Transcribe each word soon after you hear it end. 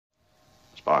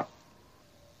Spock,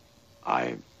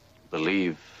 I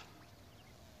believe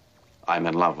I'm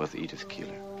in love with Edith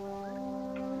Keeler.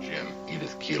 Jim,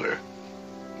 Edith Keeler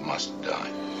must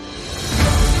die.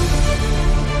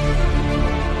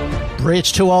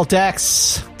 Bridge to all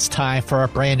decks. It's time for a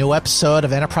brand new episode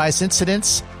of Enterprise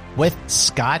Incidents with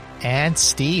Scott and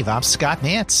Steve. I'm Scott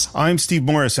Nance. I'm Steve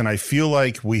Morris, and I feel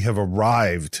like we have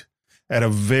arrived at a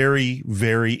very,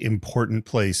 very important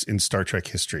place in Star Trek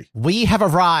history. We have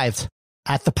arrived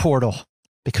at the portal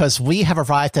because we have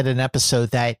arrived at an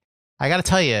episode that, I got to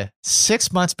tell you,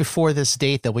 6 months before this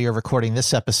date that we are recording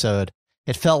this episode,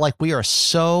 it felt like we are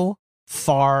so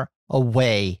far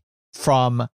away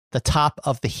from the top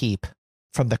of the heap,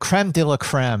 from the creme de la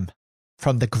creme,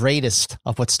 from the greatest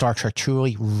of what Star Trek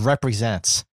truly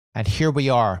represents. And here we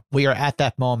are. We are at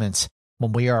that moment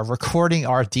when we are recording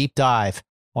our deep dive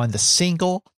on the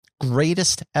single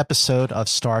greatest episode of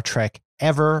Star Trek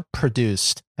ever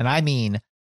produced. And I mean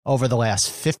over the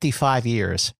last 55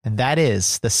 years. And that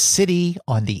is The City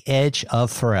on the Edge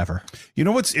of Forever. You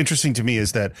know what's interesting to me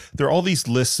is that there are all these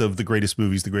lists of the greatest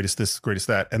movies, the greatest this, the greatest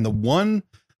that. And the one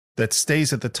that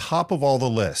stays at the top of all the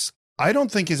lists, I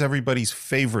don't think is everybody's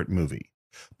favorite movie,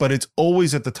 but it's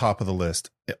always at the top of the list,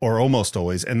 or almost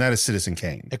always, and that is Citizen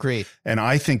Kane. Agreed. And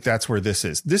I think that's where this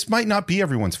is. This might not be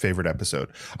everyone's favorite episode.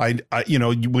 You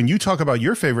know, when you talk about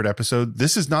your favorite episode,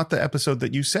 this is not the episode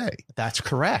that you say. That's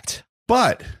correct.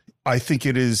 But I think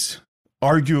it is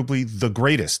arguably the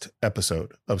greatest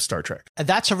episode of Star Trek. And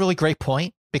that's a really great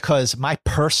point, because my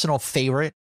personal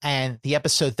favorite and the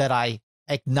episode that I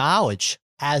acknowledge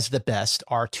as the best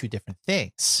are two different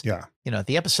things. Yeah. You know,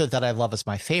 the episode that I love as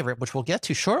my favorite, which we'll get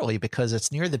to shortly because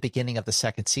it's near the beginning of the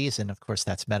second season. Of course,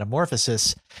 that's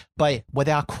Metamorphosis. But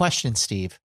without question,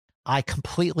 Steve, I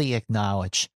completely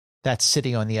acknowledge that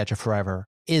City on the Edge of Forever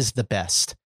is the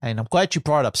best. And I'm glad you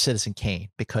brought up Citizen Kane,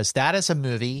 because that is a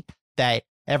movie that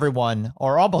everyone,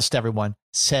 or almost everyone,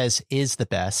 says is the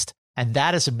best. And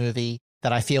that is a movie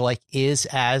that I feel like is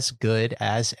as good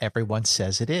as everyone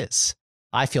says it is.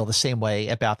 I feel the same way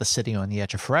about The City on the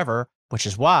Edge of Forever, which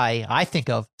is why I think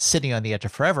of City on the Edge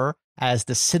of Forever as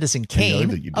the Citizen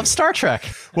Kane of Star Trek.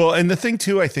 Well, and the thing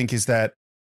too, I think, is that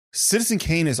Citizen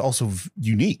Kane is also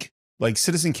unique. Like,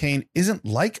 Citizen Kane isn't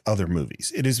like other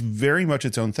movies. It is very much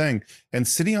its own thing. And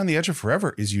City on the Edge of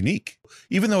Forever is unique.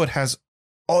 Even though it has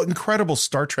all incredible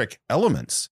Star Trek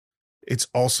elements, it's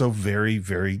also very,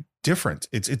 very different.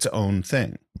 It's its own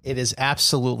thing. It is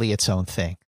absolutely its own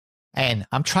thing. And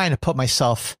I'm trying to put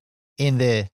myself in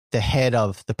the head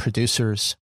of the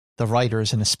producers, the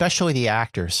writers, and especially the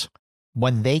actors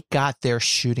when they got their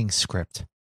shooting script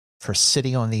for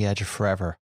City on the Edge of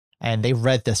Forever. And they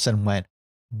read this and went,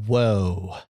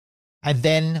 whoa. And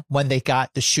then when they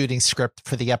got the shooting script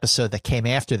for the episode that came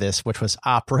after this, which was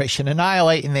Operation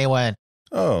Annihilate, and they went,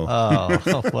 well,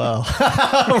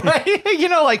 right? You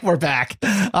know, like, we're back.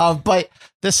 But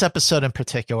this episode in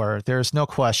particular, there's no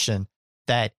question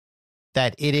that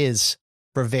it is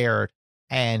revered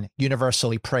and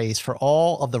universally praised for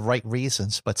all of the right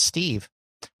reasons. But Steve,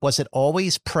 was it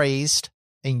always praised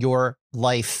in your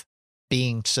life,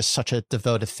 being just such a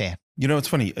devoted fan? You know, it's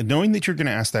funny, knowing that you're going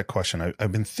to ask that question,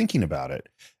 I've been thinking about it,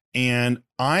 and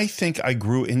I think I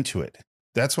grew into it.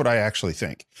 That's what I actually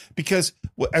think, because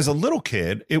as a little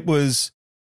kid, it was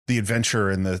the adventure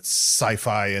and the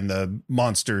sci-fi and the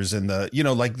monsters and the, you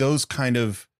know, like those kind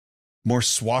of more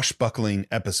swashbuckling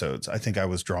episodes I think I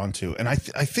was drawn to. And I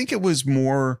think it was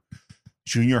more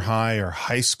junior high or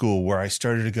high school where I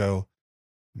started to go,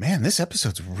 man, this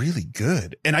episode's really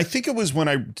good. And I think it was when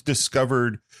I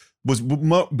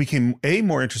became A,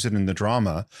 more interested in the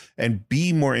drama, and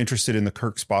B, more interested in the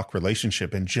Kirk-Spock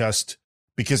relationship. And just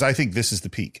because I think this is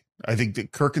the peak. I think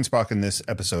that Kirk and Spock in this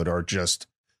episode are just,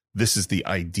 this is the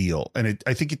ideal. And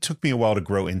I think it took me a while to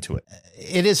grow into it.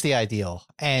 It is the ideal.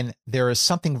 And there is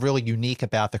something really unique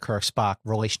about the Kirk-Spock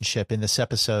relationship in this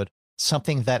episode,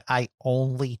 something that I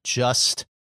only just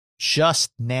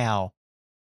now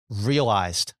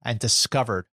realized and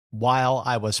discovered while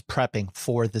I was prepping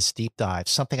for this deep dive,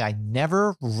 something I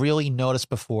never really noticed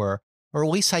before, or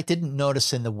at least I didn't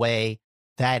notice in the way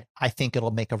that I think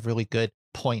it'll make a really good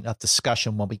point of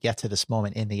discussion when we get to this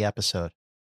moment in the episode.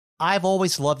 I've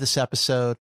always loved this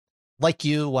episode. Like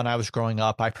you, when I was growing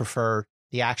up, I preferred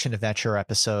the action adventure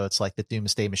episodes like the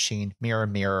Doomsday Machine, Mirror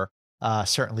Mirror,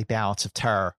 certainly Balance of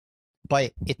Terror.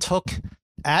 But it took,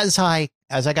 as I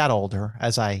got older,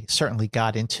 as I certainly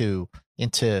got into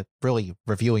really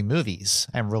reviewing movies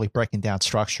and really breaking down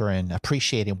structure and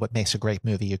appreciating what makes a great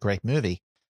movie.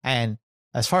 And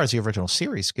as far as the original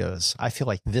series goes, I feel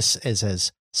like this is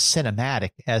as cinematic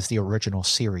as the original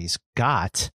series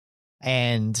got.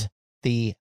 And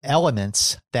the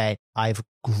elements that I've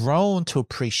grown to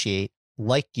appreciate.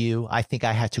 Like you, I think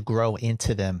I had to grow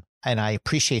into them, and I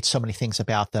appreciate so many things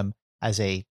about them as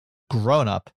a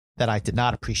grown-up that I did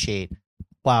not appreciate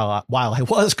while I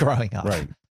was growing up. Right.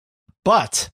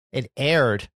 But it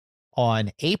aired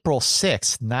on April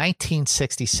 6,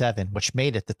 1967, which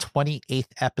made it the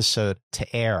 28th episode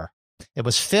to air. It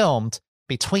was filmed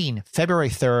between February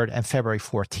 3rd and February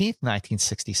 14th,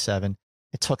 1967.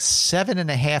 It took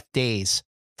 7.5 days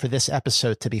for this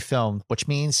episode to be filmed, which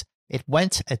means it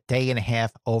went a day and a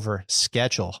half over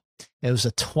schedule. It was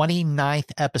the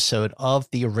 29th episode of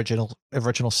the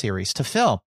original series to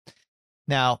film.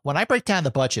 Now, when I break down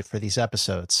the budget for these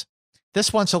episodes,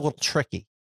 this one's a little tricky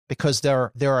because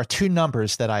there are two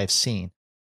numbers that I have seen.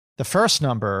 The first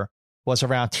number was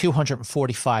around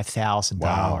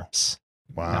 $245,000.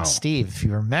 Wow. Now, Steve, if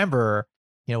you remember,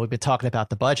 we've been talking about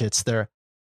the budgets. Their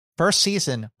first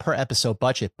season per episode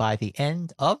budget by the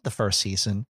end of the first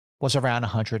season was around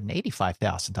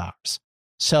 $185,000.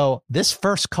 So this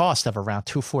first cost of around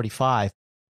 $245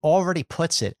 already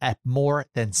puts it at more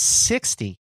than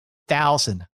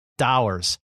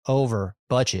 $60,000 over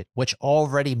budget, which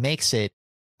already makes it,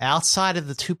 outside of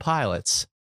the two pilots,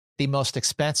 the most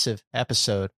expensive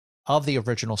episode of the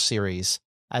original series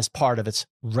as part of its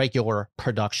regular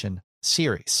production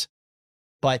series.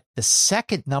 But the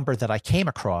second number that I came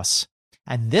across,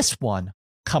 and this one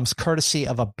comes courtesy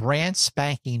of a brand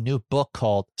spanking new book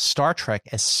called Star Trek: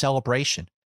 A Celebration,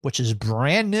 which is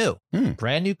brand new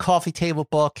coffee table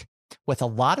book with a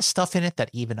lot of stuff in it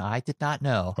that even I did not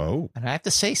know. Oh. And I have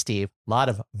to say, Steve, a lot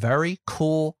of very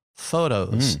cool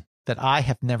photos that I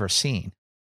have never seen.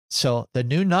 So the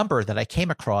new number that I came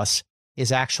across is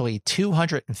actually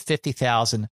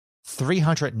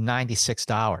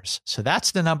 $250,396. So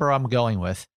that's the number I'm going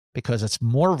with because it's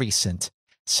more recent.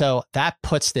 So that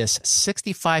puts this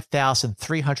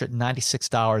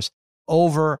 $65,396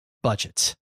 over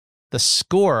budget. The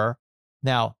score,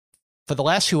 now, for the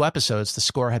last few episodes, the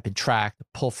score had been tracked,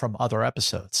 pulled from other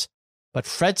episodes. But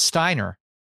Fred Steiner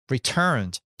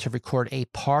returned to record a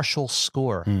partial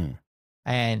score.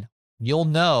 And you'll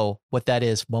know what that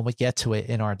is when we get to it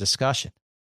in our discussion.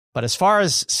 But as far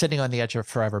as Sitting on the Edge of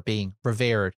Forever being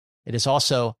revered, it is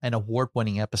also an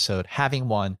award-winning episode, having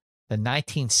won the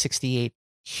 1968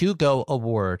 Hugo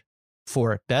Award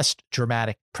for Best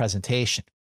Dramatic Presentation.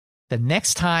 The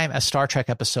next time a Star Trek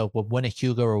episode would win a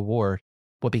Hugo Award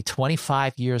would be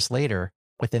 25 years later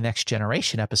with the Next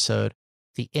Generation episode,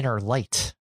 The Inner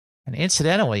Light. And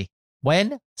incidentally,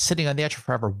 when Sitting on the Edge of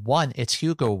Forever won its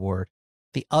Hugo Award,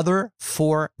 the other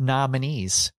 4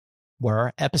 nominees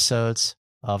were episodes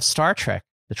of Star Trek: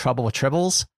 The Trouble with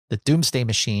Tribbles, The Doomsday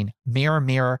Machine, Mirror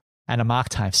Mirror, and Amok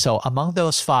Time. So among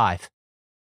those 5,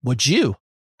 would you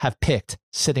have picked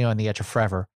Sitting on the Edge of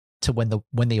Forever to win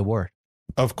the award?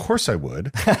 Of course I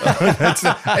would.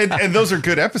 And those are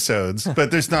good episodes,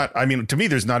 but to me,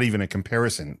 there's not even a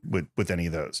comparison with any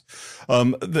of those.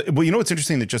 Well, what's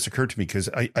interesting that just occurred to me, because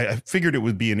I figured it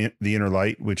would be The Inner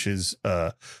Light, which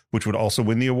would also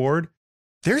win the award.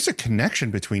 There's a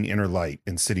connection between Inner Light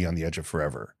and City on the Edge of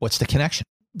Forever. What's the connection?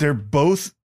 They're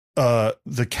both,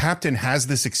 the captain has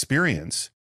this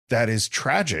experience that is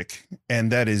tragic and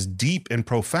that is deep and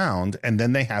profound, and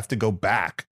then they have to go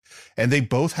back. And they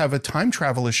both have a time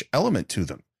travel-ish element to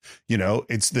them.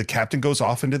 It's the captain goes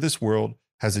off into this world,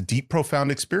 has a deep,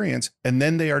 profound experience, and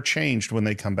then they are changed when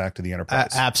they come back to the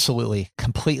Enterprise. Absolutely.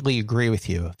 Completely agree with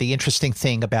you. The interesting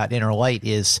thing about Inner Light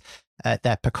is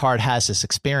that Picard has this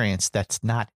experience that's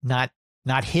not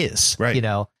his. Right.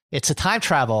 It's a time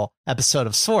travel episode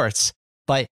of sorts,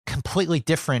 but completely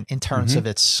different in terms of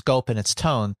its scope and its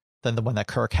tone than the one that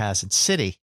Kirk has in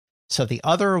City. So the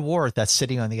other award that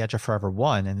Sitting on the Edge of Forever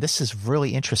won, and this is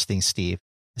really interesting, Steve,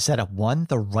 is that it won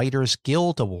the Writers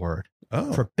Guild Award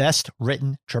for Best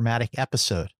Written Dramatic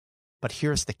Episode. But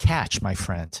here's the catch, my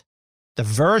friend. The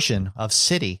version of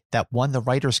City that won the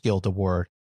Writers Guild Award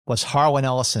was Harlan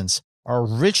Ellison's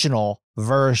original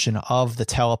version of the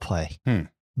teleplay,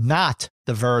 not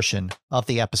the version of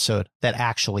the episode that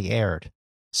actually aired.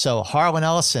 So Harlan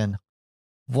Ellison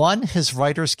won his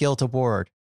Writers Guild Award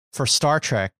for Star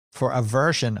Trek for a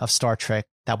version of Star Trek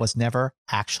that was never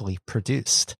actually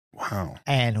produced. Wow.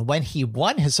 And when he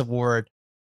won his award,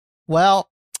 well,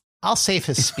 I'll save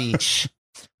his speech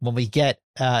when we get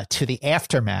to the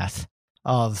aftermath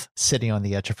of Sitting on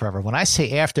the Edge of Forever. When I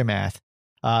say aftermath,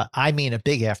 I mean a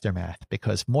big aftermath,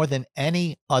 because more than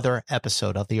any other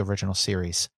episode of the original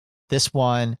series, this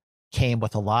one came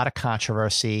with a lot of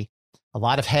controversy, a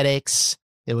lot of headaches.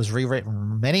 It was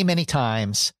rewritten many, many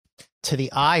times to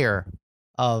the ire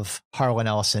of Harlan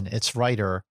Ellison, its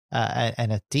writer,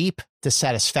 and a deep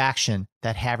dissatisfaction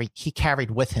that he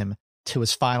carried with him to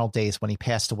his final days when he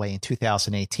passed away in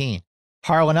 2018.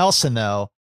 Harlan Ellison, though,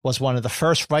 was one of the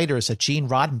first writers that Gene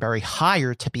Roddenberry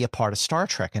hired to be a part of Star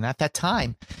Trek. And at that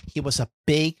time, he was a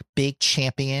big, big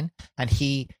champion. And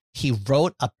he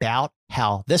wrote about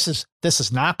how this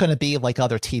is not going to be like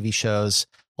other TV shows,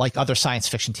 like other science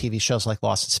fiction TV shows like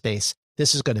Lost in Space.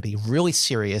 This is going to be really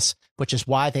serious, which is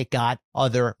why they got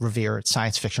other revered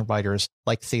science fiction writers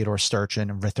like Theodore Sturgeon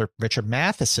and Richard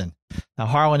Matheson. Now,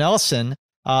 Harlan Ellison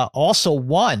also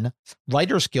won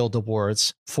Writers Guild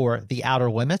Awards for The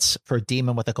Outer Limits for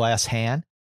Demon with a Glass Hand,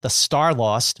 The Star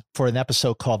Lost for an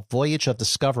episode called Voyage of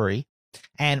Discovery,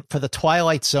 and for the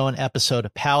Twilight Zone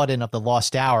episode Paladin of the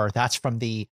Lost Hour. That's from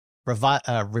the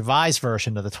revised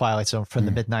version of the Twilight Zone from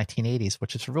the mid-1980s,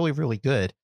 which is really, really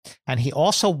good. And he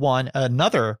also won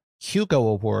another Hugo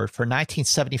Award for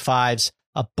 1975's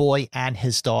A Boy and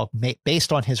His Dog,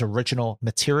 based on his original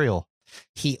material.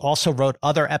 He also wrote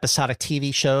other episodic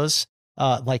TV shows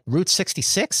like Route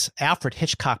 66, Alfred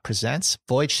Hitchcock Presents,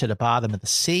 Voyage to the Bottom of the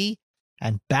Sea,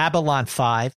 and Babylon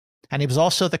 5. And he was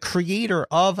also the creator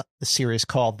of the series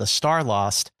called The Star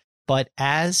Lost, but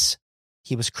as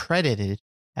he was credited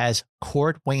as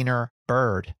Cordwainer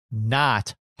Bird,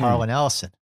 not Harlan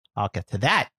Ellison. I'll get to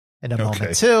that in a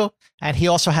moment too. And he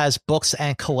also has books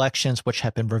and collections which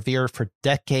have been revered for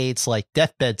decades, like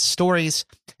Deathbed Stories,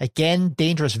 Again,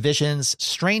 Dangerous Visions,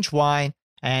 Strange Wine,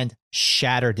 and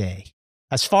Shatterday.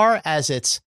 As far as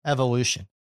its evolution,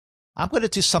 I'm going to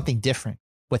do something different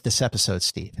with this episode,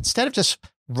 Steve. Instead of just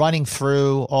running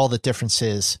through all the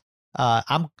differences,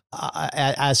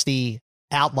 as the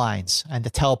outlines and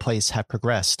the teleplays have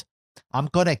progressed, I'm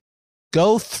going to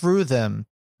go through them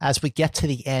as we get to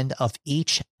the end of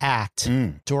each act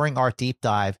during our deep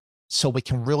dive, so we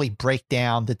can really break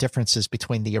down the differences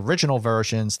between the original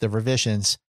versions, the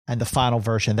revisions, and the final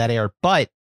version that aired. But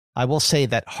I will say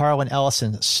that Harlan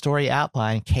Ellison's story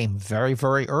outline came very,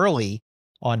 very early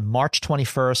on March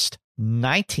 21st,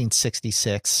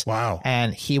 1966. Wow.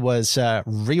 And he was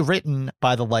rewritten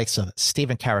by the likes of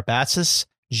Stephen Karabatsis,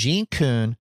 Gene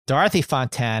Kuhn, Dorothy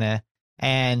Fontana,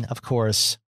 and, of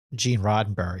course, Gene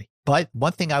Roddenberry. But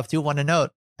one thing I do want to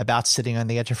note about Sitting on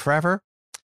the Edge of Forever,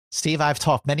 Steve, I've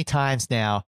talked many times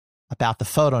now about the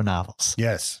photo novels.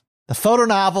 Yes. The photo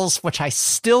novels, which I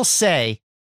still say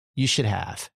you should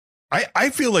have. I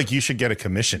feel like you should get a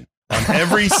commission on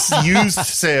every used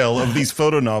sale of these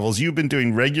photo novels. You've been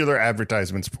doing regular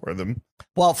advertisements for them.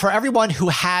 Well, for everyone who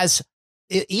has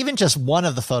even just one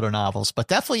of the photo novels, but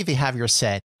definitely if you have your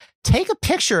set, take a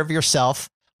picture of yourself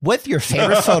with your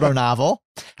favorite photo novel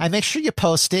and make sure you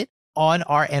post it on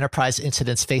our Enterprise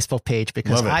Incidents Facebook page,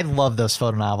 because I love those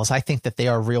photo novels. I think that they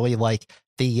are really like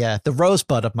the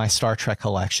rosebud of my Star Trek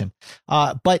collection.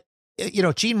 But, you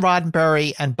know, Gene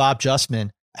Roddenberry and Bob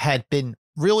Justman had been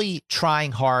really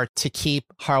trying hard to keep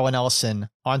Harlan Ellison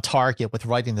on target with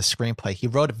writing the screenplay. He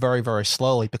wrote it very, very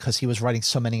slowly because he was writing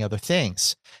so many other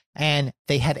things. And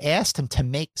they had asked him to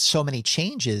make so many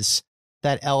changes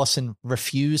that Ellison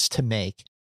refused to make.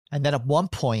 And then at one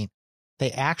point,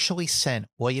 they actually sent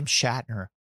William Shatner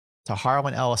to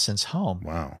Harlan Ellison's home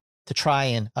to try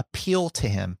and appeal to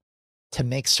him to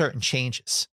make certain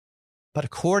changes. But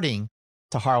according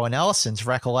to Harlan Ellison's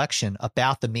recollection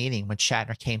about the meeting when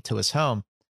Shatner came to his home,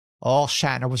 all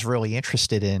Shatner was really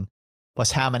interested in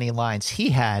was how many lines he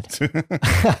had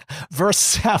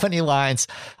versus how many lines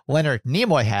Leonard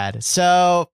Nimoy had.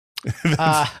 So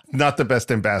not the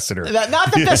best ambassador.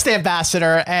 Not the best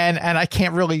ambassador. And I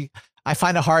can't really, I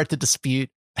find it hard to dispute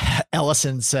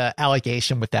Ellison's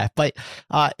allegation with that. But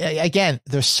again,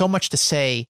 there's so much to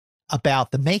say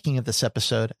about the making of this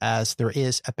episode as there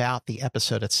is about the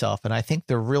episode itself. And I think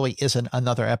there really isn't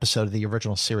another episode of the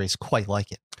original series quite like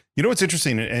it. You know what's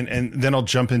interesting, and then I'll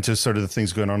jump into sort of the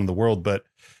things going on in the world, but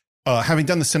having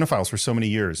done the Cinephiles for so many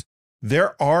years,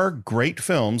 there are great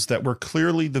films that were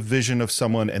clearly the vision of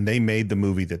someone and they made the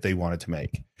movie that they wanted to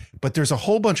make. But there's a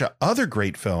whole bunch of other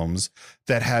great films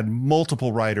that had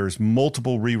multiple writers,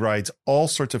 multiple rewrites, all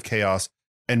sorts of chaos,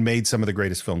 and made some of the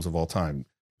greatest films of all time.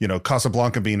 You know,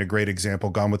 Casablanca being a great example,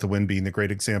 Gone with the Wind being the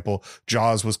great example.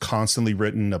 Jaws was constantly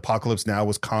written. Apocalypse Now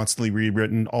was constantly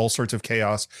rewritten, all sorts of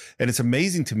chaos. And it's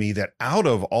amazing to me that out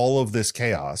of all of this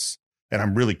chaos, and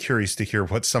I'm really curious to hear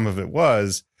what some of it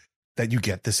was, that you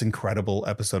get this incredible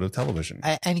episode of television.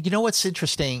 And you know what's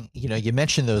interesting? You know, you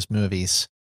mentioned those movies,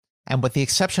 and with the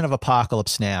exception of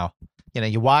Apocalypse Now, you know,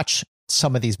 you watch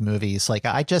some of these movies. Like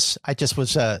I just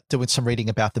was doing some reading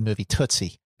about the movie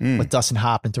Tootsie with Dustin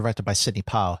Hoffman, directed by Sidney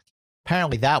Pollack.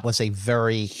 Apparently that was a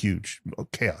very huge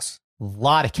chaos,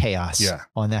 lot of chaos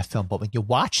on that film. But when you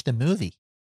watch the movie,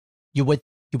 you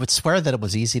would swear that it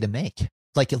was easy to make.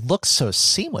 Like, it looks so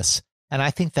seamless. And I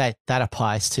think that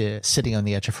applies to Sitting on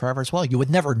the Edge of Forever as well. You would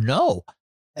never know,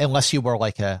 unless you were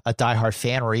like a diehard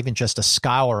fan or even just a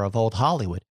scholar of old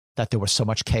Hollywood, that there was so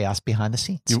much chaos behind the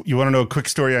scenes. You want to know a quick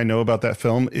story I know about that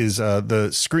film is the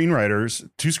screenwriters,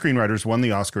 two screenwriters won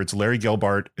the Oscar. It's Larry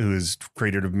Gelbart, who is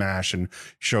creator of MASH and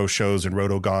shows and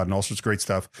Roto God and all sorts of great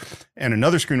stuff. And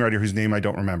another screenwriter whose name I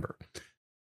don't remember.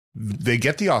 They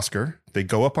get the Oscar. They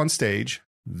go up on stage.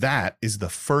 That is the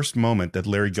first moment that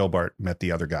Larry Gelbart met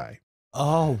the other guy.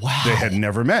 Oh, wow. They had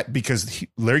never met because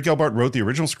Larry Gelbart wrote the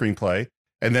original screenplay,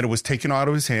 and then it was taken out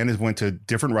of his hand and went to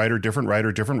different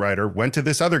writer, went to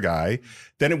this other guy.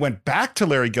 Then it went back to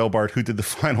Larry Gelbart, who did the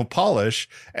final polish.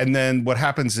 And then what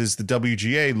happens is the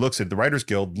WGA looks at the Writers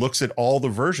Guild, looks at all the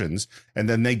versions, and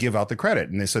then they give out the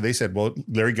credit. And so they said, well,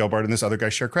 Larry Gelbart and this other guy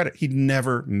share credit. He'd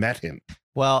never met him.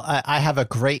 Well, I have a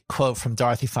great quote from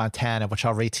Dorothy Fontana, which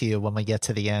I'll read to you when we get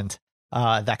to the end.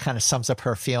 That kind of sums up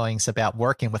her feelings about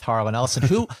working with Harlan Ellison,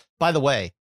 who, by the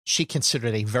way, she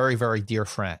considered a very, very dear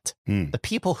friend. The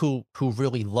people who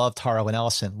really loved Harlan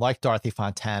Ellison, like Dorothy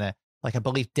Fontana, like I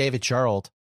believe David Gerald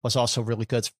was also really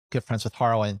good friends with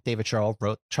Harlan. David Gerald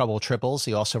wrote Trouble with Tribbles.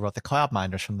 He also wrote The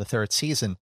Cloudminders from the third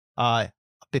season. The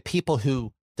people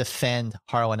who defend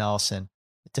Harlan Ellison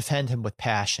defend him with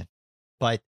passion.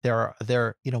 But there,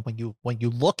 you know, when you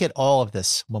look at all of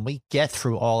this, when we get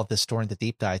through all of this during the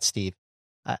deep dive, Steve,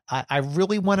 I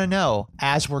really want to know,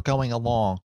 as we're going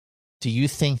along, do you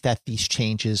think that these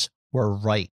changes were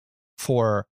right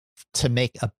to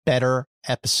make a better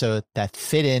episode that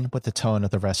fit in with the tone of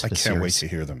the rest of the series? I can't wait to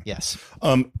hear them. Yes.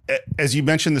 As you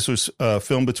mentioned, this was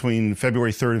filmed between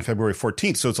February 3rd and February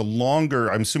 14th. So it's a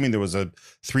longer, I'm assuming there was a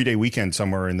 3-day weekend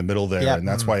somewhere in the middle there. Yep. And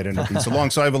that's why it ended up being so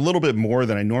long. So I have a little bit more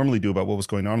than I normally do about what was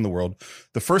going on in the world.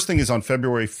 The first thing is on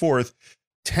February 4th,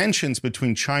 tensions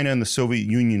between China and the Soviet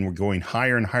Union were going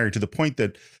higher and higher to the point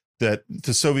that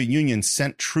the Soviet Union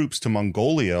sent troops to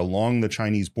Mongolia along the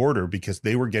Chinese border because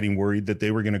they were getting worried that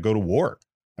they were going to go to war.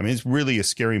 I mean, it's really a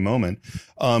scary moment.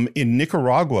 In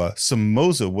Nicaragua,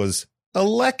 Somoza was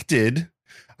elected.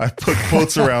 I put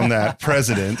quotes around that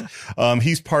president.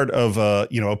 He's part of a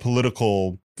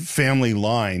political family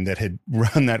line that had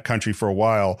run that country for a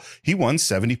while. He won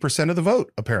 70% of the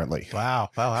vote, apparently. Wow.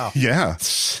 Yeah.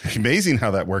 Amazing how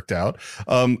that worked out.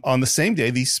 On the same day,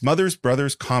 the Smothers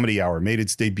Brothers Comedy Hour made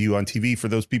its debut on TV. For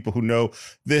those people who know,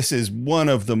 this is one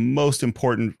of the most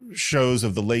important shows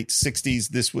of the late 60s.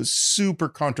 This was super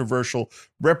controversial,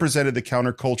 represented the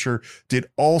counterculture, did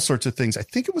all sorts of things. I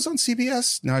think it was on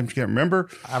CBS. Now I can't remember.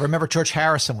 I remember George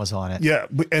Harrison was on it. Yeah.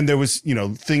 And there was,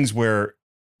 things where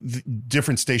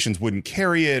different stations wouldn't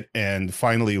carry it, and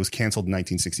finally it was canceled in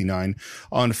 1969.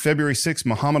 On February 6th,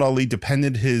 Muhammad Ali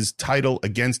defended his title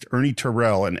against Ernie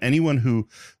Terrell, and anyone who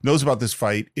knows about this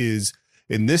fight is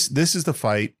this is the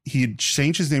fight. He had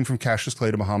changed his name from Cassius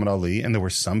Clay to Muhammad Ali, and there were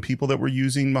some people that were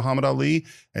using Muhammad Ali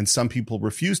and some people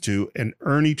refused to, and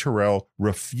Ernie Terrell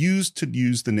refused to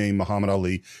use the name Muhammad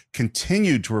Ali,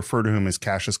 continued to refer to him as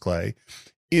Cassius Clay.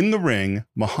 In the ring,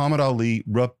 Muhammad Ali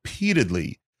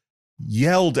repeatedly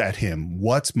yelled at him,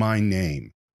 "What's my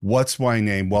name? What's my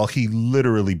name?" while he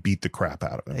literally beat the crap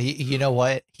out of him. You know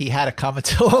what? He had it coming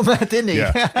to him, didn't he?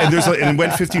 Yeah. And it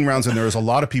went 15 rounds, and there was a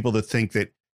lot of people that think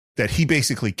that he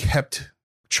basically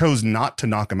chose not to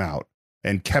knock him out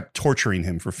and kept torturing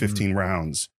him for 15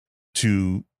 rounds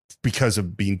because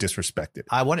of being disrespected.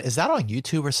 Is that on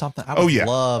YouTube or something? I would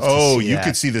love to see that.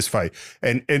 Could see this fight.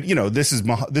 And this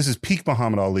is peak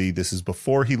Muhammad Ali. This is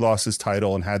before he lost his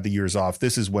title and had the years off.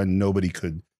 This is when nobody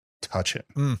could touch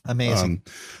him. Amazing.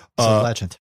 A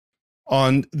legend.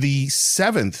 On the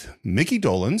 7th, Mickey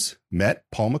Dolenz met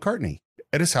Paul McCartney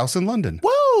at his house in London.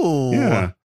 Whoa.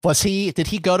 Yeah. Did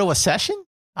he go to a session?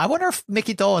 I wonder if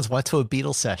Mickey Dolenz went to a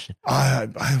Beatles session.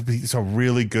 It's a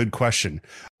really good question.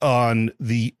 On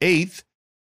the 8th,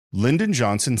 Lyndon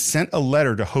Johnson sent a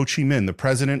letter to Ho Chi Minh, the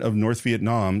president of North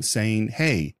Vietnam, saying,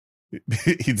 "Hey,"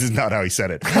 this is not how he said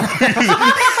it.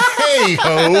 "Hey,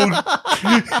 Ho."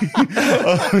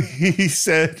 He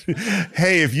said,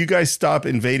 "Hey, if you guys stop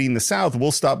invading the South,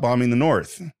 we'll stop bombing the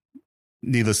North."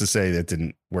 Needless to say, that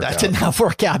didn't work out. That did not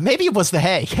work out. Maybe it was the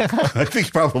hey. I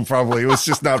think probably it was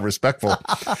just not respectful.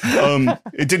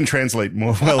 It didn't translate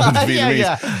more well into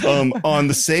Vietnamese. Yeah. On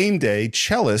the same day,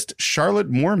 cellist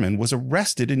Charlotte Moorman was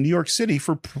arrested in New York City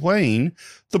for playing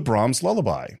the Brahms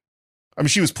Lullaby. I mean,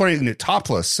 she was playing it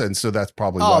topless, and so that's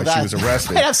probably why she was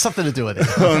arrested. Might have something to do with it.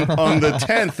 on the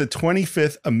 10th, the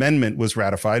 25th Amendment was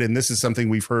ratified, and this is something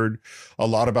we've heard a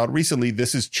lot about recently.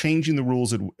 This is changing the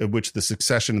rules at which the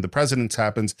succession of the presidents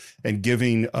happens and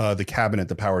giving the cabinet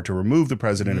the power to remove the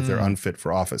president if they're unfit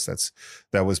for office.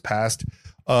 That was passed.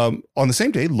 On the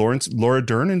same day, Laura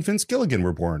Dern and Vince Gilligan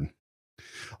were born.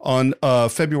 On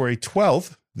February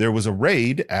 12th, there was a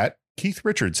raid at Keith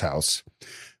Richards' house,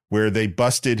 where they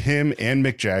busted him and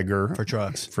Mick Jagger for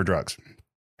drugs.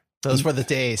 Those were the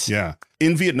days. Yeah.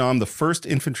 In Vietnam, the 1st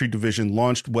Infantry Division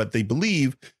launched what they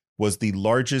believe was the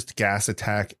largest gas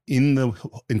attack in the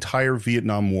entire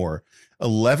Vietnam War.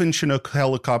 11 Chinook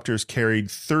helicopters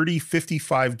carried 30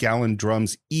 55-gallon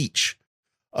drums each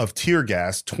of tear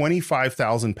gas,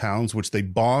 25,000 pounds, which they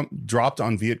dropped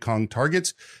on Viet Cong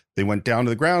targets. They went down to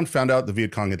the ground, found out the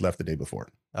Viet Cong had left the day before.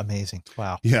 Amazing.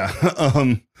 Wow. Yeah.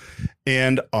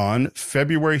 And on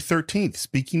February 13th,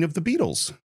 speaking of the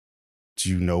Beatles, do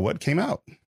you know what came out?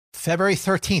 February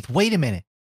 13th. Wait a minute.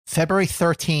 February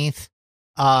 13th,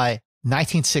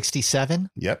 1967.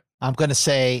 Yep. I'm going to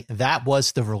say that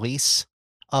was the release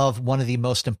of one of the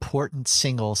most important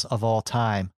singles of all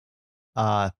time.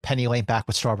 Penny Lane, Back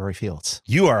with Strawberry Fields.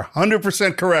 You are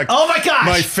 100% correct. Oh my gosh.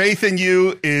 My faith in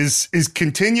you is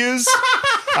continues.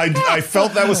 I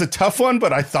felt that was a tough one,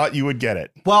 but I thought you would get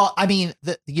it. Well, I mean,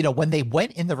 when they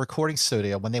went in the recording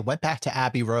studio, when they went back to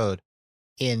Abbey Road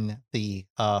in the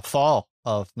fall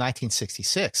of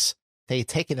 1966, they had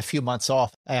taken a few months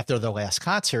off after their last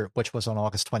concert, which was on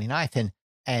August 29th.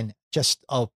 And just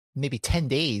maybe 10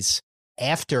 days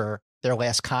after their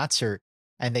last concert,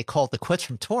 and they called the quits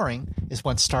from touring, is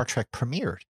when Star Trek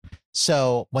premiered.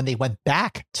 So when they went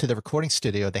back to the recording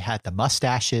studio, they had the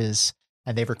mustaches,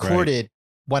 and they recorded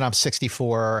When I'm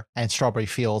 64 and Strawberry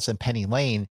Fields and Penny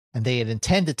Lane, and they had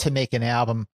intended to make an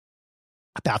album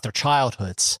about their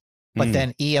childhoods. But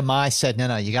then EMI said,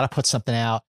 no, you got to put something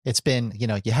out. It's been,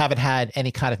 you haven't had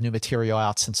any kind of new material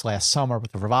out since last summer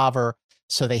with the Revolver.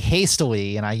 So they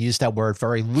hastily, and I use that word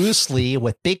very loosely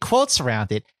with big quotes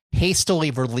around it,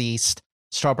 hastily released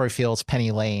Strawberry Fields,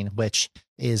 Penny Lane, which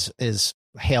is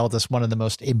hailed as one of the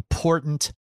most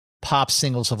important pop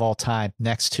singles of all time,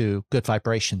 next to Good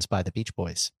Vibrations by the Beach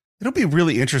Boys. It'll be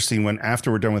really interesting when,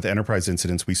 after we're done with Enterprise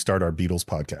Incidents, we start our Beatles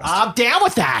podcast. I'm down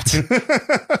with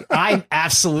that. I'm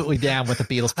absolutely down with the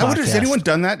Beatles podcast. I wonder, has anyone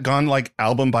done that? Gone like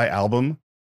album by album?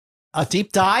 A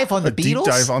deep dive on the Beatles? Deep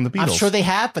dive on the Beatles. I'm sure they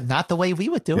have, but not the way we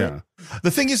would do it.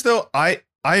 The thing is, though, I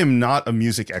am not a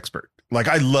music expert. Like,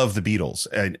 I love the Beatles,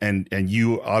 and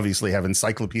you obviously have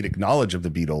encyclopedic knowledge of the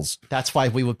Beatles. That's why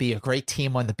we would be a great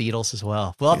team on the Beatles as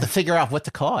well. We'll have to figure out what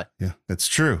to call it. Yeah, that's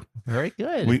true. Very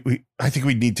good. I think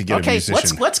we need to get a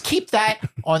musician. Let's keep that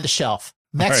on the shelf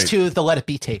next to the Let It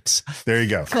Be tapes. There you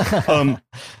go.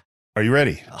 Are you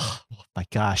ready? Oh my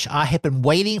gosh. I have been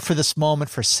waiting for this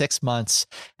moment for 6 months,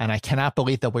 and I cannot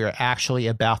believe that we are actually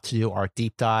about to do our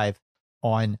deep dive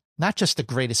on not just the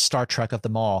greatest Star Trek of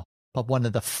them all, but one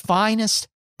of the finest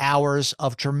hours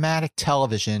of dramatic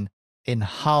television in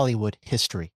Hollywood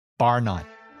history, bar none.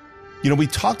 We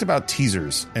talked about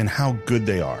teasers and how good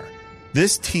they are.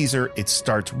 This teaser, it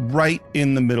starts right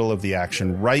in the middle of the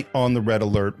action, right on the red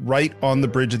alert, right on the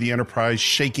bridge of the Enterprise,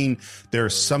 shaking.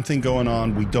 There's something going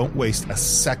on. We don't waste a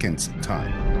second's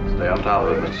time. Stay on top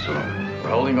of it, Mr. Sulu. We're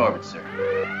holding orbit, sir.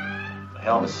 The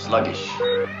helm is sluggish.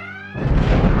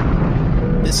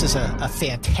 This is a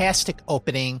fantastic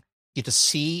opening. You just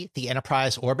see the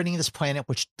Enterprise orbiting this planet,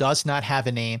 which does not have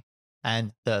a name,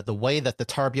 and the way that the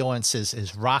turbulence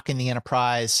is rocking the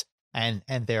Enterprise, and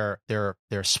they're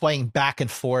swaying back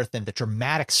and forth, and the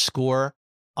dramatic score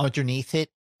underneath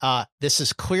it. This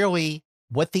is clearly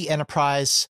what the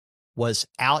Enterprise was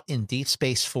out in deep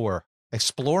space for,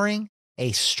 exploring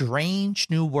a strange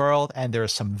new world, and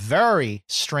there's some very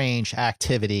strange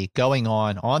activity going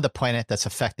on the planet that's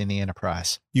affecting the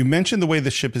Enterprise. You mentioned the way the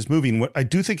ship is moving. What I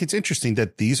do think it's interesting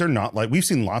that these are not like, we've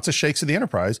seen lots of shakes of the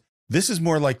Enterprise. This is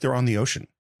more like they're on the ocean.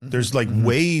 There's like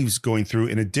waves going through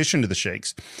in addition to the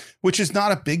shakes, which is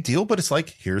not a big deal, but it's like,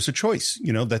 here's a choice,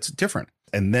 that's different.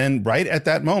 And then right at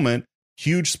that moment,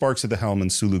 huge sparks at the helm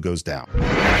and Sulu goes down.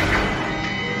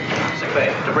 Sick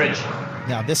bay, to bridge.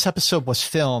 Now, this episode was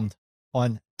filmed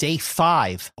on day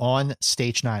 5 on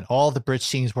Stage 9. All the bridge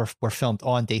scenes were filmed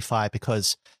on day 5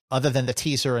 because other than the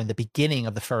teaser and the beginning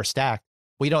of the first act,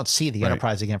 we don't see the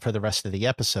Enterprise again for the rest of the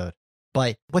episode.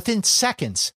 But within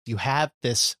seconds, you have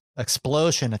this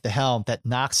explosion at the helm that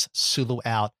knocks Sulu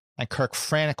out, and Kirk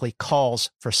frantically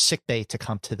calls for sickbay to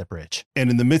come to the bridge. And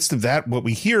in the midst of that, what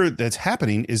we hear that's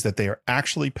happening is that they are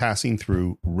actually passing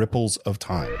through ripples of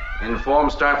time. Inform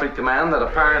Starfleet Command that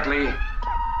apparently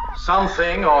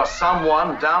something or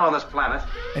someone down on this planet.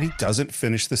 And he doesn't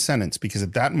finish the sentence because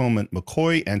at that moment,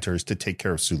 McCoy enters to take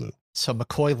care of Sulu. So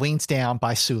McCoy leans down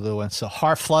by Sulu and so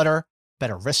heart flutter,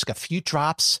 better risk a few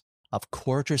drops of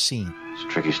cordrazine.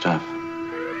 It's tricky stuff.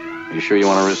 Are you sure you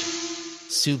want to risk?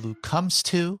 Sulu comes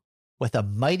to with a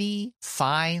mighty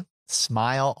fine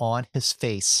smile on his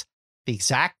face. The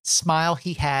exact smile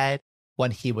he had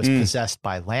when he was possessed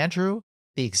by Landru,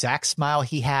 the exact smile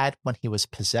he had when he was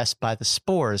possessed by the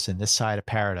spores in This Side of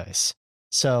Paradise.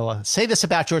 So say this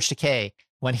about George Takei.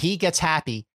 When he gets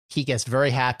happy, he gets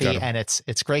very happy, and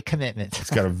it's great commitment. He's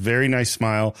got a very nice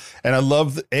smile. And I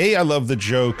love the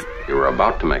joke. You were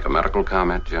about to make a medical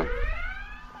comment, Jim.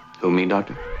 Who, me,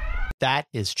 doctor? That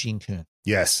is Gene Kuhn.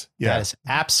 Yes. Yeah. That is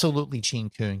absolutely Gene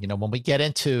Kuhn. You know, when we get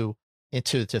into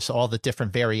just all the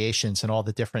different variations and all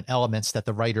the different elements that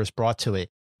the writers brought to it,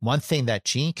 one thing that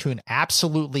Gene Kuhn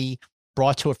absolutely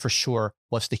brought to it for sure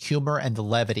was the humor and the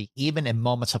levity, even in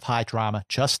moments of high drama,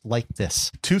 just like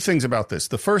this. Two things about this.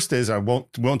 The first is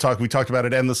we talked about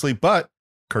it endlessly, but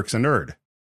Kirk's a nerd.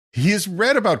 He has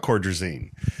read about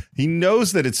cordrazine. He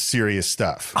knows that it's serious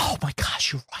stuff. Oh my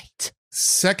gosh, you're right.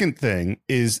 Second thing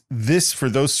is this, for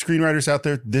those screenwriters out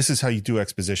there, this is how you do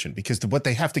exposition, because what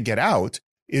they have to get out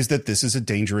is that this is a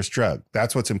dangerous drug.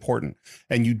 That's what's important.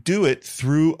 And you do it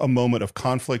through a moment of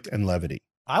conflict and levity.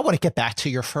 I want to get back to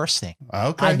your first thing.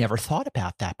 Okay. I never thought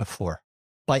about that before,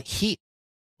 but he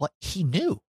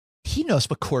knew. He knows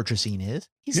what cordrazine is.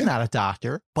 He's not a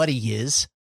doctor, but he is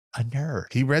a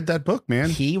nerd. He read that book,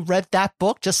 man. He read that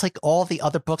book just like all the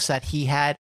other books that he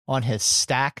had on his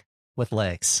stack with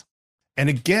legs. And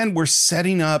again, we're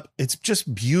setting up, it's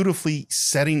just beautifully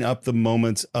setting up the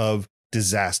moments of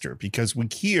disaster, because we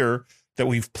hear that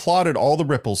we've plotted all the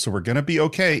ripples, so we're going to be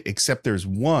okay, except there's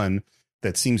one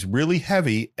that seems really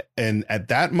heavy. And at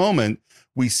that moment,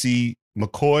 we see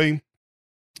McCoy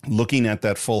looking at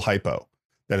that full hypo.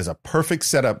 That is a perfect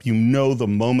setup. You know, the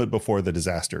moment before the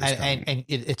disaster is coming. And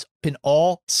it's been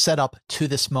all set up to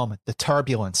this moment, the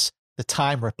turbulence, the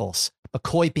time ripples,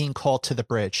 McCoy being called to the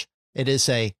bridge. It is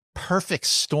a perfect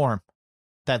storm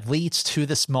that leads to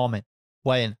this moment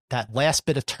when that last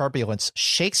bit of turbulence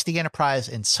shakes the Enterprise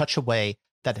in such a way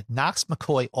that it knocks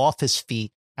McCoy off his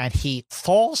feet and he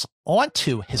falls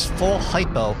onto his full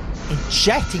hypo,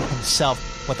 injecting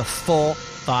himself with a full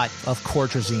vat of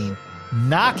cordrazine,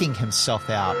 knocking himself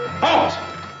out.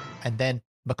 And then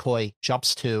McCoy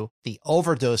jumps to the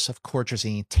overdose of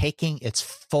cordrazine, taking its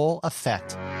full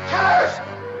effect. Killers!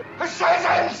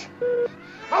 Assassins!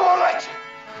 I won't let you!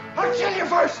 I'll kill you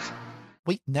first!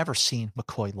 We've never seen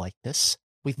McCoy like this.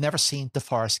 We've never seen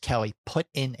DeForest Kelley put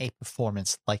in a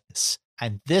performance like this.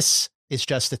 And this is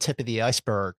just the tip of the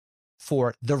iceberg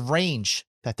for the range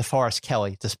that DeForest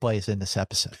Kelley displays in this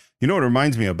episode. You know what it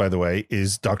reminds me of, by the way,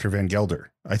 is Dr. Van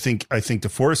Gelder. I think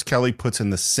DeForest Kelley puts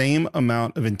in the same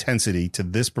amount of intensity to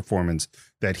this performance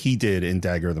that he did in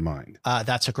Dagger of the Mind.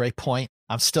 That's a great point.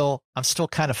 I'm still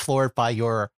kind of floored by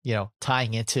your,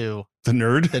 tying into the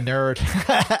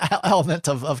nerd element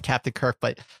of Captain Kirk,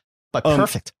 but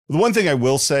perfect. The one thing I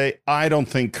will say, I don't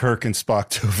think Kirk and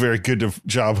Spock do a very good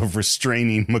job of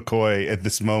restraining McCoy at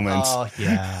this moment. Oh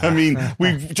yeah. I mean,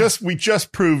 we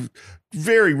just proved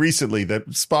very recently that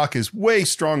Spock is way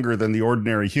stronger than the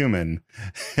ordinary human,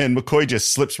 and McCoy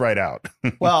just slips right out.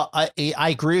 Well, I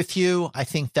agree with you. I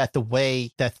think that the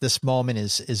way that this moment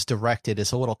is directed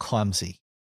is a little clumsy,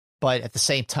 but at the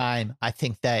same time, I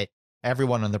think that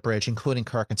everyone on the bridge, including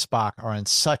Kirk and Spock, are in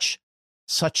such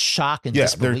shock and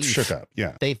disbelief. They're shook up.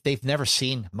 Yeah, they've never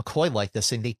seen McCoy like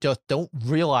this, and they don't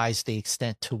realize the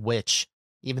extent to which,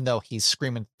 even though he's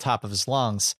screaming at the top of his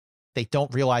lungs, they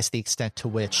don't realize the extent to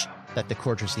which that the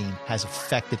cordrazine has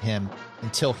affected him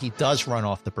until he does run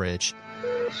off the bridge.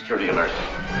 Security alert.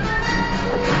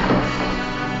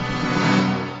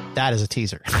 That is a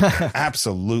teaser.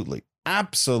 Absolutely.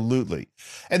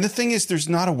 And the thing is, there's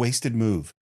not a wasted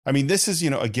move. I mean, this is,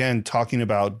 again, talking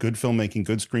about good filmmaking,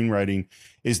 good screenwriting,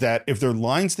 is that if there are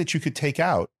lines that you could take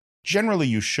out, generally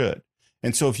you should.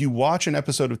 And so if you watch an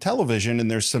episode of television and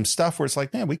there's some stuff where it's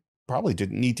like, man, we probably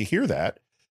didn't need to hear that,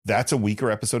 that's a weaker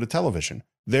episode of television.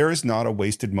 There is not a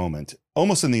wasted moment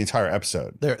almost in the entire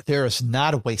episode. There is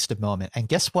not a wasted moment. And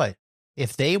guess what?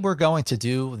 If they were going to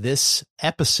do this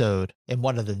episode in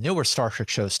one of the newer Star Trek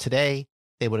shows today,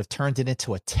 they would have turned it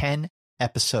into a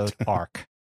 10-episode arc.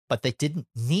 But they didn't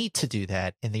need to do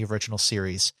that in the original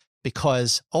series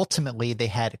because ultimately they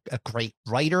had a great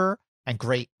writer and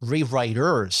great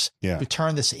rewriters who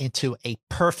turned this into a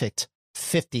perfect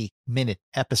 50-minute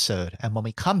episode. And when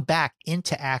we come back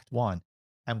into Act 1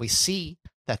 and we see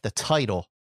that the title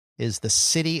is The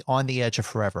City on the Edge of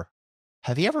Forever,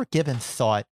 have you ever given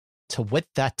thought to what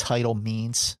that title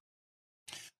means?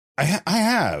 I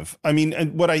have. I mean,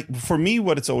 and for me,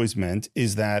 what it's always meant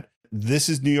is that this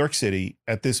is New York City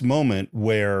at this moment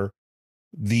where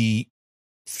the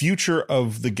future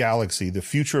of the galaxy, the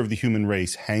future of the human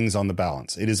race hangs on the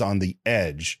balance. It is on the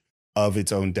edge of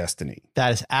its own destiny.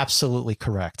 That is absolutely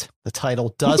correct. The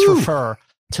title does refer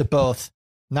to both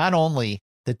not only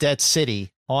the dead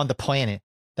city on the planet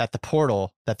that the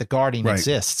portal, that the Guardian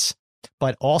exists,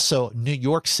 but also New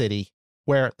York City,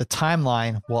 where the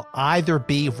timeline will either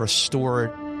be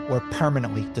restored or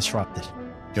permanently disrupted.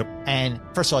 Yep. And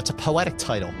first of all, it's a poetic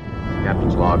title.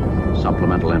 Captain's log,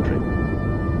 supplemental entry.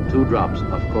 2 drops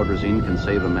of cordrazine can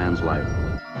save a man's life.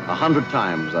 100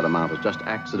 times that amount has just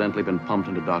accidentally been pumped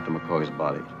into Dr. McCoy's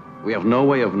body. We have no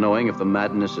way of knowing if the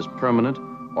madness is permanent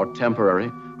or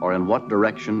temporary, or in what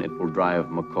direction it will drive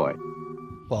McCoy.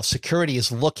 Well, security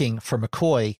is looking for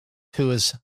McCoy, who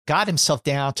has got himself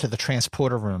down to the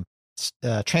transporter room.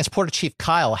 Transporter Chief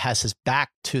Kyle has his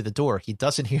back to the door. He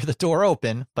doesn't hear the door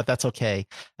open, but that's okay.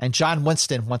 And John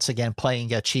Winston, once again, playing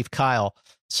Chief Kyle.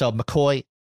 So McCoy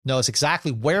knows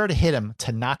exactly where to hit him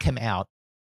to knock him out.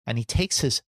 And he takes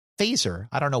his phaser.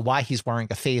 I don't know why he's wearing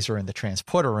a phaser in the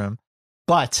transporter room,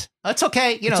 but it's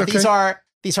okay. You know,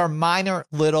 these are minor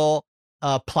little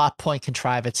plot point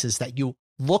contrivances that you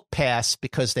look past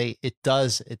because they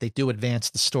do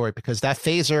advance the story, because that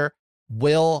phaser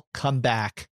will come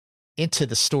back into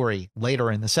the story later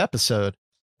in this episode.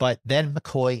 But then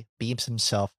McCoy beams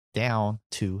himself down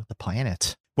to the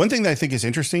planet. One thing that I think is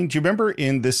interesting, do you remember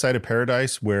in This Side of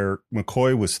Paradise where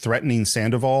McCoy was threatening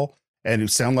Sandoval and it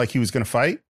sounded like he was going to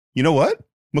fight? You know what?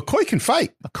 McCoy can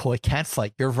fight. McCoy can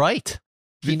fight. You're right.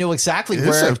 He knew exactly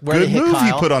where to hit Kyle. Good move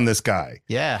he put on this guy.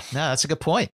 Yeah, no, that's a good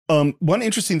point. One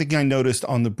interesting thing I noticed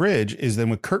on the bridge is that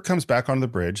when Kirk comes back on the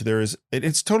bridge,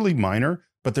 it's totally minor,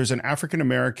 but there's an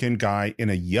African-American guy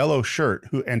in a yellow shirt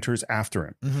who enters after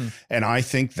him. Mm-hmm. And I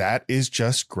think that is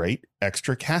just great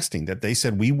extra casting, that they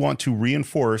said, we want to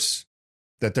reinforce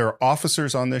that there are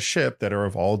officers on this ship that are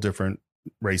of all different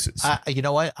races. You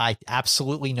know what? I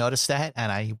absolutely noticed that.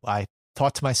 And I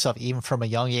thought to myself, even from a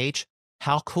young age,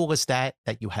 how cool is that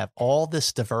you have all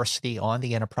this diversity on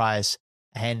the Enterprise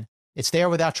and it's there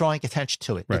without drawing attention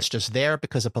to it. Right. It's just there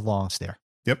because it belongs there.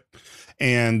 Yep.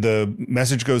 And the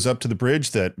message goes up to the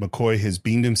bridge that McCoy has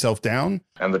beamed himself down.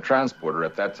 And the transporter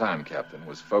at that time, Captain,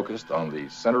 was focused on the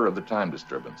center of the time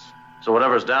disturbance. So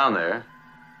whatever's down there,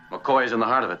 McCoy's in the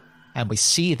heart of it. And we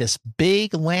see this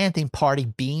big landing party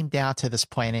beam down to this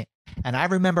planet. And I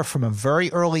remember from a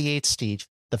very early age, Steve,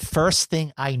 the first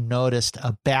thing I noticed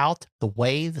about the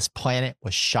way this planet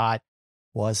was shot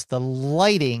was the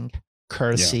lighting,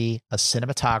 courtesy of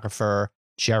cinematographer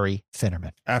Jerry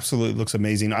Finnerman. Absolutely. Looks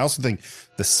amazing. I also think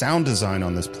the sound design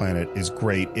on this planet is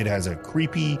great. It has a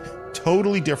creepy,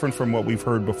 totally different from what we've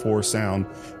heard before sound.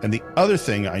 And the other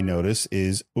thing I notice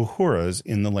is Uhura's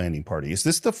in the landing party. Is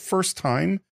this the first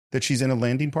time that she's in a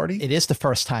landing party? It is the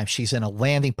first time she's in a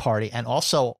landing party. And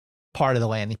also part of the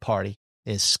landing party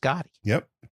is Scotty. Yep.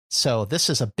 So this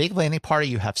is a big landing party.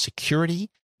 You have security.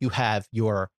 You have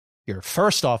your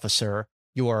first officer,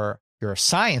 your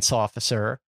science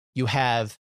officer. You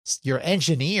have your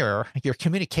engineer, your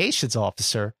communications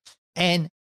officer. And,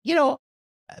 you know,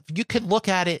 you could look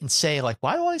at it and say, like,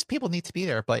 why do all these people need to be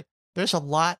there? But there's a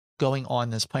lot going on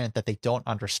this planet that they don't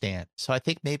understand. So I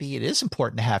think maybe it is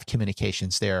important to have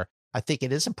communications there. I think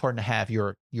it is important to have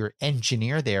your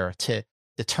engineer there to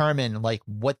determine, like,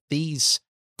 what these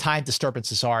time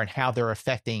disturbances are and how they're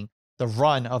affecting the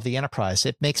run of the Enterprise.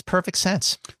 It makes perfect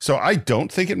sense. So I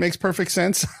don't think it makes perfect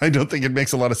sense. I don't think it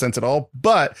makes a lot of sense at all.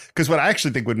 But because what I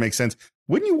actually think would make sense,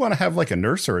 wouldn't you want to have like a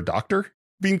nurse or a doctor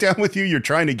being down with you? You're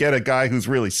trying to get a guy who's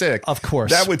really sick. Of course.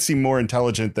 That would seem more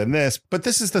intelligent than this. But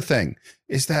this is the thing,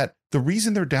 is that the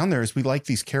reason they're down there is we like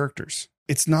these characters.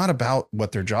 It's not about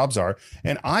what their jobs are.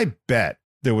 And I bet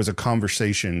there was a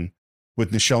conversation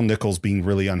with Nichelle Nichols being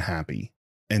really unhappy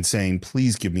and saying,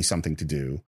 please give me something to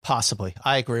do. Possibly.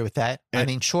 I agree with that. I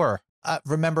mean, sure.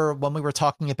 Remember when we were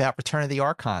talking about Return of the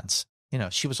Archons, you know,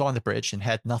 she was on the bridge and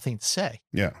had nothing to say.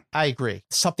 Yeah. I agree.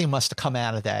 Something must have come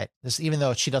out of that. Even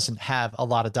though she doesn't have a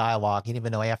lot of dialogue, and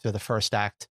even though after the first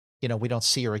act, you know, we don't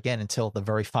see her again until the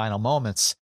very final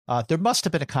moments, there must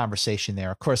have been a conversation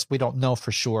there. Of course, we don't know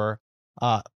for sure,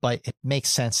 but it makes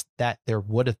sense that there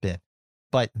would have been.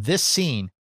 But this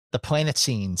scene, the planet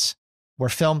scenes, were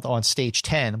filmed on stage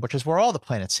 10, which is where all the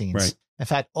planet scenes. Right. In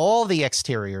fact, all the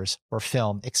exteriors were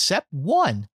filmed except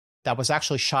one that was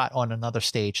actually shot on another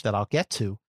stage that I'll get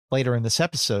to later in this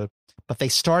episode. But they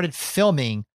started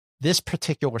filming this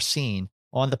particular scene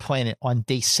on the planet on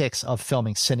day 6 of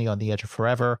filming City on the Edge of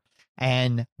Forever.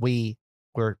 And we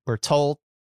We're told,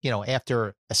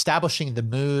 after establishing the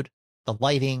mood, the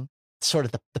lighting, sort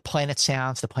of the planet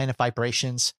sounds, the planet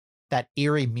vibrations, that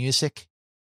eerie music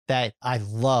that I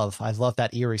love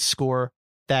that eerie score,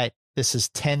 that this is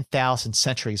 10,000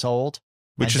 centuries old.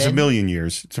 Which is a million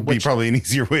years. It would be probably an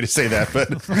easier way to say that, but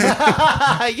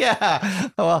yeah.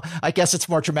 Well, I guess it's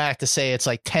more dramatic to say it's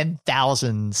like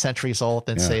 10,000 centuries old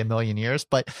than say a million years,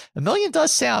 but a million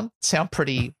does sound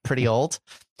pretty old.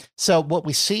 So what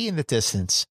we see in the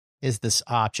distance is this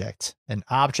object, an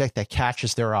object that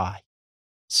catches their eye.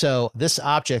 So this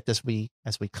object, as we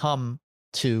come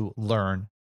to learn,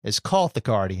 is called the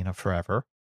Guardian of Forever.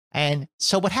 And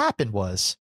so what happened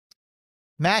was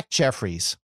Matt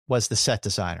Jeffries was the set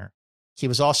designer. He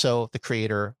was also the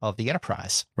creator of the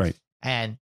Enterprise. Right.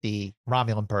 And the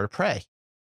Romulan Bird of Prey.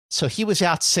 So he was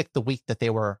out sick the week that they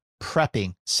were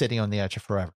prepping City on the Edge of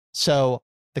Forever. So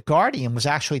the Guardian was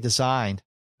actually designed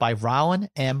by Rowan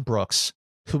M. Brooks,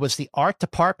 who was the art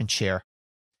department chair.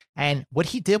 And what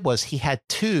he did was he had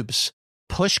tubes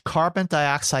push carbon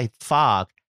dioxide fog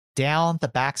down the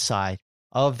backside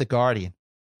of the Guardian.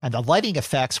 And the lighting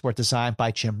effects were designed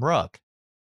by Jim Rugg.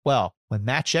 Well, when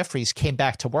Matt Jeffries came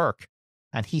back to work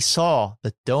and he saw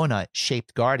the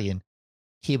donut-shaped Guardian,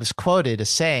 he was quoted as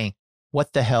saying,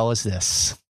 "What the hell is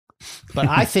this?" But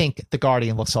I think the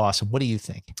Guardian looks awesome. What do you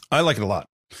think? I like it a lot.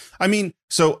 I mean,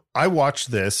 so I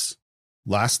watched this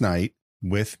last night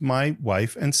with my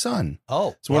wife and son.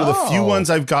 Oh. It's one of the few ones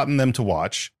I've gotten them to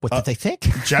watch. What did they think?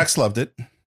 Jax loved it.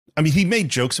 I mean, he made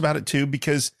jokes about it too,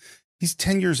 because he's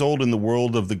 10 years old in the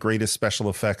world of the greatest special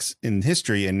effects in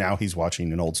history. And now he's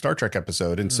watching an old Star Trek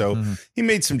episode. And so he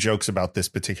made some jokes about this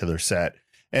particular set.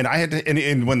 And I had to,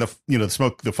 and when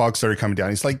the fog started coming down,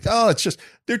 he's like, "Oh,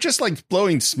 they're just like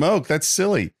blowing smoke. That's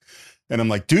silly." And I'm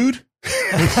like, "Dude,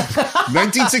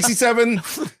 1967,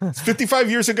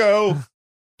 55 years ago,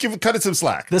 cut it some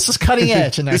slack. This is cutting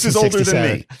edge. This is older than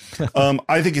me."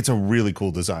 I think it's a really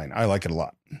cool design. I like it a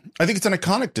lot. I think it's an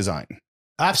iconic design.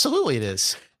 Absolutely it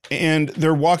is. And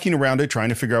they're walking around it, trying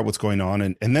to figure out what's going on.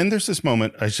 And then there's this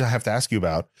moment I just have to ask you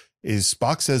about is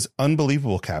Spock says,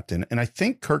 "Unbelievable, Captain." And I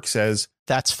think Kirk says,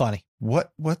 "That's funny."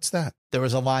 What's that? There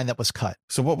was a line that was cut.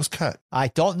 So what was cut? I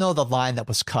don't know the line that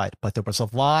was cut, but there was a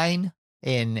line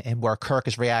in where Kirk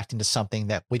is reacting to something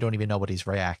that we don't even know what he's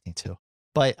reacting to.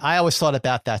 But I always thought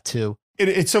about that too.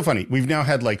 It's so funny. We've now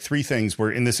had like 3 things where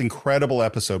in this incredible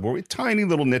episode where we tiny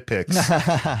little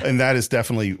nitpicks, and that is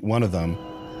definitely one of them.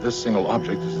 This single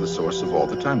object is the source of all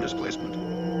the time displacement.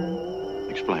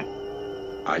 Explain.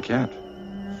 I can't.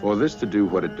 For this to do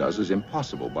what it does is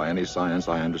impossible by any science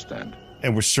I understand.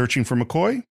 And we're searching for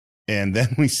McCoy. And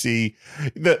then we see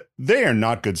that they are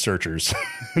not good searchers.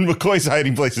 And McCoy's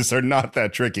hiding places are not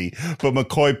that tricky. But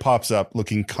McCoy pops up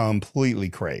looking completely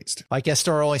crazed. I guess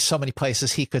there are only so many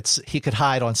places he could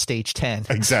hide on stage 10.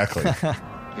 Exactly.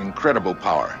 Incredible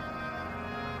power.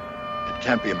 It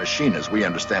can't be a machine as we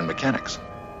understand mechanics.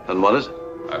 Then what is it?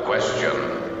 A question.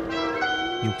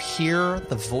 You hear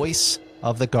the voice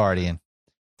of the Guardian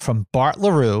from Bart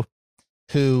LaRue,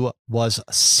 who was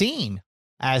seen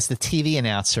as the TV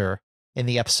announcer in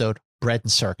the episode Bread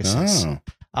and Circuses. Oh.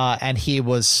 And he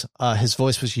was, his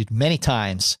voice was used many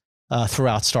times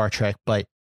throughout Star Trek. But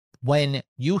when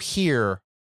you hear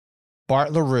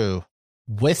Bart LaRue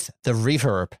with the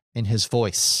reverb in his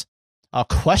voice, a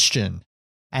question,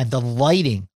 and the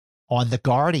lighting on the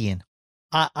Guardian,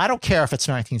 I don't care if it's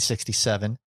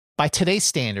 1967. By today's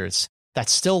standards, that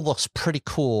still looks pretty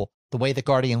cool, the way the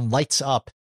Guardian lights up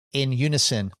in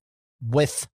unison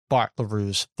with Bart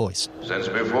LaRue's voice. Since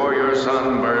before your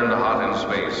sun burned hot in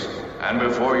space, and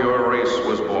before your race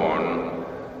was born,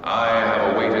 I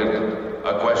have awaited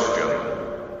a question.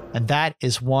 And that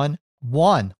is one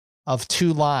of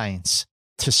 2 lines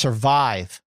to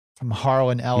survive from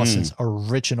Harlan Ellison's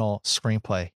original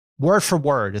screenplay. Word for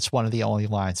word, it's one of the only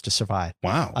lines to survive.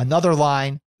 Wow. Another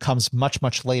line comes much,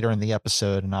 much later in the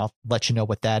episode, and I'll let you know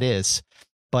what that is.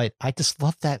 But I just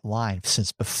love that line.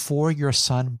 Since before your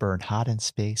sun burned hot in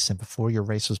space and before your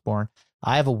race was born,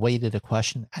 I have awaited a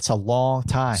question. That's a long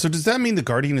time. So does that mean the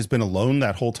Guardian has been alone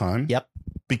that whole time? Yep.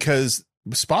 Because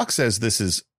Spock says this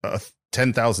is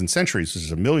 10,000 centuries, which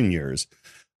is a million years.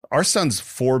 Our sun's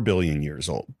 4 billion years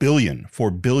old.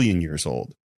 4 billion years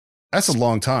old. That's a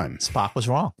long time. Spock was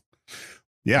wrong.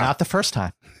 Yeah. Not the first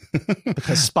time.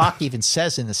 Because Spock even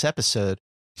says in this episode,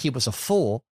 he was a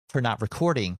fool for not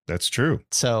recording. That's true.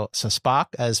 So Spock,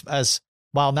 as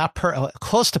while not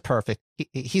close to perfect,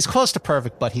 he's close to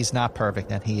perfect, but he's not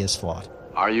perfect, and he is flawed.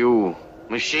 Are you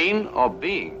machine or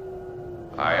being?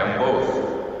 I am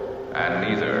both, and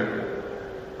neither.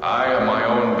 I am my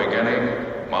own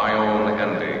beginning, my own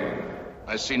ending.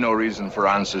 I see no reason for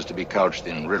answers to be couched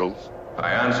in riddles. My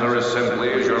answer is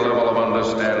simply as your level of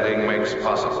understanding makes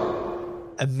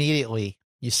possible. Immediately,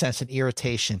 you sense an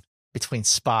irritation between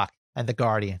Spock and the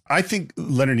Guardian. I think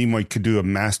Leonard Nimoy could do a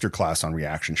masterclass on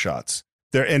reaction shots.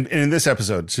 There, and in this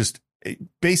episode, it's just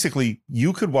basically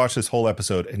you could watch this whole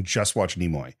episode and just watch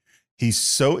Nimoy. He's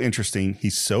so interesting.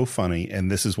 He's so funny. And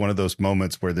this is one of those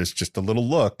moments where there's just a little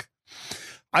look.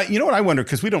 You know what I wonder,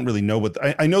 because we don't really know what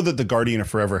I know that the Guardian of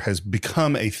Forever has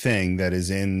become a thing that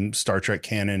is in Star Trek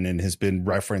canon and has been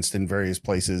referenced in various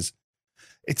places.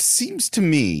 It seems to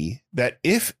me that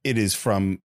if it is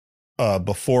from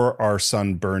before our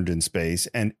sun burned in space,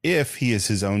 and if he is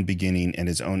his own beginning and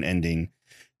his own ending,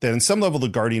 then on some level, the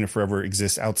Guardian of Forever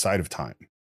exists outside of time.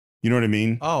 You know what I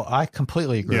mean? Oh, I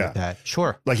completely agree with that.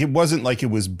 Sure. Like it wasn't like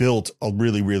it was built a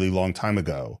really, really long time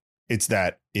ago. It's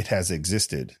that it has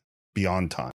existed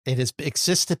beyond time. It has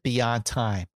existed beyond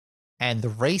time. And the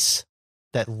race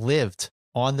that lived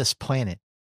on this planet,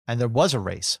 and there was a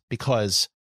race because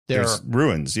there's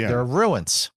ruins. Yeah. There are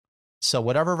ruins. So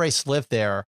whatever race lived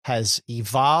there has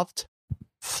evolved,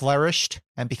 flourished,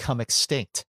 and become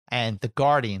extinct. And the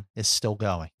Guardian is still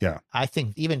going. Yeah. I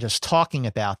think even just talking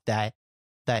about that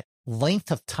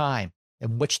length of time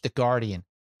in which the Guardian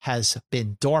has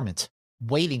been dormant,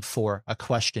 waiting for a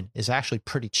question, is actually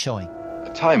pretty chilling.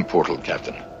 A time portal,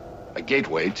 Captain. A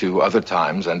gateway to other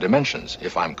times and dimensions,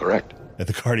 if I'm correct. And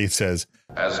the Guardian says,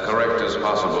 as correct as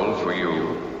possible for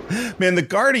you. Man, the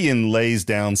Guardian lays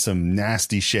down some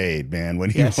nasty shade, man,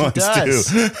 when he wants he does.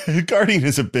 to. The Guardian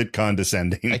is a bit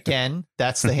condescending. Again,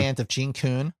 that's the hand of Gene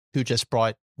Kuhn, who just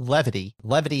brought levity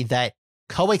that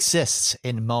coexists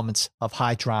in moments of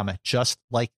high drama, just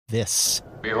like this.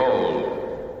 Behold.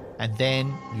 And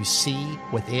then you see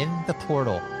within the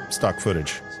portal stock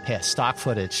footage. Yeah, stock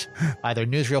footage, either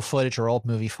newsreel footage or old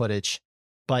movie footage,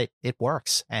 but it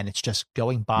works and it's just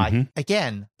going by. Mm-hmm.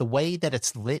 Again, the way that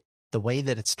it's lit, the way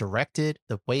that it's directed,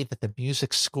 the way that the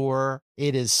music score,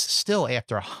 it is still,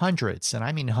 after hundreds, and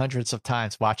I mean hundreds of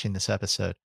times watching this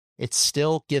episode, it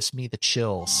still gives me the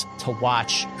chills to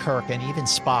watch Kirk and even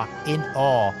Spock in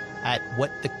awe at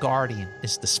what the Guardian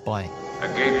is displaying. A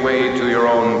gateway to your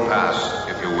own past,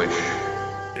 if you wish.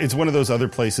 It's one of those other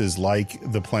places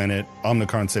like the planet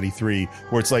Omnicron Ceti 3,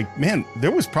 where it's like, man,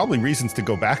 there was probably reasons to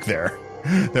go back there.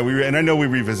 And I know we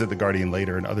revisit the Guardian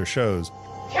later in other shows.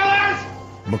 Killers!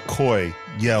 McCoy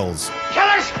yells,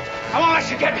 Killers! I won't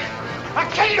let you get me!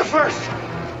 I'll kill you first!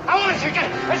 I won't let you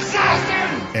get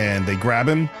assassin! And they grab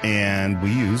him, and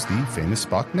we use the famous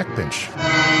Spock neck pinch.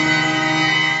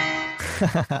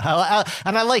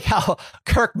 And I like how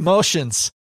Kirk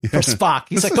motions for Spock.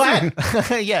 He's like, go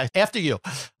ahead. Yeah, after you.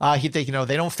 They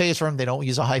don't phaser him. They don't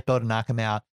use a hypo to knock him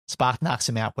out. Spock knocks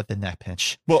him out with the neck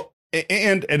pinch. Well,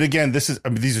 and again, these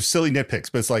are silly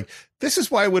nitpicks, but it's like, this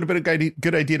is why it would have been a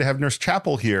good idea to have Nurse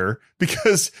Chapel here,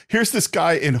 because here's this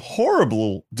guy in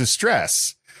horrible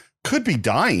distress, could be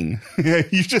dying.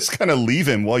 You just kind of leave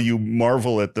him while you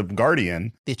marvel at the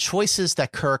Guardian. The choices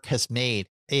that Kirk has made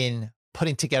in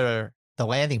putting together the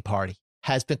landing party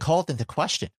has been called into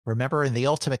question. Remember in The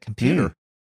Ultimate Computer?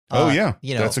 Oh, yeah.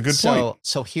 That's a good point.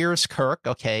 So here's Kirk,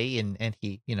 okay, and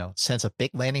he, sends a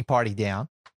big landing party down.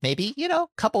 Maybe, a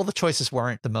couple of the choices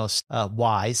weren't the most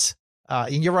wise.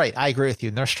 And you're right. I agree with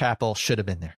you. Nurse Chapel should have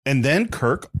been there. And then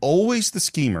Kirk, always the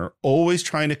schemer, always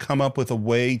trying to come up with a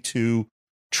way to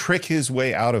trick his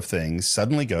way out of things,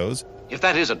 suddenly goes, if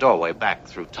that is a doorway back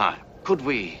through time, could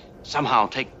we somehow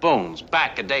take Bones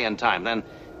back a day in time, then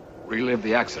relive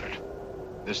the accident?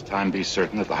 This time be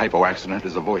certain that the hypo accident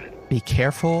is avoided. Be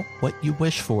careful what you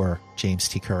wish for, James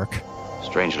T. Kirk.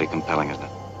 Strangely compelling, isn't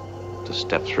it? To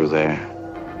step through there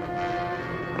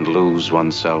and lose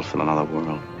oneself in another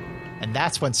world. And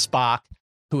that's when Spock,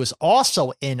 who is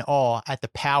also in awe at the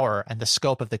power and the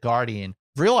scope of the Guardian,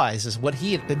 realizes what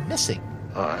he had been missing.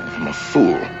 I'm a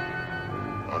fool.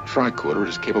 A tricorder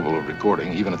is capable of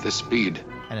recording even at this speed.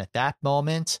 And at that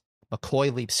moment,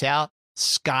 McCoy leaps out.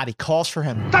 Scotty calls for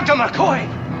him. Dr. McCoy!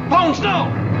 Bones,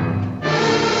 no!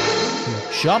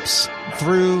 He jumps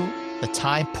through the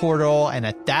time portal, and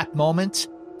at that moment,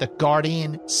 the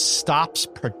Guardian stops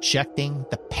projecting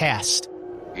the past.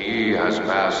 He has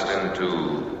passed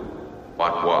into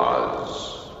what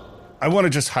was. I want to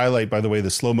just highlight, by the way,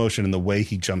 the slow motion and the way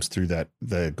he jumps through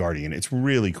the Guardian. It's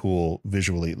really cool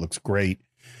visually. It looks great.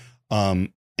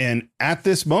 And at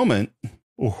this moment,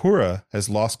 Uhura has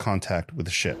lost contact with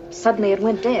the ship. Suddenly it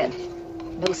went dead.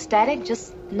 No static,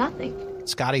 just nothing.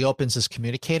 Scotty opens his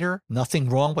communicator. Nothing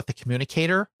wrong with the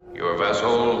communicator. Your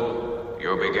vessel,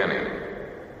 your beginning.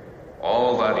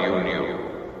 All that you knew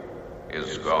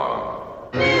is gone.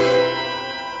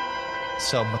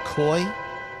 So McCoy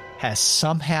has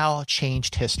somehow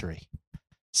changed history.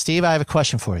 Steve, I have a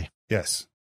question for you. Yes.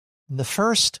 In the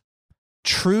first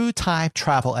true time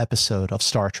travel episode of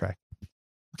Star Trek,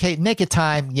 okay, Naked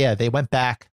Time, yeah, they went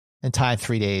back in time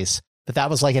 3 days, but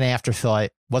that was like an afterthought.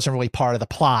 Wasn't really part of the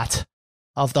plot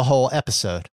of the whole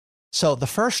episode. So the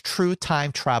first true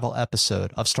time travel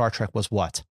episode of Star Trek was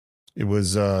what? It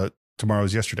was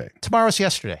Tomorrow's Yesterday. Tomorrow's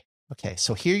Yesterday. Okay,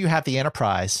 so here you have the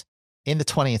Enterprise in the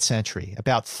 20th century,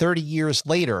 about 30 years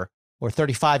later, or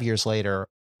 35 years later,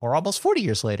 or almost 40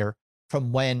 years later,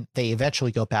 from when they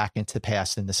eventually go back into the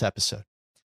past in this episode.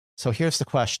 So here's the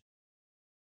question,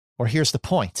 or here's the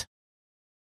point.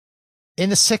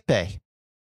 In the sickbay,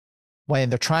 when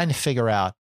they're trying to figure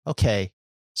out, okay,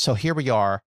 so here we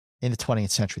are in the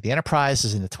 20th century. The Enterprise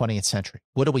is in the 20th century.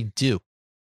 What do we do?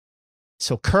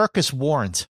 So Kirk is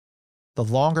warned, the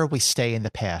longer we stay in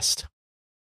the past,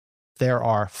 there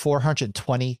are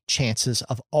 420 chances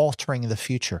of altering the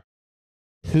future.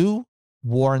 Who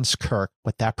warns Kirk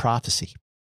with that prophecy?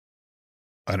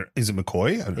 Is it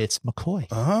McCoy? It's McCoy.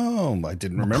 Oh, I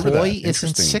didn't remember that. McCoy is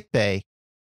in sickbay,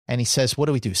 and he says, what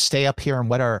do we do? Stay up here and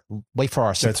wait for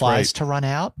our supplies to run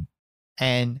out?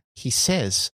 And he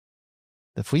says,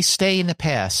 if we stay in the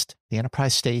past, the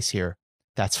Enterprise stays here,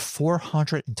 that's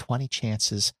 420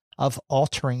 chances of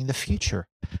altering the future.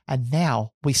 And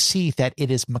now we see that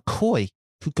it is McCoy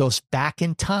who goes back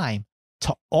in time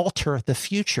to alter the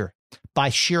future. By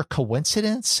sheer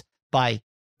coincidence, by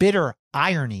bitter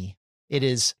irony, it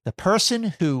is the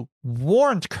person who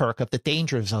warned Kirk of the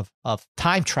dangers of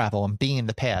time travel and being in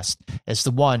the past as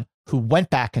the one who went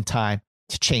back in time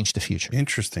to change the future.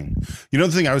 Interesting. You know,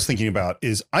 the thing I was thinking about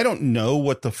is I don't know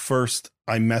what the first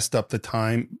I messed up the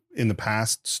time in the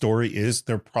past story is.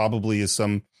 There probably is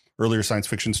some earlier science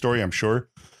fiction story, I'm sure.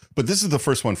 But this is the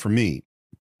first one for me.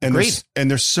 And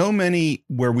there's so many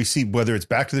where we see whether it's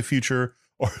Back to the Future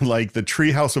or like the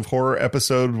Treehouse of Horror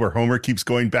episode where Homer keeps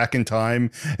going back in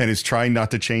time and is trying not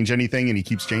to change anything and he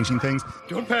keeps changing things.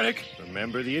 Don't panic.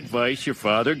 Remember the advice your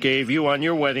father gave you on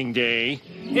your wedding day.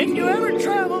 If you ever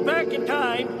travel back in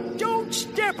time, don't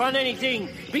step on anything,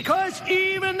 because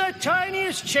even the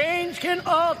tiniest change can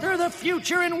alter the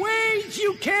future in ways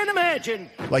you can't imagine.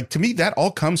 Like, to me, that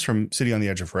all comes from City on the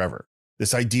Edge of Forever.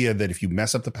 This idea that if you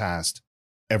mess up the past,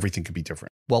 everything could be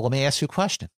different. Well, let me ask you a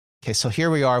question. Okay, so here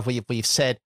we are. We've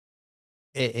said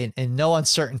in no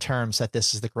uncertain terms that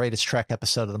this is the greatest Trek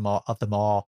episode of them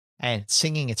all, and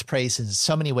singing its praises in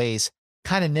so many ways,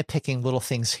 kind of nitpicking little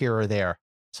things here or there.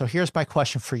 So here's my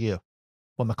question for you.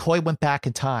 When McCoy went back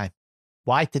in time,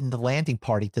 why didn't the landing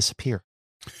party disappear?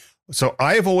 So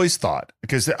I've always thought,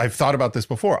 because I've thought about this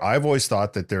before, I've always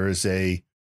thought that there is a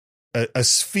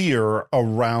sphere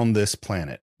around this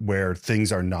planet where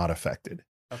things are not affected.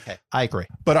 Okay, I agree.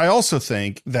 But I also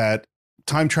think that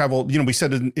time travel, you know, we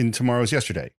said in Tomorrow's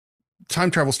Yesterday, time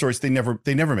travel stories, they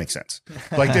never make sense.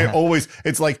 Like they always,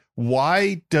 it's like,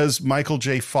 why does Michael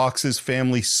J. Fox's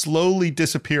family slowly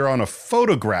disappear on a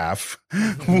photograph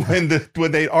when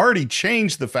they already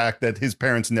changed the fact that his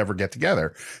parents never get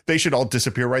together? They should all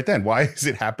disappear right then. Why is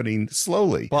it happening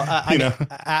slowly? Well, I mean,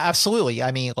 absolutely.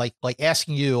 I mean, like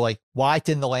asking you, like, why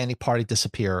didn't the landing party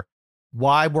disappear?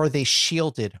 Why were they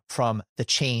shielded from the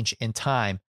change in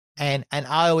time? And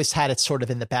I always had it sort of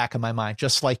in the back of my mind,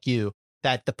 just like you,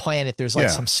 that the planet, there's like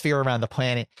some sphere around the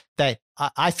planet that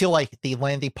I feel like the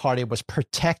landing party was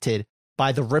protected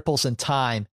by the ripples in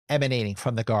time emanating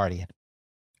from the Guardian.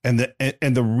 And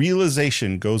the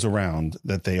realization goes around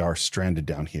that they are stranded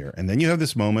down here. And then you have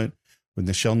this moment with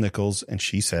Nichelle Nichols, and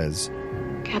she says,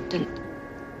 Captain,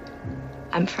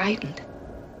 I'm frightened.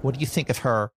 What do you think of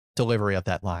her delivery of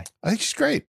that line? I think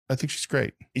she's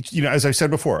great. You know, as I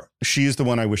said before, she is the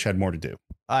one I wish had more to do.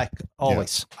 I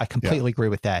completely agree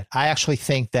with that. I actually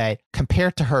think that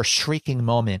compared to her shrieking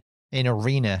moment in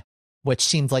Arena, which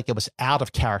seemed like it was out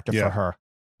of character for her,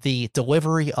 the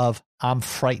delivery of I'm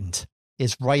frightened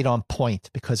is right on point,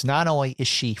 because not only is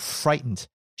she frightened,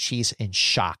 she's in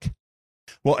shock.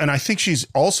 Well, and I think she's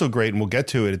also great, and we'll get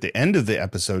to it at the end of the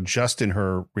episode, just in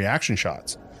her reaction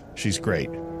shots. She's great.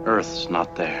 Earth's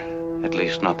not there, at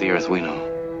least not the Earth we know.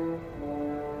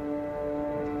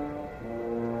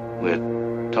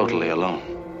 We're totally alone.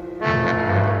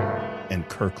 And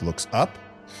Kirk looks up,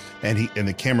 and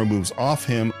the camera moves off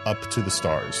him up to the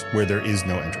stars, where there is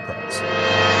no Enterprise.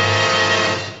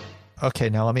 Okay,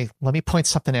 now let me point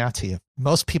something out to you.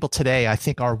 Most people today, I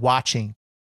think, are watching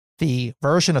the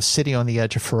version of City on the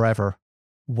Edge of Forever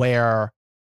where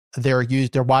they're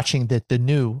watching the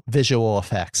new visual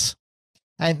effects.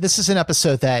 And this is an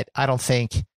episode that I don't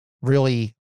think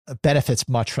really benefits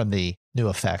much from the new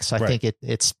effects. I think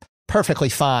it's perfectly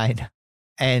fine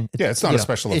And yeah, it's not a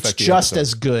special effect. It's just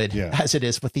as good as it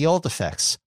is with the old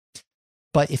effects.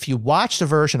 But if you watch the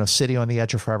version of City on the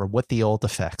Edge of Forever with the old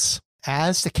effects,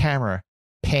 as the camera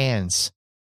pans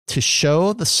to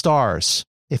show the stars,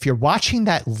 if you're watching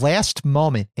that last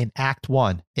moment in Act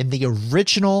 1 in the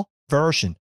original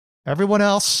version, everyone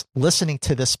else listening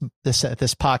to this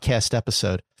podcast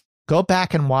episode, go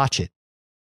back and watch it.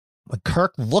 When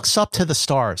Kirk looks up to the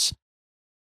stars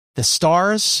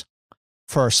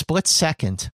for a split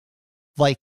second,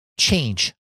 like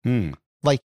change.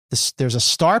 Like there's a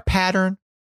star pattern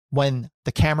when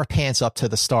the camera pans up to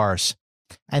the stars.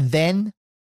 And then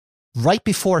right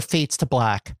before it fades to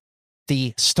black,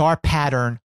 the star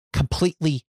pattern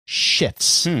completely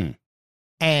shifts.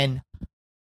 And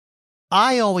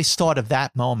I always thought of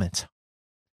that moment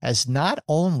as not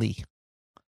only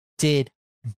did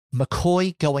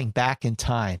McCoy going back in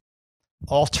time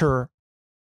alter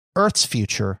Earth's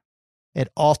future, it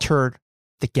altered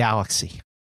the galaxy.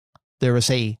 There was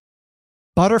a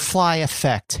butterfly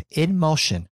effect in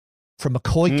motion from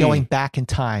McCoy going back in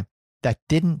time that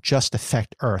didn't just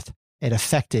affect Earth. It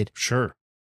affected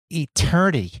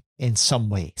eternity in some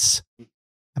ways.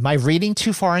 Am I reading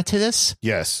too far into this?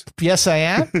 Yes. Yes, I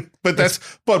am. But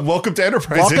welcome to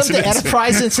Enterprise Incidents. Welcome to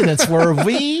Enterprise Incidents, where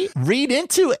we read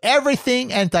into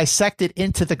everything and dissect it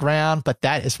into the ground. But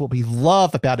that is what we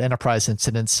love about Enterprise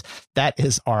Incidents. That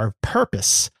is our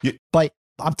purpose. Yeah. But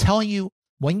I'm telling you,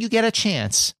 when you get a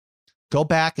chance, go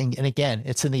back and again,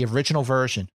 it's in the original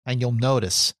version and you'll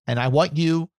notice. And I want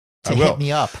you to hit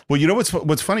me up. Well, you know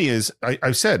what's funny is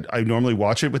I've said I normally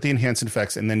watch it with the enhanced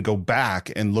effects and then go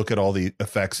back and look at all the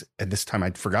effects. And this time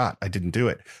I forgot. I didn't do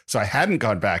it. So I hadn't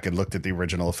gone back and looked at the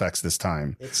original effects this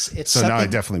time. It's so now I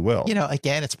definitely will. You know,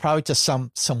 again, it's probably just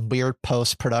some weird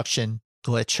post-production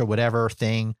glitch or whatever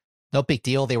thing. No big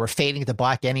deal. They were fading to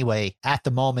black anyway at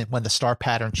the moment when the star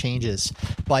pattern changes.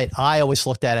 But I always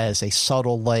looked at it as a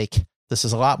subtle, like, this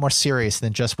is a lot more serious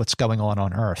than just what's going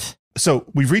on Earth. So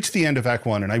we've reached the end of Act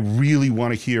 1, and I really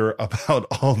want to hear about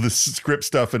all the script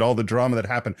stuff and all the drama that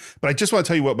happened. But I just want to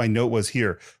tell you what my note was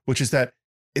here, which is that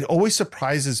it always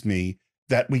surprises me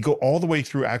that we go all the way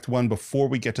through Act 1 before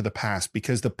we get to the past,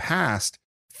 because the past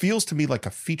feels to me like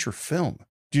a feature film.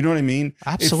 Do you know what I mean?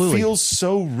 Absolutely. It feels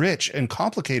so rich and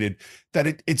complicated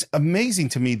that it's amazing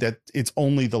to me that it's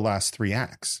only the last 3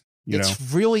 acts.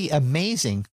 It's really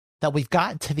amazing that we've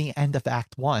gotten to the end of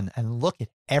Act 1 and look at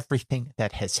everything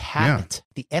that has happened.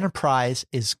 Yeah. The Enterprise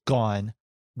is gone.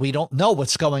 We don't know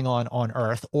what's going on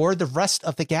Earth or the rest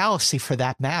of the galaxy for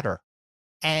that matter.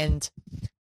 And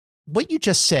what you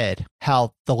just said,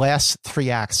 how the last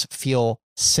 3 acts feel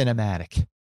cinematic,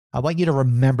 I want you to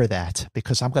remember that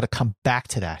because I'm going to come back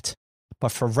to that.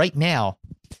 But for right now,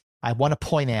 I want to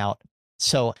point out,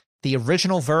 so the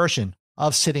original version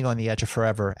of Sitting on the Edge of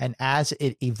Forever, and as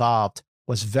it evolved,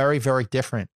 was very, very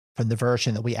different from the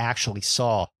version that we actually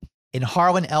saw. In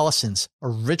Harlan Ellison's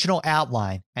original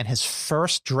outline and his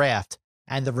first draft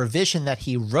and the revision that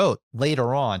he wrote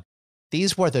later on,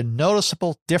 these were the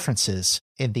noticeable differences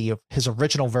in his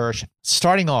original version.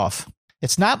 Starting off,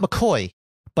 it's not McCoy,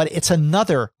 but it's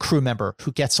another crew member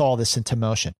who gets all this into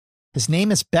motion. His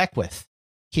name is Beckwith.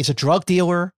 He's a drug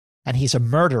dealer and he's a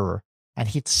murderer, and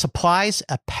he supplies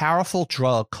a powerful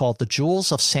drug called the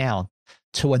Jewels of Sound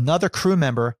to another crew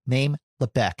member named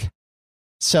Lebec.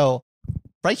 So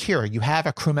right here, you have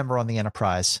a crew member on the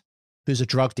Enterprise who's a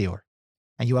drug dealer,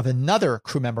 and you have another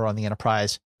crew member on the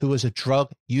Enterprise who is a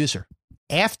drug user.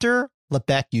 After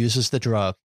Lebec uses the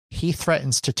drug, he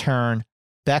threatens to turn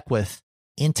Beckwith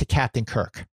into Captain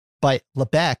Kirk, but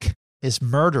Lebec is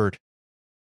murdered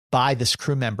by this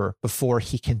crew member before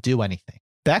he can do anything.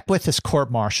 Beckwith is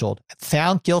court-martialed,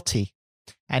 found guilty,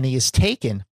 and he is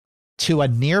taken to a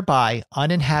nearby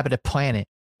uninhabited planet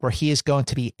where he is going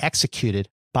to be executed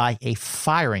by a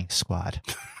firing squad.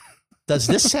 Does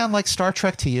this sound like Star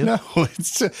Trek to you? No,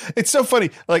 it's so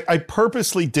funny. Like, I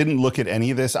purposely didn't look at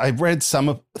any of this. I read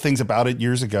some things about it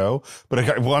years ago, but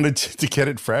I wanted to get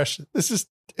it fresh.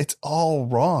 It's all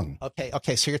wrong.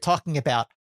 Okay. So you're talking about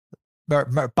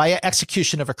by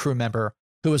execution of a crew member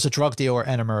who is a drug dealer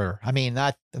and a murderer. I mean,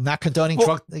 I'm not condoning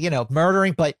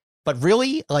murdering, but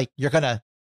really, like, you're going to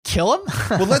kill him?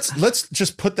 Well, let's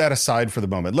just put that aside for the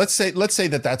moment. Let's say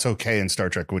that that's okay in Star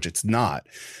Trek, which it's not.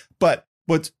 But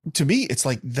to me, it's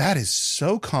like, that is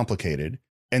so complicated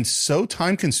and so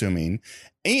time consuming,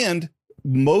 and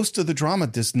most of the drama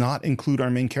does not include our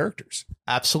main characters.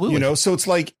 Absolutely. So it's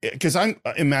like, because I'm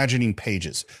imagining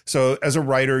pages. So as a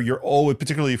writer, you're always,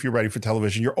 particularly if you're writing for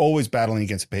television, you're always battling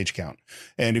against a page count.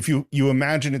 And if you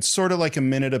imagine it's sort of like a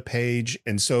minute a page.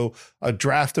 And so a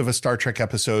draft of a Star Trek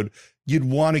episode you'd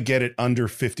want to get it under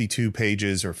 52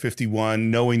 pages or 51,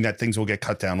 knowing that things will get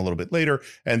cut down a little bit later.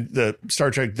 And the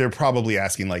Star Trek, they're probably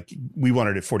asking like, we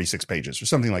wanted it 46 pages or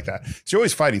something like that. So you're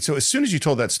always fighting. So as soon as you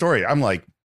told that story, I'm like,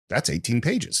 that's 18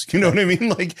 pages. You know what I mean?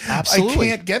 Like, Absolutely.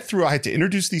 I can't get through. I had to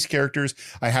introduce these characters.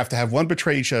 I have to have one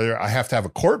betray each other. I have to have a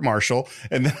court martial,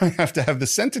 and then I have to have the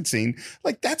sentencing.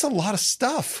 Like, that's a lot of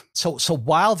stuff. So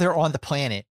while they're on the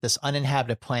planet, this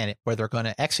uninhabited planet where they're going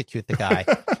to execute the guy,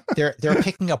 they're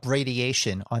picking up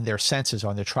radiation on their sensors,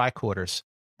 on their tricorders.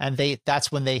 And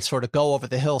that's when they sort of go over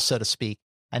the hill, so to speak,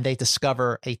 and they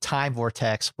discover a time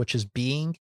vortex, which is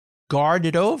being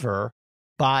guarded over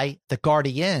by the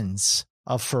Guardians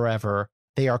of Forever.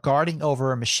 They are guarding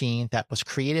over a machine that was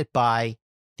created by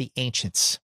the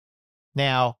ancients.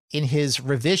 Now, in his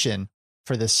revision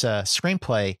for this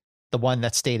screenplay, the one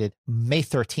that stated May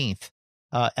 13th,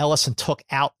 Ellison took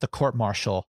out the court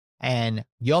martial and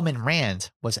Yeoman Rand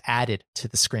was added to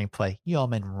the screenplay.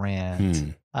 Yeoman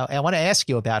Rand. I want to ask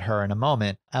you about her in a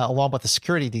moment, along with the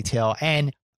security detail.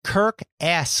 And Kirk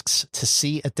asks to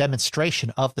see a demonstration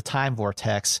of the time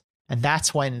vortex. And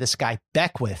that's when this guy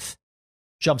Beckwith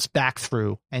jumps back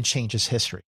through and changes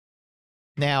history.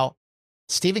 Now,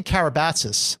 Stephen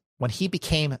Karabatsis, when he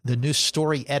became the new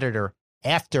story editor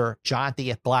after John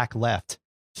D. Black left,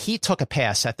 he took a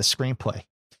pass at the screenplay.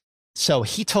 So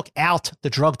he took out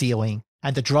the drug dealing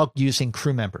and the drug using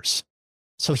crew members.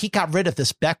 So he got rid of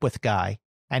this Beckwith guy,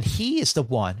 and he is the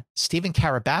one, Stephen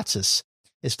Karabatsis,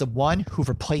 is the one who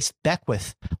replaced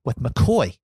Beckwith with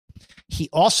McCoy. He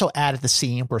also added the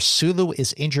scene where Sulu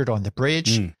is injured on the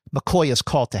bridge. McCoy is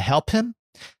called to help him.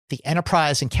 The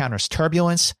Enterprise encounters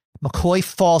turbulence. McCoy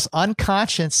falls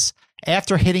unconscious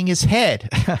after hitting his head.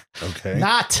 Okay.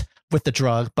 Not with the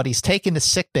drug, but he's taken to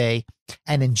sickbay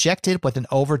and injected with an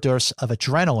overdose of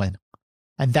adrenaline.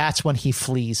 And that's when he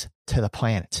flees to the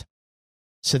planet.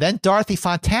 So then Dorothy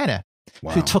Fontana,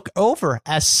 who took over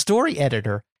as story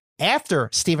editor after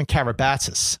Stephen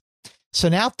Karabatsis. So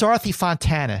now Dorothy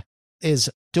Fontana is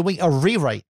doing a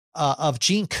rewrite of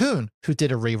Gene Kuhn, who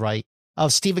did a rewrite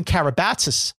of Stephen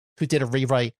Karabatsis, who did a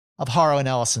rewrite of Harlan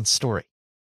Ellison's story.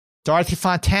 Dorothy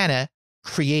Fontana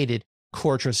created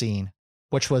Cordrazine,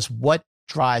 which was what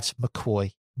drives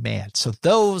McCoy mad. So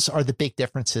those are the big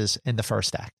differences in the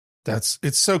first act.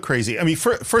 It's so crazy. I mean,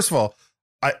 first of all,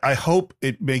 I hope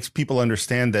it makes people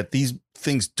understand that these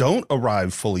things don't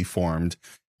arrive fully formed.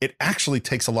 It actually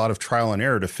takes a lot of trial and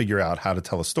error to figure out how to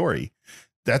tell a story.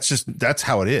 That's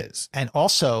how it is. And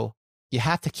also, you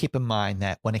have to keep in mind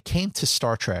that when it came to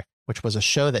Star Trek, which was a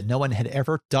show that no one had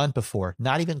ever done before,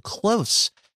 not even close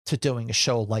to doing a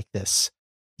show like this,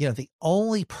 you know, the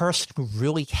only person who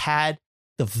really had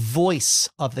the voice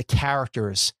of the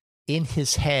characters in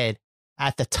his head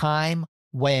at the time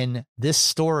when this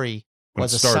story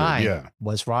was assigned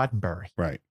was Roddenberry.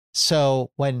 Right.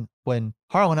 So when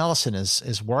Harlan Ellison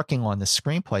is working on the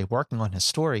screenplay, working on his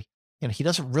story, you know, he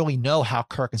doesn't really know how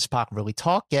Kirk and Spock really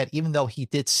talk yet, even though he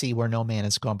did see Where No Man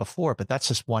Has Gone Before, but that's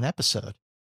just one episode.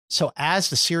 So as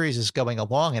the series is going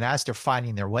along and as they're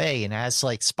finding their way and as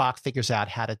like Spock figures out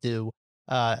how to do,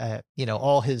 you know,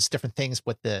 all his different things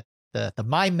with the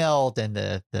mind meld and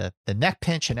the neck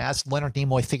pinch, and as Leonard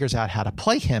Nimoy figures out how to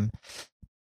play him,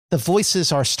 the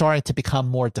voices are starting to become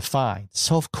more defined.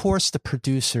 So, of course, the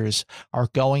producers are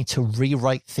going to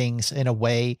rewrite things in a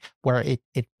way where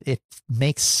it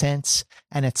makes sense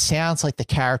and it sounds like the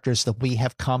characters that we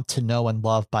have come to know and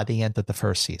love by the end of the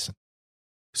first season.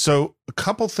 So a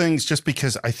couple things, just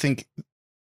because I think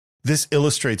this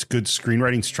illustrates good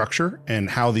screenwriting structure and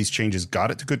how these changes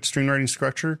got it to good screenwriting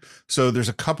structure. So there's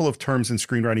a couple of terms in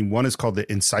screenwriting. One is called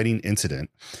the inciting incident.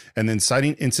 And the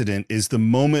inciting incident is the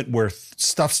moment where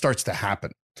stuff starts to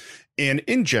happen. And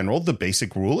in general, the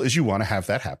basic rule is you want to have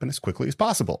that happen as quickly as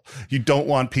possible. You don't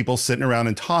want people sitting around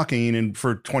and talking and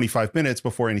for 25 minutes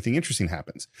before anything interesting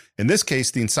happens. In this case,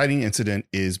 the inciting incident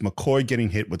is McCoy getting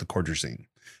hit with the Cordrazine.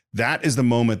 That is the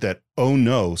moment that, oh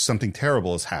no, something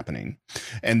terrible is happening.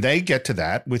 And they get to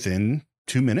that within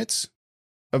 2 minutes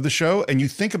of the show. And you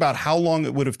think about how long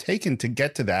it would have taken to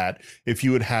get to that if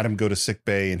you had had him go to sick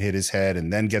bay and hit his head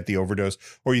and then get the overdose.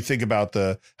 Or you think about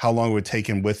how long it would take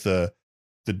him with the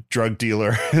drug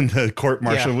dealer and the court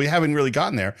martial. Yeah. We haven't really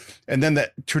gotten there. And then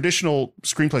that traditional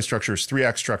screenplay structure is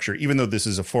 3-act structure. Even though this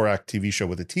is a 4-act TV show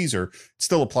with a teaser, it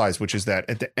still applies, which is that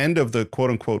at the end of the quote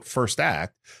unquote first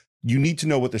act, you need to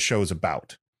know what the show is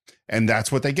about. And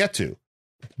that's what they get to.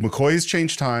 McCoy has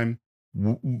changed time.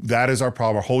 That is our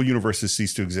problem. Our whole universe has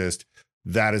ceased to exist.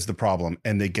 That is the problem.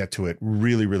 And they get to it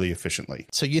really, really efficiently.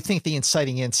 So you think the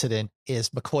inciting incident is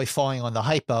McCoy falling on the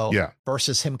hypo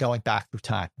versus him going back through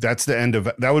time? That's the end of,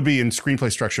 that would be in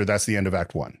screenplay structure. That's the end of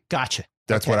Act 1. Gotcha.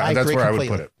 That's Okay, that's agree where completely.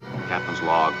 I would put it. Captain's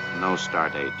log, no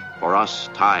start date. For us,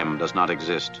 time does not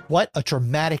exist. What a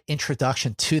dramatic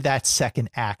introduction to that second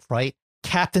act, right?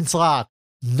 Captain's log,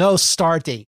 no star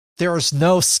date. There is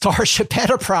no Starship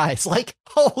Enterprise. Like,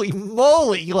 holy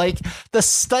moly. Like, the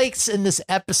stakes in this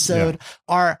episode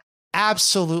are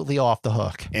absolutely off the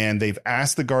hook. And they've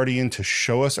asked the Guardian to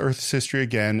show us Earth's history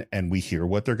again, and we hear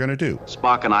what they're going to do.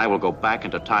 Spock and I will go back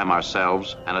into time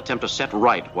ourselves and attempt to set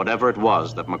right whatever it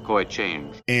was that McCoy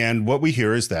changed. And what we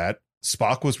hear is that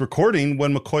Spock was recording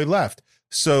when McCoy left.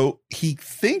 So he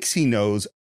thinks he knows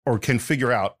or can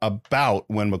figure out about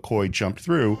when McCoy jumped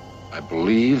through. I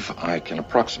believe I can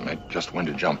approximate just when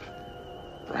to jump.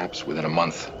 Perhaps within a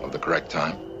month of the correct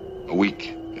time. A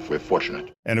week, if we're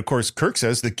fortunate. And of course, Kirk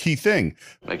says the key thing.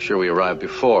 Make sure we arrive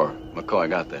before McCoy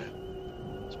got there.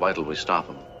 It's vital we stop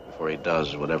him before he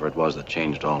does whatever it was that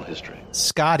changed all history.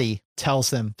 Scotty tells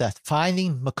them that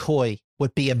finding McCoy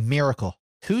would be a miracle.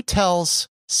 Who tells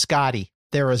Scotty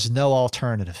there is no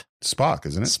alternative? Spock,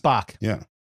 isn't it? Spock. Yeah.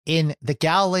 In the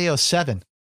Galileo 7,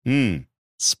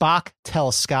 Spock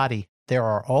tells Scotty there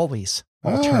are always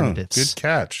alternatives. Good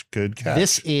catch. Good catch.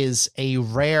 This is a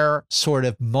rare sort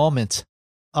of moment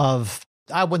of,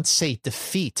 I wouldn't say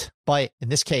defeat, but in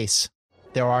this case,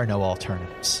 there are no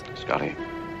alternatives. Scotty,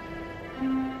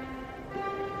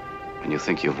 when you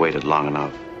think you've waited long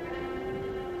enough,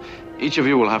 each of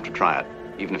you will have to try it.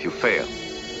 Even if you fail,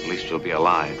 at least you'll be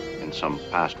alive in some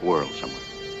past world somewhere.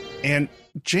 And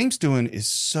James Doohan is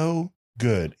so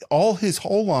good. His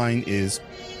whole line is,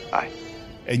 aye.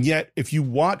 And yet, if you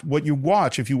watch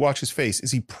his face,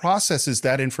 is he processes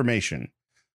that information,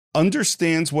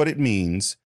 understands what it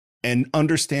means, and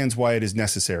understands why it is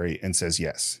necessary, and says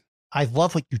yes. I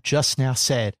love what you just now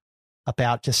said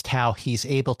about just how he's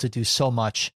able to do so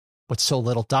much with so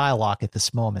little dialogue at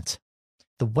this moment.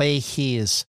 The way he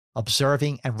is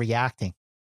observing and reacting,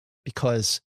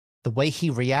 because the way he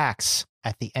reacts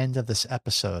at the end of this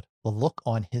episode, the look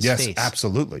on his face. Yes,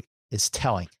 absolutely. Is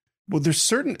telling. Well,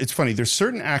 it's funny. There's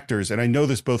certain actors, and I know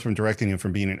this both from directing and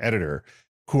from being an editor,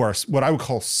 who are what I would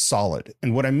call solid.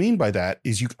 And what I mean by that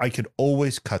is I could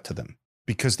always cut to them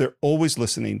because they're always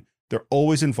listening. They're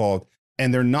always involved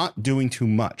and they're not doing too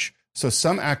much. So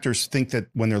some actors think that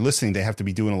when they're listening, they have to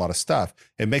be doing a lot of stuff.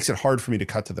 It makes it hard for me to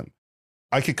cut to them.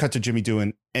 I could cut to Jimmy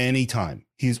Doohan anytime.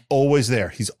 He's always there.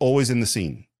 He's always in the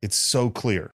scene. It's so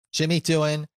clear. Jimmy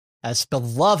Doohan, as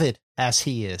beloved as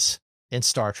he is in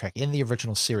Star Trek, in the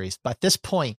original series, but at this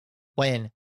point,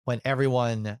 when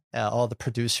everyone, all the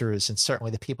producers and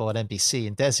certainly the people at NBC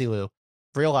and Desilu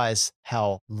realized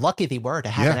how lucky they were to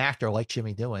have an actor like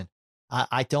Jimmy Doohan,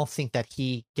 I don't think that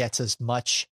he gets as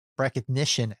much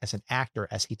recognition as an actor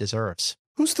as he deserves.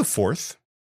 Who's the fourth?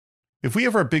 If we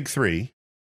have our big three,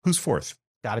 who's fourth?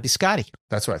 Got to be Scotty.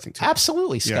 That's what I think too.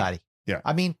 Absolutely, Scotty. Yeah.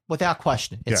 I mean, without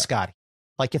question, it's Scotty.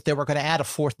 Like if they were going to add a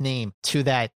fourth name to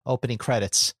that opening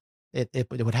credits, it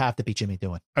would have to be Jimmy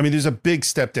Doohan. I mean, there's a big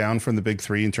step down from the big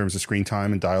three in terms of screen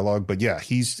time and dialogue, but yeah,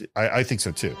 I think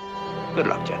so too. Good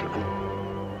luck, gentlemen.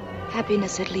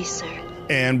 Happiness at least, sir.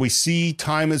 And we see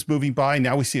time is moving by.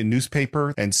 Now we see a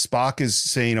newspaper and Spock is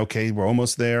saying, okay, we're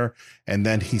almost there. And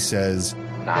then he says,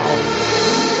 now.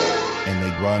 And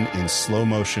they run in slow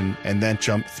motion and then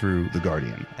jump through the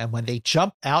Guardian. And when they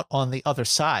jump out on the other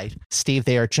side, Steve,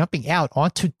 they are jumping out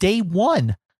onto day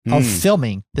one of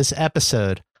filming this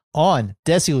episode on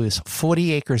Desilu's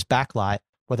 40 Acres backlot,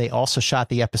 where they also shot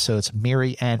the episodes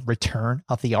Miri and Return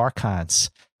of the Archons.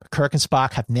 Kirk and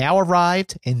Spock have now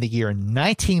arrived in the year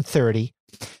 1930.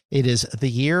 It is the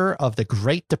year of the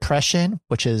Great Depression,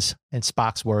 which is, in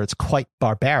Spock's words, quite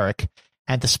barbaric.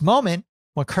 And this moment,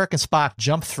 when Kirk and Spock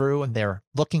jump through and they're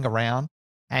looking around,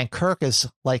 and Kirk is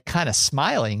like kind of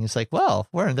smiling, he's like, well,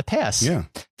 we're in the past. Yeah.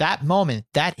 That moment,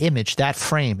 that image, that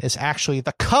frame is actually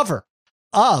the cover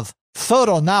of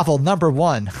photo novel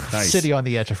 #1, Nice. City on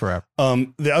the Edge of Forever.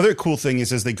 The other cool thing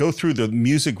is as they go through, the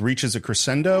music reaches a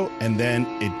crescendo and then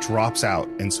it drops out.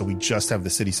 And so we just have the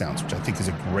city sounds, which I think is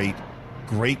a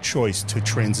great choice to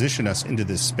transition us into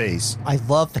this space. I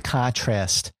love the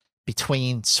contrast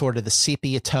between sort of the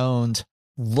sepia toned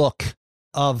look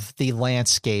of the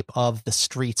landscape, of the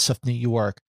streets of New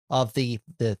York, of the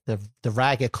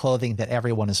ragged clothing that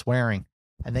everyone is wearing.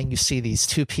 And then you see these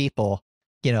two people,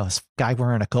 you know, this guy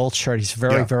wearing a gold shirt. He's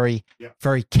very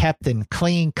kept and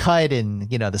clean cut.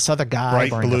 And, you know, this other guy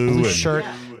Bright wearing blue a blue and- shirt.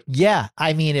 Yeah,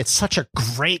 I mean, it's such a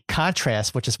great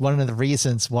contrast, which is one of the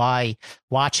reasons why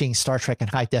watching Star Trek in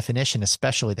high definition,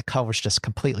 especially, the colors just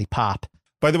completely pop.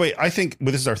 By the way, I think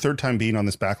this is our third time being on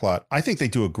this backlot. I think they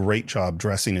do a great job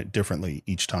dressing it differently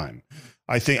each time.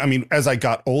 I mean, as I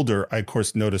got older, I of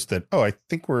course noticed that, I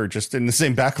think we're just in the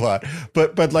same backlot,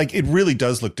 but like it really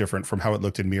does look different from how it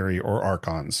looked in Miri or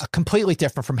Archons. Completely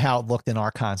different from how it looked in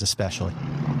Archons, especially.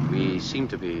 We seem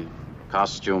to be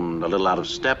costumed a little out of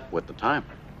step with the time.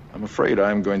 I'm afraid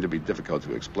I'm going to be difficult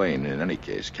to explain in any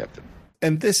case, Captain.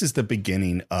 And this is the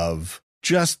beginning of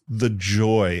just the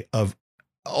joy of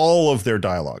all of their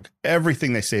dialogue.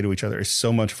 Everything they say to each other is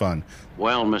so much fun.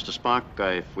 Well, Mr. Spock,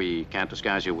 if we can't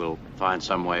disguise you, we'll find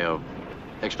some way of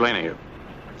explaining it.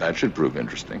 That should prove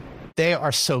interesting. They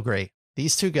are so great.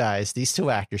 These two guys, these two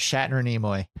actors, Shatner and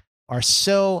Nimoy, are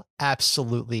so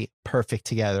absolutely perfect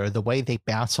together. The way they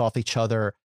bounce off each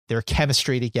other, their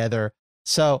chemistry together.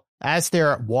 So as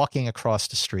they're walking across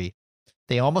the street,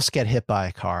 they almost get hit by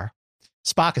a car.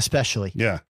 Spock especially.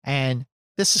 Yeah. And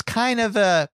this is kind of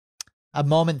a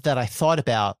moment that I thought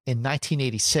about in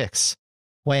 1986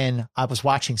 when I was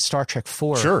watching Star Trek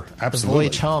 4. Sure, The absolutely.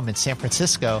 Voyage Home in San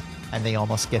Francisco, and they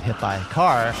almost get hit by a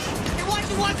car. Hey,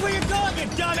 watch where you're going, you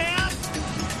dumbass!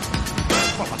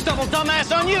 Double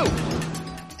dumbass on you!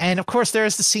 And of course,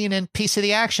 there's the scene in Piece of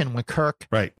the Action when Kirk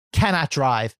cannot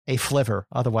drive a flivver,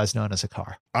 otherwise known as a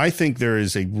car. I think there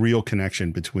is a real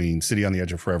connection between City on the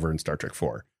Edge of Forever and Star Trek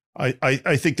 4. I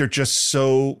think they're just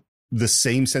so the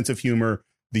same sense of humor.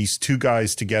 These two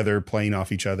guys together playing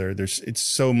off each other. It's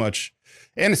so much,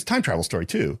 and it's a time travel story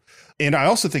too. And I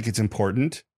also think it's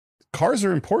important. Cars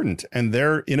are important, and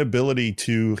their inability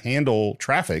to handle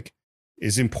traffic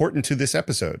is important to this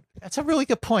episode. That's a really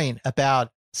good point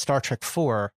about Star Trek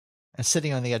 4 and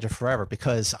Sitting on the Edge of Forever,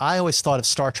 because I always thought of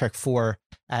Star Trek 4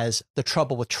 as the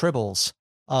trouble with tribbles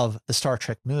of the Star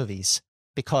Trek movies,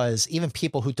 because even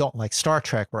people who don't like Star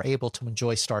Trek were able to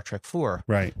enjoy Star Trek 4.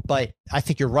 Right. But I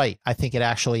think you're right. I think it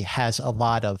actually has a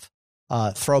lot of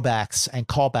throwbacks and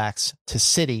callbacks to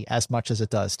City as much as it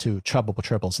does to Trouble with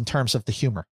Tribbles in terms of the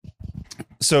humor.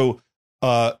 So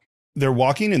they're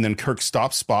walking, and then Kirk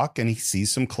stops Spock, and he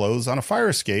sees some clothes on a fire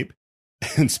escape.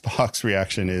 And Spock's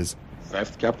reaction is,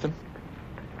 "Theft, Captain?"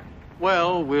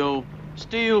 Well, we'll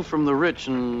steal from the rich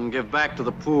and give back to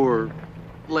the poor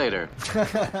later.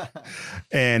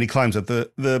 And he climbs up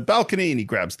the balcony, and he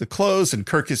grabs the clothes, and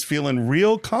Kirk is feeling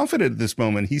real confident at this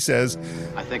moment. He says,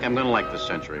 I think I'm going to like this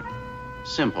century.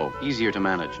 Simple, easier to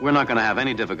manage. We're not going to have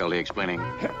any difficulty explaining.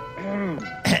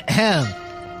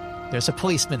 There's a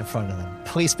policeman in front of them.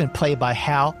 Policeman played by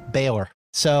Hal Baylor.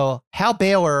 So Hal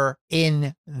Baylor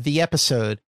in the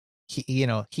episode, he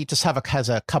just has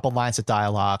a couple lines of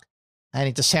dialogue, and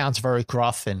he just sounds very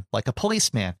gruff and like a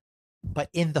policeman. But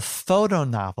in the photo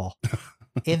novel,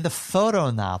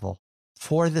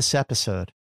 for this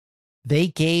episode, they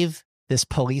gave this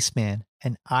policeman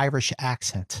an Irish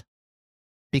accent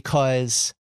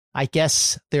because I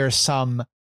guess there's some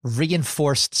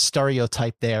reinforced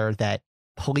stereotype there that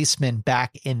policemen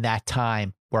back in that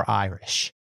time were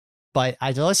Irish. But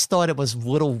I just thought it was a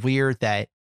little weird that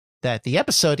the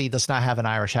episode, he does not have an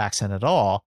Irish accent at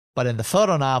all. But in the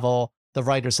photo novel, the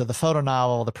writers of the photo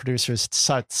novel, the producers,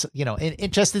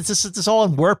 it's all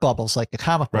in word bubbles like a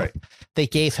comic book. Right. They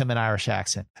gave him an Irish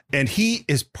accent. and he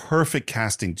is perfect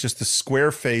casting, just the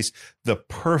square face, the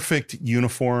perfect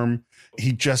uniform.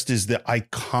 He just is the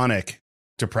iconic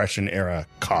Depression era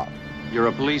cop. You're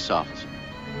a police officer.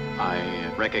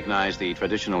 I recognize the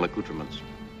traditional accoutrements.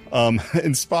 And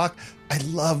Spock, I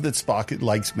love that Spock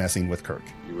likes messing with Kirk.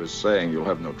 He was saying you'll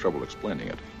have no trouble explaining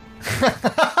it.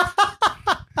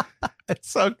 It's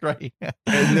so great.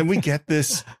 And then we get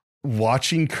this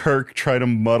watching Kirk try to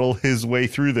muddle his way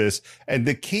through this. And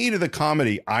the key to the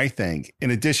comedy, I think, in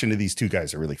addition to these two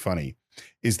guys are really funny,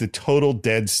 is the total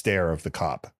dead stare of the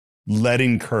cop,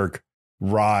 letting Kirk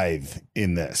writhe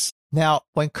in this. Now,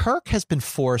 when Kirk has been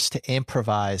forced to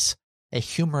improvise a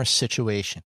humorous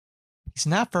situation, he's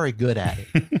not very good at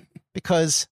it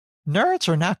because nerds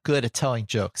are not good at telling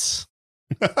jokes.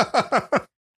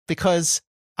 Because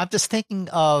I'm just thinking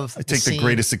of I take the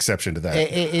greatest exception to that.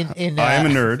 I am a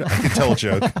nerd. I can tell a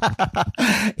joke.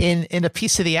 in A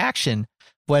Piece of the Action,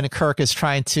 when Kirk is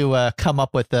trying to come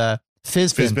up with a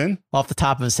Fizbin off the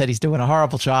top of his head, he's doing a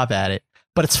horrible job at it.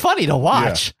 But it's funny to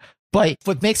watch. Yeah. But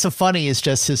what makes him funny is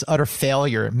just his utter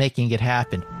failure at making it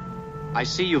happen. I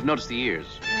see you've noticed the ears.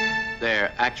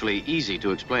 They're actually easy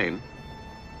to explain.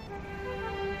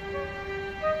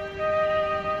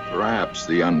 Perhaps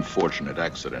the unfortunate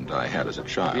accident I had as a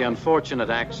child. The unfortunate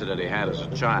accident he had as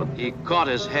a child. He caught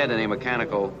his head in a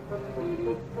mechanical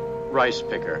rice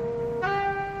picker.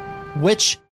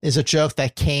 which is a joke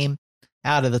that came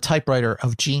out of the typewriter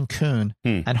of Gene Coon,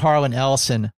 and Harlan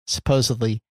Ellison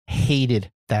supposedly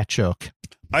hated that joke.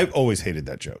 I've always hated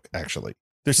that joke, actually.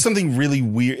 There's something really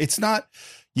weird. It's not,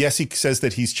 yes, he says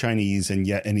that he's Chinese and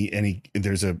yet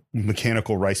there's a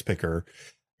mechanical rice picker.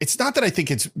 It's not that I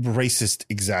think it's racist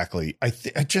exactly. I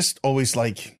just always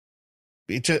like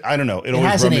it. I don't know. It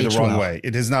always rubbed me the wrong way.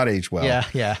 It has not aged well.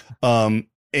 Yeah.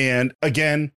 And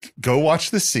again, go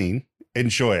watch the scene,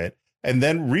 enjoy it, and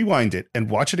then rewind it and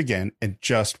watch it again and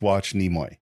just watch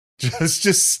Nimoy.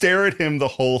 Just stare at him the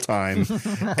whole time.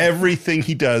 Everything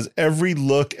he does, every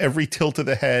look, every tilt of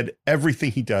the head, everything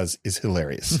he does is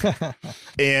hilarious.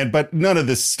 But none of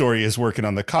this story is working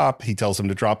on the cop. He tells him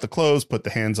to drop the clothes, put the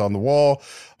hands on the wall.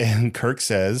 And Kirk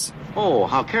says, "Oh,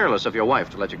 how careless of your wife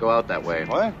to let you go out that way."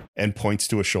 What? And points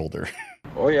to a shoulder.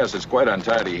 Oh, yes, it's quite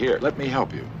untidy here. Let me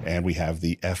help you. And we have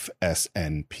the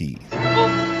FSNP.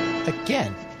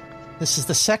 Again, this is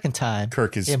the second time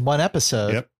Kirk is in one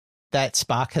episode that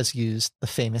Spock has used the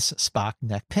famous Spock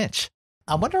neck pinch.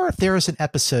 I wonder if there is an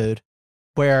episode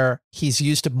where he's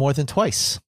used it more than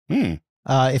twice.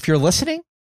 If you're listening,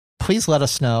 please let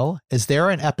us know. Is there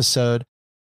an episode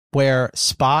where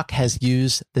Spock has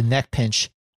used the neck pinch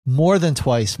more than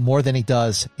twice, more than he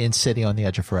does in City on the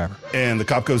Edge of Forever? And the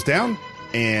cop goes down,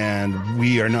 and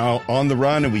we are now on the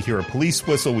run, and we hear a police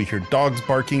whistle. We hear dogs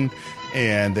barking,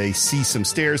 and they see some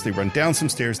stairs. They run down some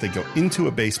stairs. They go into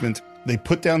a basement. They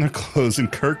put down their clothes,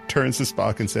 and Kirk turns to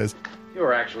Spock and says, "You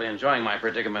were actually enjoying my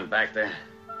predicament back there.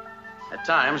 At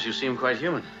times, you seem quite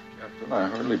human." Captain, I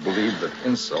hardly believe that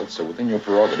insults are within your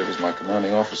prerogative as my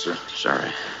commanding officer.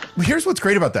 Sorry. Here's what's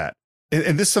great about that.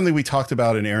 And this is something we talked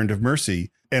about in Errand of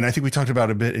Mercy, and I think we talked about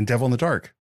a bit in Devil in the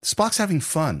Dark. Spock's having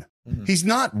fun. He's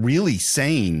not really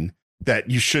saying that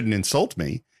you shouldn't insult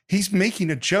me. He's making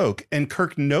a joke, and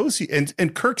Kirk knows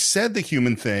and Kirk said the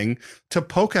human thing to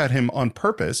poke at him on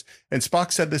purpose, and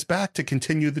Spock said this back to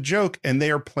continue the joke, and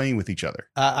they are playing with each other.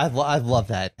 I love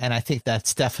that, and I think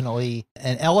that's definitely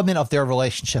an element of their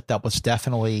relationship that was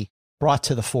definitely brought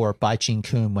to the fore by Gene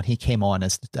Coon when he came on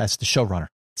as the showrunner.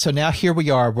 So now here we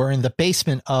are. We're in the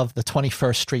basement of the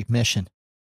 21st Street mission.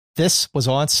 This was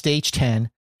on stage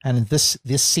 10, and this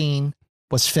scene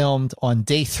was filmed on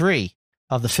day 3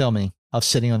 of the filming of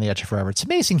Sitting on the Edge of Forever. It's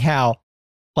amazing how,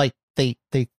 like, they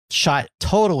shot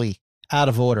totally out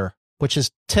of order, which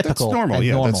is typical. That's normal.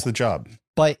 Normal. That's the job.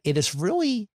 But it is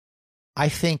really, I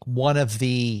think, one of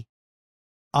the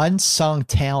unsung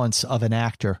talents of an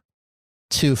actor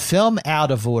to film out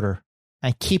of order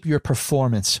and keep your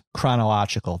performance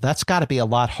chronological. That's got to be a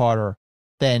lot harder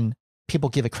than people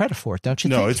give it credit for, don't you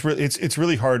think? No, it's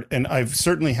really hard. And I've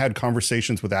certainly had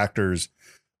conversations with actors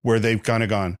where they've kind of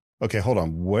gone, okay, hold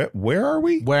on. Where are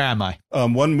we? Where am I?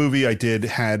 One movie I did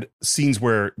had scenes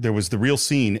where there was the real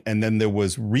scene, and then there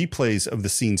was replays of the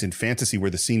scenes in fantasy where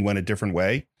the scene went a different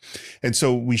way. And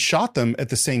so we shot them at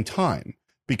the same time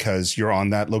because you're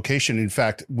on that location. In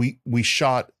fact, we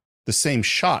shot the same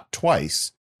shot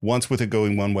twice, once with it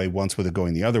going one way, once with it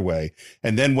going the other way,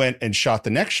 and then went and shot the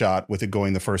next shot with it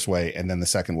going the first way and then the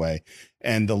second way.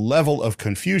 And the level of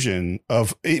confusion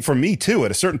for me too,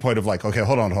 at a certain point of like, okay,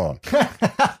 hold on.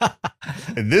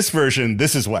 In this version,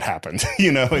 this is what happened.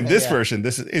 In this version,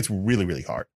 it's really, really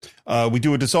hard. We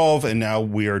do a dissolve, and now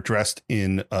we are dressed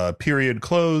in period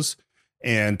clothes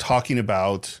and talking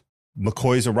about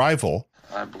McCoy's arrival.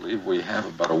 I believe we have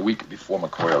about a week before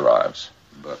McCoy arrives,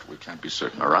 but we can't be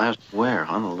certain. Arrives where?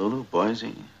 Honolulu,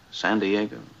 Boise, San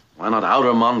Diego? Why not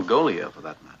outer Mongolia, for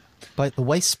that matter? But the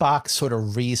way Spock sort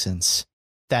of reasons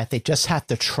that they just have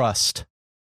to trust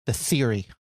the theory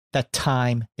that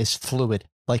time is fluid,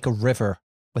 like a river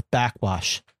with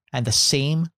backwash, and the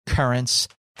same currents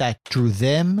that drew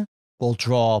them will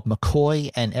draw McCoy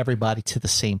and everybody to the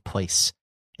same place.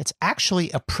 It's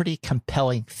actually a pretty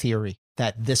compelling theory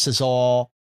that this is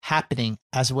all happening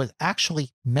as it was actually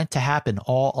meant to happen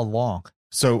all along.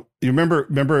 So you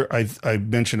remember I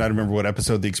mentioned, I don't remember what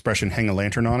episode, the expression hang a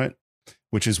lantern on it,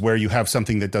 which is where you have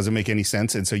something that doesn't make any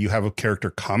sense. And so you have a character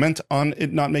comment on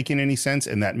it not making any sense,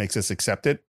 and that makes us accept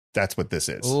it. That's what this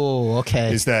is. Oh,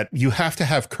 okay. Is that you have to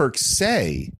have Kirk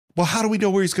say, well, how do we know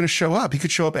where he's going to show up? He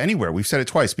could show up anywhere. We've said it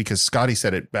twice because Scotty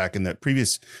said it back at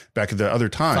the other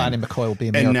time. Finding McCoy will be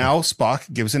a miracle. And now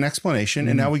Spock gives an explanation,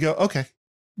 and now we go, okay,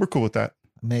 we're cool with that.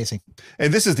 Amazing.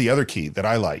 And this is the other key that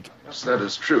I like. Yes, that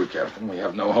is true, Captain. We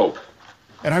have no hope.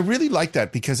 And I really like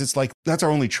that because it's like, that's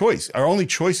our only choice. Our only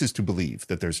choice is to believe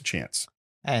that there's a chance.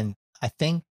 And I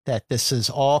think that this is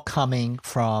all coming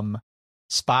from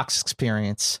Spock's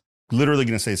experience. Literally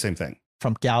going to say the same thing.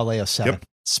 From Galileo 7. Yep.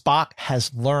 Spock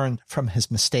has learned from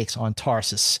his mistakes on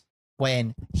Tarsus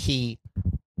when he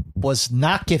was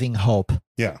not giving hope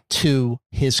to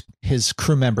his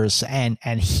crew members, and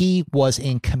he was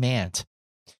in command.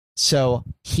 So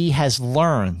he has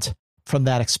learned from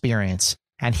that experience,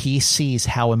 and he sees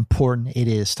how important it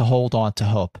is to hold on to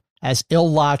hope. As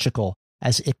illogical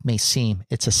as it may seem,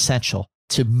 it's essential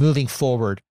to moving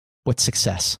forward with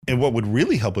success. And what would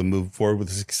really help him move forward with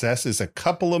success is a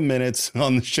couple of minutes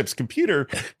on the ship's computer,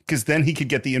 because then he could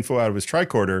get the info out of his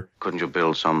tricorder. Couldn't you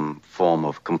build some form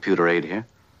of computer aid here?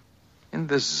 In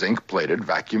this zinc-plated,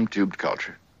 vacuum-tubed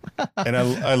culture. And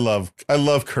I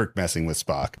love Kirk messing with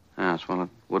Spock. Yes, well, it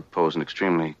would pose an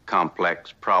extremely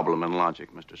complex problem in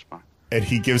logic, Mr. Spock. And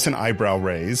he gives an eyebrow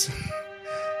raise.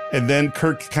 And then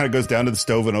Kirk kind of goes down to the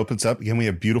stove and opens up. Again, we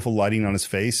have beautiful lighting on his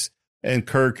face. And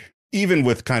Kirk, even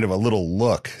with kind of a little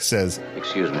look, says,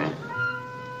 "Excuse me.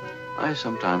 I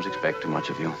sometimes expect too much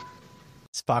of you."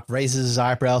 Spock raises his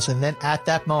eyebrows, and then at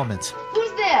that moment...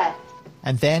 Who's there?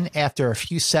 And then after a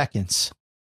few seconds,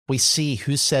 we see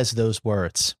who says those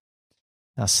words.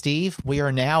 Now, Steve, we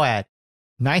are now at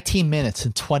 19 minutes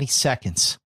and 20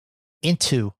 seconds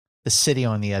into The City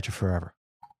on the Edge of Forever.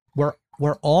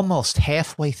 We're almost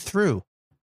halfway through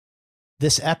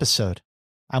this episode,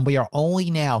 and we are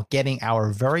only now getting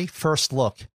our very first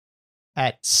look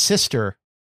at Sister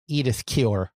Edith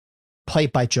Keeler,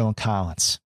 played by Joan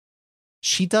Collins.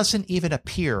 She doesn't even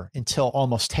appear until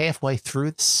almost halfway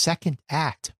through the second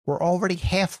act. We're already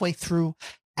halfway through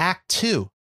Act 2,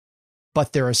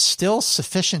 but there is still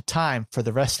sufficient time for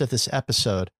the rest of this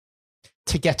episode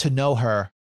to get to know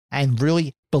her and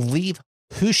really believe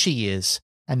who she is,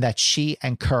 and that she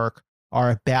and Kirk are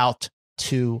about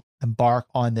to embark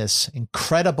on this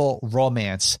incredible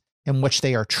romance in which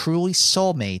they are truly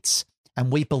soulmates,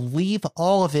 and we believe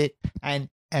all of it, and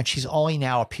she's only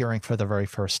now appearing for the very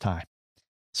first time.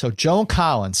 So Joan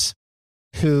Collins,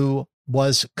 who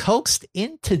was coaxed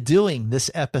into doing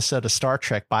this episode of Star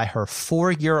Trek by her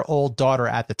 4-year-old daughter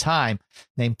at the time,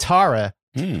 named Tara,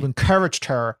 who encouraged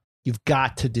her, "You've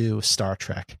got to do Star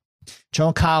Trek."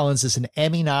 Joan Collins is an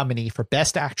Emmy nominee for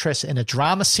Best Actress in a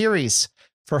Drama Series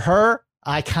for her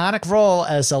iconic role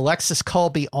as Alexis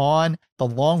Colby on the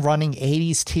long-running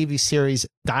 80s TV series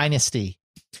Dynasty.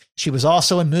 She was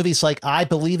also in movies like I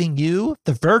Believe in You,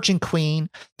 The Virgin Queen,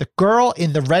 The Girl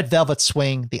in the Red Velvet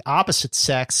Swing, The Opposite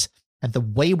Sex, and The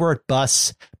Wayward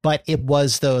Bus. But it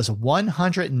was those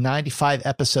 195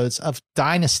 episodes of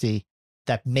Dynasty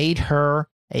that made her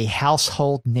a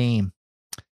household name.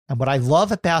 And what I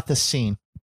love about this scene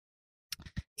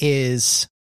is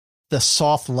the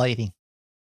soft lighting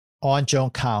on Joan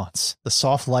Collins, the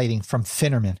soft lighting from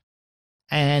Finnerman.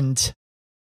 And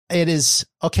it is,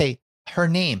 okay, her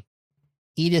name,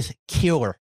 Edith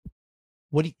Keeler.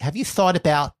 Have you thought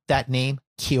about that name,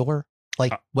 Keeler?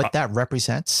 Like what that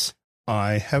represents?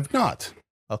 I have not.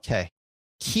 Okay.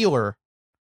 Keeler.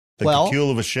 The keel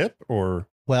of a ship, or?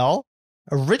 Well,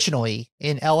 originally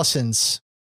in Ellison's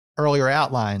earlier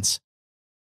outlines,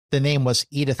 the name was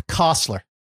Edith Kostler,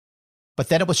 but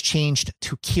then it was changed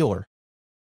to Keeler.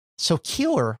 So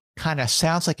Keeler kind of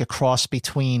sounds like a cross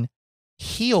between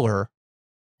healer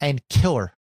and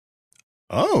killer.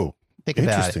 Oh, think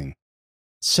about interesting. It.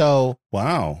 So,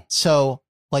 wow. So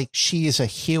like she is a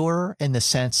healer in the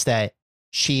sense that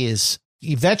she is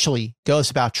eventually goes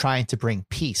about trying to bring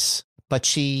peace, but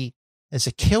she is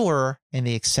a killer in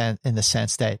the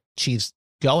sense that she's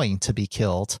going to be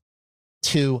killed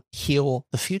to heal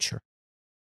the future.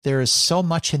 There is so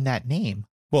much in that name.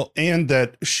 Well, and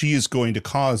that she is going to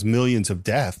cause millions of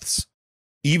deaths.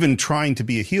 Even trying to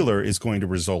be a healer is going to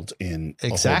result in a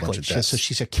whole bunch of deaths. So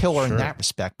she's a killer in that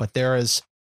respect, but there is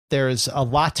a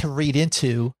lot to read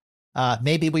into.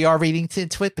 Maybe we are reading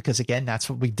into it because, again, that's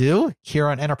what we do here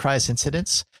on Enterprise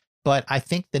Incidents. But I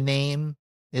think the name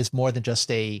is more than just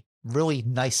a really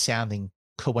nice sounding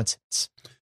coincidence.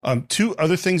 Two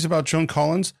other things about Joan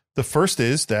Collins. The first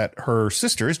is that her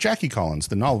sister is Jackie Collins,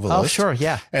 the novelist. Oh, sure,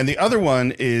 yeah. And the other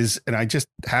one is, and I just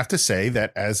have to say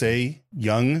that as a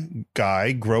young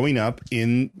guy growing up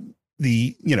in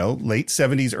the, late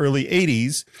 70s, early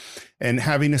 80s, and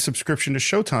having a subscription to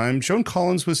Showtime, Joan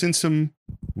Collins was in some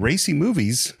racy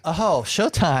movies. Oh,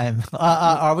 Showtime.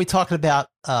 Are we talking about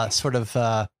sort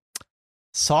of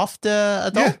soft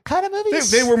adult kind of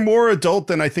movies? They were more adult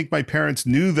than I think my parents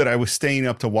knew that I was staying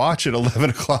up to watch at 11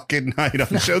 o'clock at night on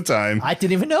Showtime. I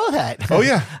didn't even know that. Oh,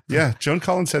 yeah. Yeah. Joan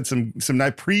Collins had some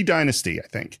night pre-Dynasty, I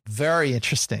think. Very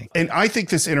interesting. And I think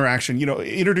this interaction,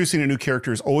 introducing a new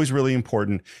character is always really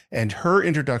important. And her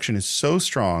introduction is so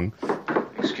strong.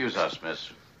 Excuse us, miss.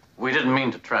 We didn't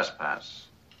mean to trespass.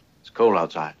 It's cold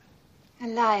outside. A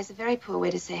lie is a very poor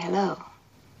way to say hello.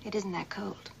 It isn't that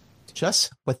cold.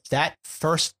 just with that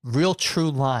first real true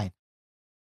line,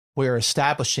 we're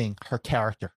establishing her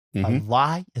character. A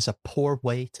lie is a poor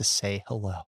way to say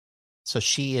hello. So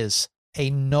she is a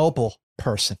noble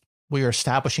person. We are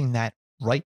establishing that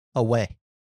right away.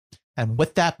 And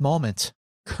with that moment,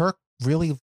 Kirk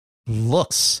really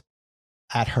looks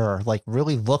at her, like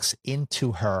really looks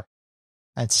into her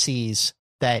and sees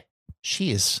that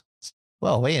she is,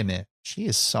 well, wait a minute, she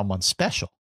is someone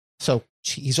special. So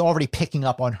he's already picking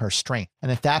up on her strength.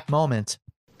 And at that moment,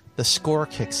 the score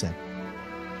kicks in.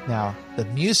 Now, the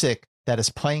music that is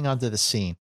playing under the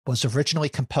scene was originally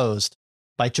composed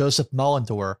by Joseph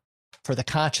Mullendorf for The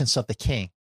Conscience of the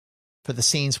King, for the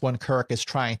scenes when Kirk is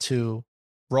trying to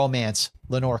romance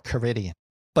Lenore Caridian.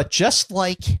 But just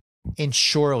like in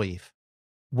Shore Leave,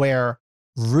 where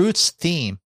Ruth's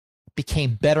theme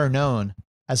became better known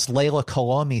as Layla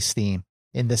Kolomi's theme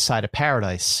in This Side of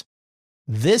Paradise,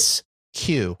 this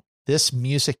cue, this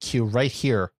music cue right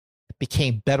here,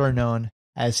 became better known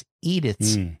as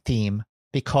Edith's theme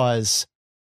because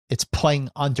it's playing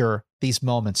under these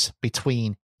moments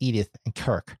between Edith and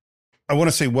Kirk. I want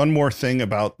to say one more thing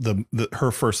about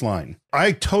her first line.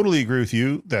 I totally agree with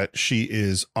you that she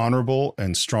is honorable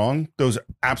and strong. Those are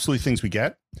absolutely things we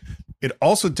get. It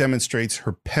also demonstrates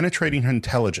her penetrating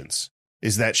intelligence,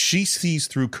 is that she sees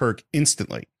through Kirk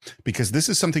instantly, because this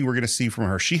is something we're going to see from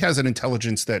her. She has an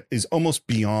intelligence that is almost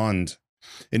beyond,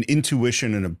 an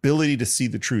intuition, an ability to see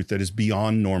the truth that is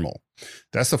beyond normal.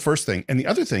 That's the first thing. And the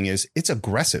other thing is it's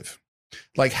aggressive.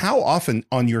 Like, how often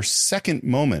on your second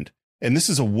moment, and this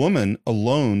is a woman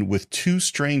alone with two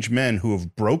strange men who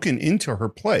have broken into her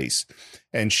place,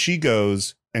 and she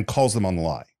goes and calls them on the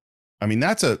lie. I mean,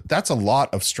 that's a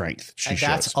lot of strength.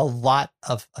 That's a lot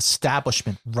of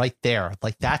establishment right there.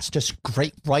 Like, that's just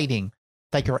great writing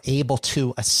that you're able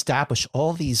to establish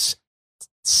all these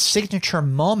signature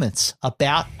moments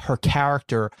about her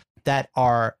character that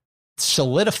are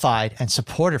solidified and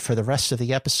supported for the rest of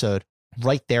the episode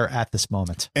right there at this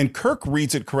moment. And Kirk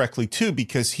reads it correctly too,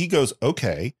 because he goes,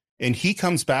 okay. And he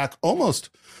comes back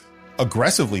almost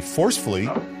aggressively, forcefully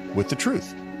with the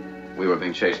truth. We were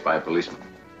being chased by a policeman.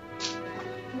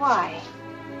 Why?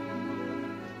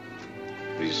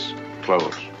 These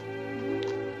clothes.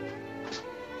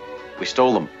 We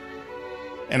stole them.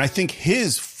 And I think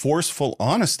his forceful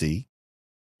honesty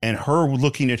and her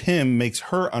looking at him makes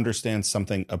her understand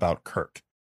something about Kirk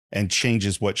and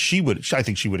changes what I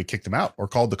think she would have kicked him out or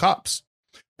called the cops.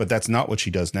 But that's not what she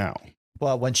does now.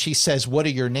 Well, when she says, what are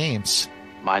your names?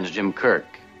 Mine's Jim Kirk.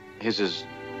 His is...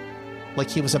 Like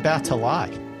he was about to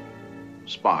lie.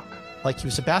 Spock. Like he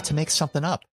was about to make something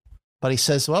up. But he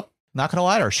says, well, not going to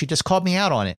lie to her. She just called me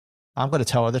out on it. I'm going to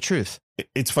tell her the truth.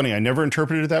 It's funny. I never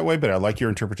interpreted it that way, but I like your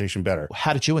interpretation better.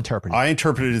 How did you interpret it? I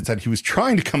interpreted it that he was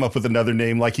trying to come up with another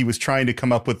name, like he was trying to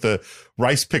come up with the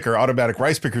automatic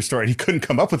rice picker story. And he couldn't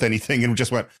come up with anything and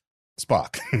just went,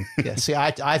 Spock. Yeah. See,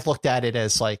 I've looked at it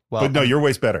as like, well, but no, your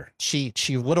way's better. She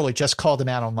literally just called him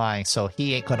out on lying, so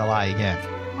he ain't going to lie again.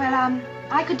 Well,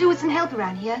 I could do with some help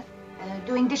around here.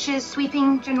 Doing dishes,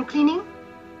 sweeping, general cleaning.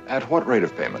 At what rate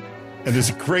of payment? And there's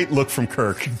a great look from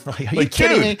Kirk. Are you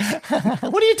kidding me?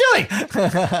 What are you doing?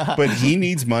 But he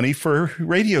needs money for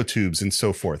radio tubes and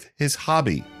so forth. His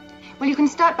hobby. Well, you can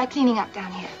start by cleaning up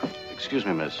down here. Excuse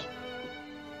me, miss.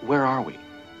 Where are we?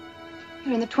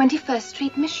 You're in the 21st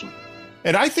Street Mission.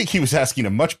 And I think he was asking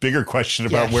a much bigger question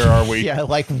about where are we? Yeah,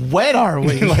 like, when are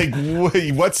we? Like,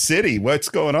 what city? What's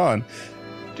going on?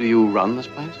 Do you run this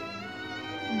place?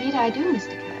 Indeed I do, Mr.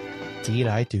 Kirk. Indeed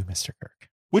I do, Mr. Kirk.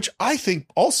 Which I think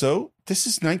also, this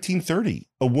is 1930.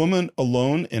 A woman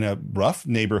alone in a rough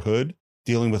neighborhood,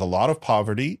 dealing with a lot of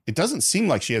poverty. It doesn't seem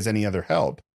like she has any other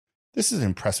help. This is an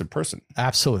impressive person.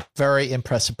 Absolutely. Very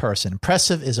impressive person.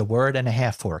 Impressive is a word and a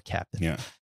half for it, Captain. Yeah.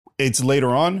 It's later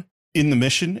on in the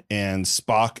mission, and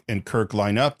Spock and Kirk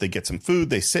line up. They get some food.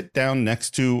 They sit down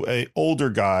next to an older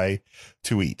guy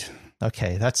to eat.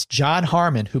 Okay, that's John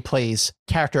Harmon, who plays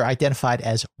character identified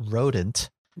as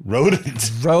Rodent.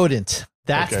 Rodent.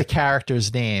 That's the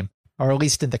character's name, or at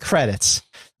least in the credits.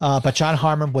 But John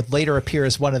Harmon would later appear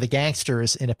as one of the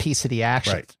gangsters in A Piece of the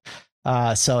Action.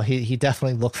 Right. So he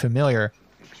definitely looked familiar.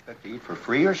 You expect to eat for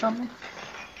free or something?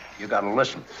 You got to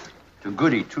listen to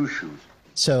Goody Two-Shoes.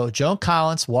 So Joan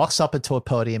Collins walks up into a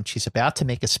podium. She's about to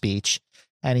make a speech,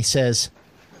 and he says,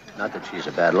 not that she's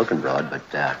a bad-looking broad, but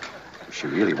if she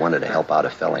really wanted to help out a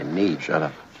fella in need. Shut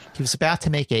up. He was about to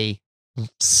make a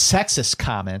sexist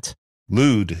comment.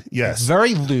 Lewd, yes.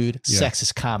 Very lewd,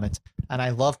 sexist comment. And I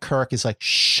love Kirk is like,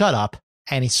 shut up.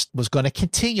 And he was going to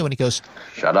continue, and he goes,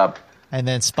 shut up. And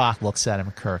then Spock looks at him,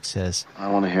 and Kirk says, I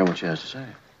want to hear what she has to say.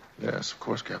 Yes, of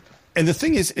course, Captain. And the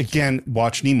thing is, again,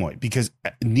 watch Nimoy, because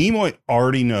Nimoy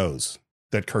already knows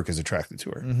that Kirk is attracted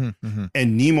to her.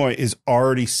 And Nimoy is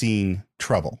already seeing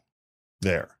trouble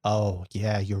there. Oh,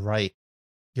 yeah, you're right.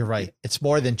 You're right. It's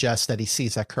more than just that he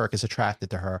sees that Kirk is attracted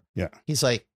to her. Yeah. He's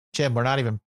like, Jim, we're not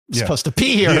even supposed to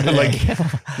be here. Yeah,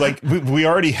 like we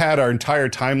already had our entire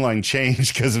timeline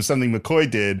changed because of something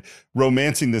McCoy did.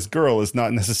 Romancing this girl is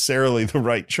not necessarily the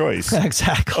right choice.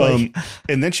 Exactly.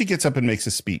 And then she gets up and makes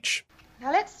a speech.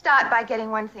 Now, let's start by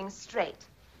getting one thing straight.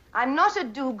 I'm not a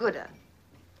do-gooder.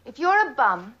 If you're a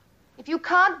bum, if you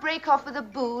can't break off with a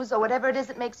booze or whatever it is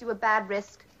that makes you a bad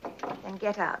risk, then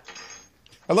get out.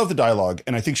 I love the dialogue,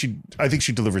 and I think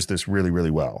she delivers this really, really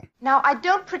well. Now, I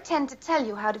don't pretend to tell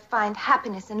you how to find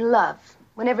happiness and love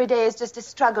when every day is just a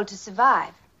struggle to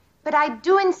survive. But I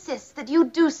do insist that you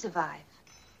do survive.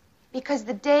 Because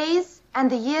the days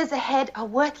and the years ahead are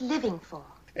worth living for.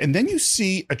 And then you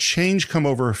see a change come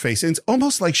over her face, and it's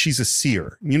almost like she's a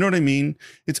seer. You know what I mean?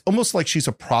 It's almost like she's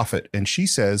a prophet, and she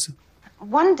says,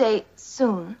 one day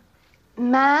soon,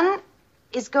 man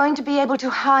is going to be able to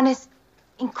harness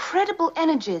incredible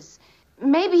energies,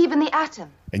 maybe even the atom.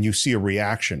 And you see a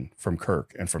reaction from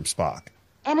Kirk and from Spock.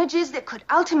 Energies that could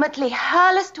ultimately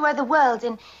hurl us to other worlds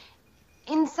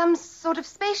in some sort of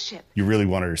spaceship. You really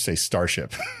wanted her to say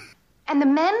starship. And the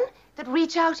men that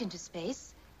reach out into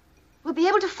space will be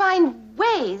able to find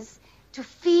ways to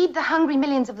feed the hungry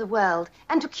millions of the world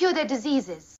and to cure their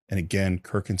diseases. And again,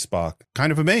 Kirk and Spock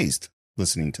kind of amazed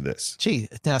listening to this. Gee,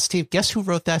 now, Steve, guess who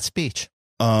wrote that speech?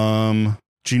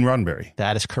 Gene Roddenberry.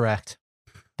 That is correct.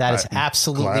 That is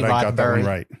absolutely glad I got that one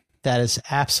right. That is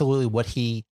absolutely what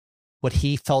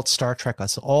he felt Star Trek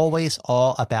was always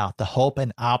all about, the hope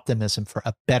and optimism for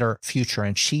a better future.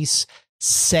 And she's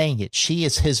saying it. She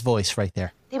is his voice right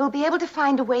there. They will be able to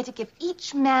find a way to give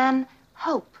each man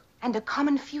hope and a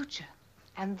common future.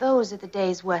 And those are the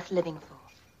days worth living for.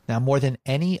 Now, more than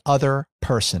any other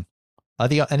person,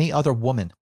 any other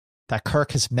woman that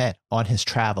Kirk has met on his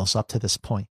travels up to this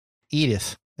point,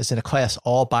 Edith is in a class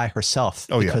all by herself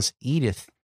because Edith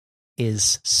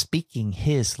is speaking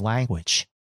his language.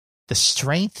 The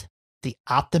strength, the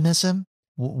optimism,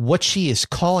 what she is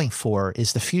calling for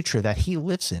is the future that he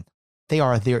lives in.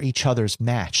 They're each other's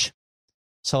match.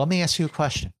 So let me ask you a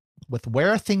question. With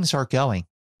where things are going,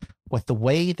 with the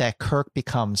way that Kirk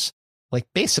becomes like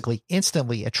basically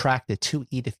instantly attracted to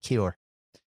Edith Keeler,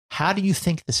 how do you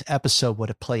think this episode would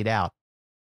have played out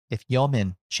if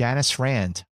Yeoman Janice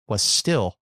Rand was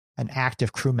still an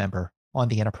active crew member on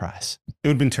the Enterprise? It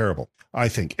would have been terrible, I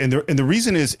think. And the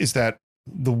reason is that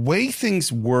the way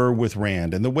things were with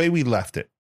Rand and the way we left it,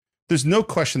 there's no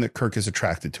question that Kirk is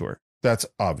attracted to her. That's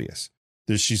obvious.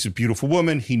 She's a beautiful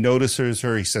woman. He notices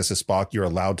her. He says to Spock, you're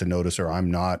allowed to notice her.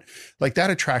 I'm not. Like, that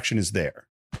attraction is there.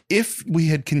 If we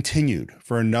had continued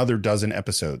for another dozen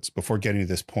episodes before getting to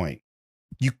this point,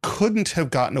 you couldn't have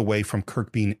gotten away from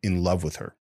Kirk being in love with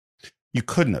her. You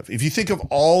couldn't have. If you think of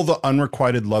all the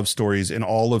unrequited love stories in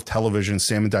all of television,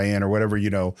 Sam and Diane or whatever,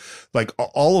 like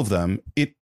all of them,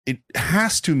 it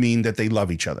has to mean that they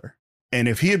love each other. And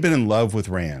if he had been in love with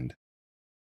Rand,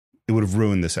 it would have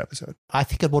ruined this episode. I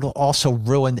think it would have also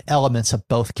ruined elements of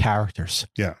both characters.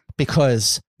 Yeah.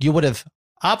 Because you would have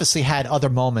obviously had other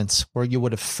moments where you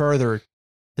would have furthered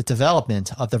the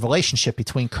development of the relationship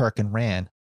between Kirk and Rand,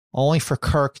 only for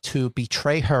Kirk to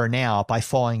betray her now by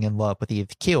falling in love with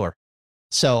Edith Keeler.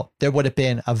 So there would have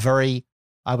been a very,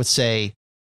 I would say,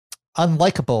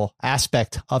 unlikable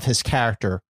aspect of his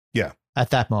character at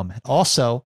that moment.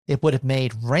 Also, it would have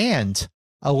made Rand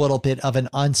a little bit of an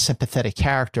unsympathetic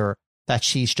character, that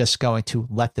she's just going to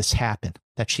let this happen,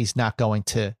 that she's not going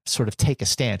to sort of take a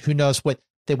stand. Who knows what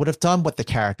they would have done with the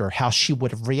character, how she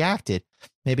would have reacted.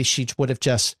 Maybe she would have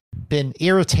just been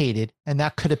irritated, and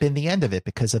that could have been the end of it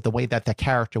because of the way that the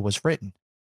character was written.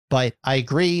 But I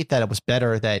agree that it was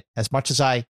better that, as much as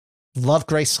I love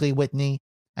Grace Lee Whitney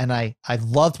and I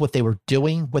loved what they were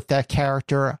doing with that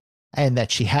character, and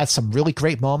that she had some really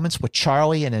great moments with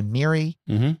Charlie and Amiri,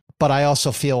 but I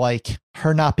also feel like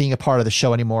her not being a part of the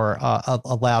show anymore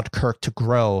allowed Kirk to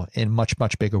grow in much,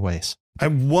 much bigger ways.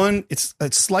 It's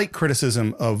a slight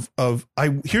criticism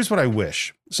here's what I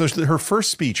wish. So her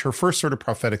first speech, her first sort of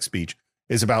prophetic speech,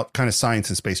 is about kind of science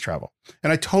and space travel.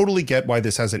 And I totally get why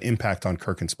this has an impact on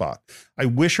Kirk and Spock. I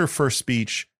wish her first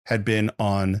speech had been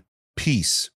on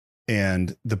peace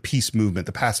and the peace movement,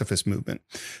 the pacifist movement,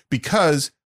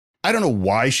 because I don't know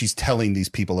why she's telling these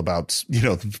people about,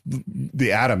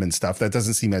 the atom and stuff. That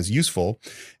doesn't seem as useful.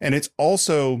 And it's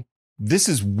also, this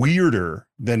is weirder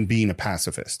than being a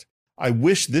pacifist. I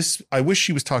wish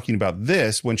she was talking about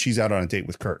this when she's out on a date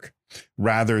with Kirk,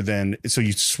 rather than, so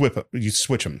you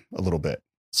switch them a little bit.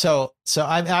 So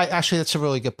I actually, that's a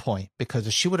really good point, because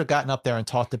if she would have gotten up there and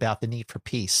talked about the need for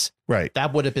peace, Right.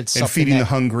 that would have been something. And feeding that the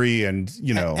hungry, and,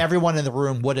 you know, everyone in the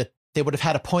room they would have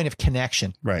had a point of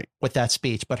connection right. with that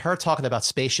speech. But her talking about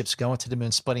spaceships going to the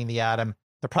moon, splitting the atom,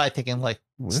 they're probably thinking like,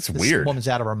 That's this weird. woman's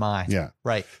out of her mind. Yeah.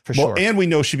 Right. For Well, sure. and we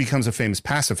know she becomes a famous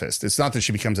pacifist. It's not that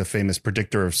she becomes a famous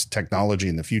predictor of technology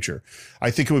in the future.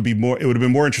 I think it would have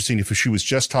been more interesting if she was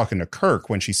just talking to Kirk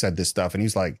when she said this stuff. And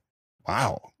he's like,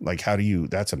 wow, like,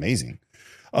 that's amazing.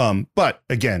 But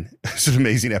again, it's an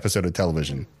amazing episode of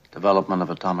television. Development of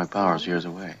atomic power is years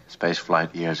away. Space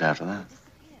flight years after that.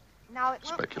 Now, it won't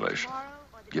come Speculation. tomorrow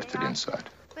or the Gifted day insight.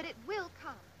 after, but it will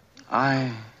come.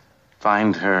 I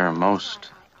find her most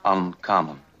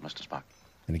uncommon, Mr. Spock.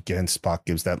 And again, Spock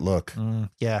gives that look,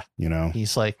 Yeah. you know,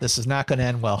 He's like, this is not going to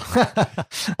end well.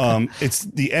 it's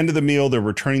the end of the meal. They're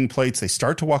returning plates. They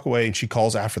start to walk away and she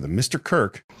calls after them, Mr.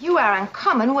 Kirk. You are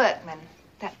uncommon workman.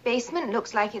 That basement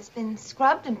looks like it's been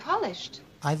scrubbed and polished.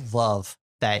 I love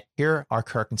that here are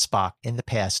Kirk and Spock in the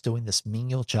past doing this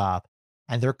menial job,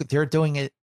 and they're doing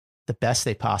it the best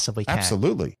they possibly can.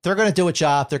 Absolutely. They're going to do a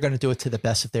job. They're going to do it to the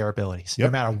best of their abilities, no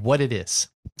Yep. matter what it is.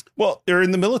 Well, they're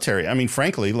in the military. I mean,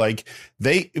 frankly, like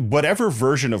whatever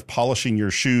version of polishing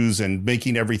your shoes and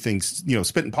making everything, you know,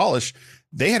 spit and polish,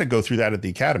 they had to go through that at the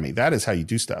academy. That is how you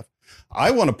do stuff.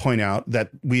 I want to point out that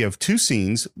we have two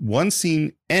scenes. One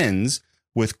scene ends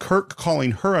with Kirk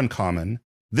calling her uncommon.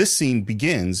 This scene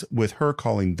begins with her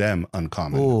calling them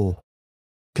uncommon. Ooh,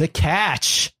 good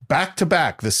catch. Back to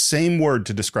back, the same word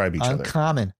to describe each other.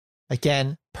 Uncommon.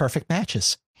 Again, perfect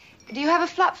matches. Do you have a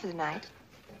flop for the night?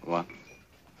 What?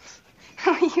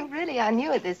 You really are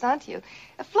new at this, aren't you?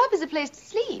 A flop is a place to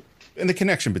sleep. And the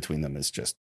connection between them is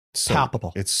just so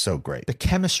Palpable. It's so great. The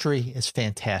chemistry is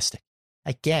fantastic.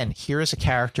 Again, here is a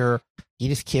character,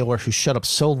 Edith Keeler, who showed up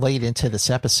so late into this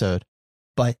episode,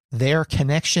 but their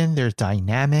connection, their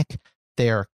dynamic,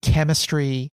 their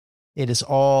chemistry, it is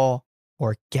all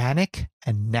organic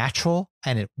and natural,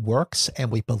 and it works,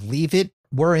 and we believe it.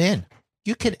 We're in.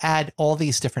 You could add all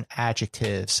these different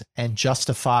adjectives and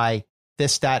justify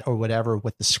this, that, or whatever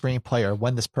with the screenplay or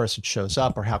when this person shows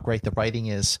up or how great the writing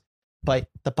is. But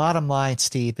the bottom line,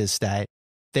 Steve, is that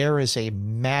there is a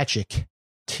magic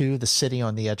to the City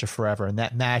on the Edge of Forever. And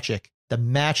that magic, the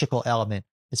magical element,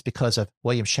 is because of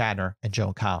William Shatner and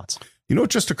Joan Collins. You know, it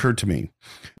just occurred to me.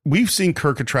 We've seen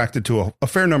Kirk attracted to a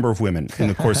fair number of women in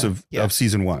the course of, Yeah. of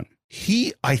season one.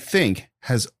 He, I think,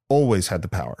 has always had the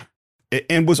power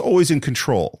and was always in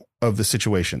control of the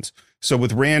situations. So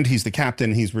with Rand, he's the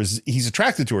captain. He's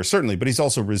attracted to her, certainly, but he's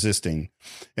also resisting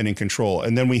and in control.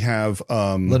 And then we have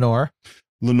Lenore,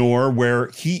 where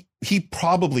he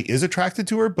probably is attracted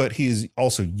to her, but he's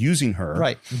also using her.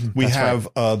 right? We That's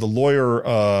have the lawyer,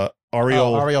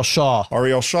 Ariel Shaw.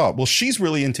 Ariel Shaw. Well, she's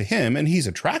really into him and he's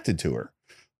attracted to her.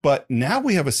 But now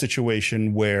we have a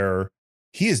situation where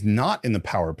he is not in the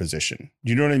power position.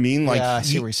 Do you know what I mean? Like, Yeah, I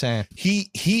see what you're saying.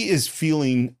 he is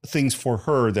feeling things for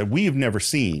her that we have never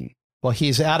seen. Well,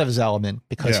 he's out of his element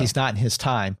because Yeah. he's not in his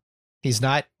time. He's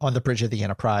not on the bridge of the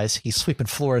Enterprise. He's sweeping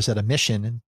floors at a mission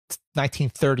in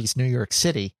 1930s New York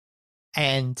City.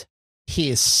 And he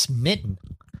is smitten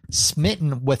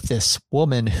with this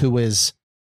woman who is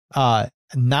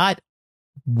not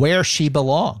where she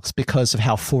belongs because of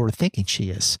how forward thinking she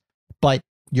is. But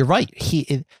you're right.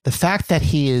 The fact that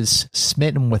he is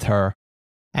smitten with her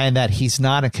and that he's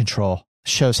not in control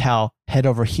shows how head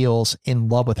over heels in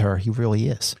love with her he really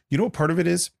is. You know what part of it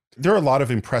is? There are a lot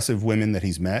of impressive women that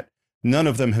he's met. None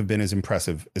of them have been as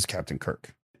impressive as Captain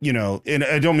Kirk. You know, and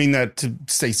I don't mean that to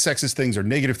say sexist things or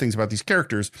negative things about these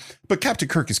characters, but Captain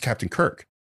Kirk is Captain Kirk.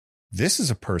 This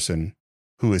is a person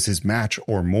who is his match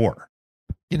or more.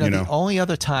 You know, the only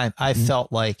other time I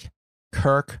felt like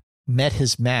Kirk met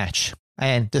his match,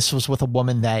 and this was with a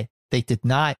woman that they did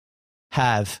not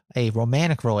have a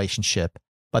romantic relationship,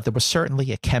 but there was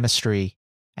certainly a chemistry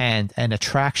and an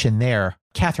attraction there.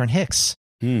 Catherine Hicks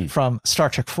from Star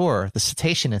Trek IV, the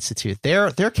Cetacean Institute, their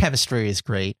chemistry is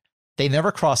great. They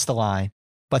never cross the line,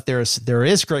 but there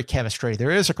is great chemistry.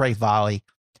 There is a great volley,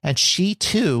 and she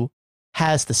too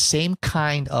has the same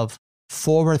kind of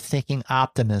forward-thinking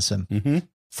optimism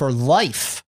for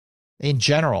life in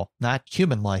general, not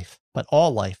human life, but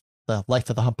all life, the life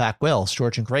of the humpback whales,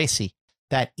 George and Gracie,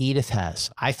 that Edith has.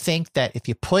 I think that if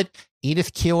you put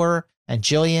Edith Keeler and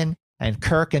Jillian and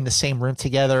Kirk in the same room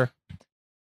together,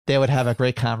 they would have a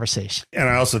great conversation. And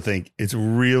I also think it's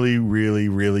really, really,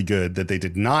 really good that they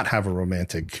did not have a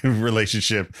romantic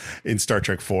relationship in Star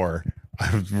Trek 4.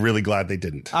 I'm really glad they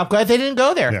didn't. I'm glad they didn't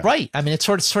go there. Yeah. Right. I mean, it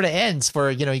sort of ends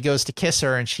where, he goes to kiss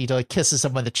her and she like kisses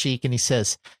him on the cheek and he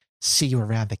says, "See you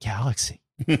around the galaxy."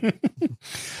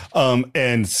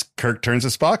 And Kirk turns to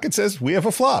Spock and says, "We have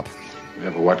a flop." We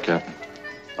have a what, Captain?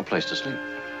 A place to sleep.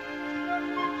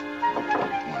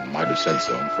 One might have said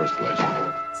so in the first place.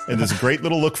 And there's a great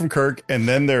little look from Kirk. And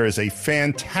then there is a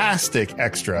fantastic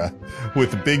extra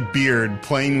with a big beard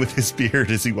playing with his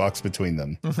beard as he walks between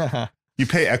them. You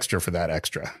pay extra for that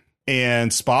extra.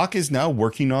 And Spock is now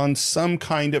working on some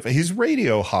kind of his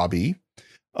radio hobby.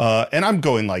 And I'm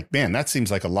going like, man, that seems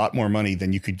like a lot more money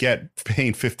than you could get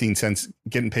getting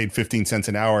paid 15 cents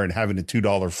an hour and having a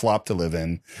 $2 flop to live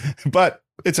in. But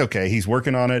it's okay. He's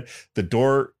working on it. The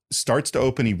door starts to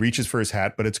open. He reaches for his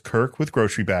hat, but it's Kirk with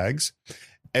grocery bags.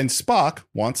 And Spock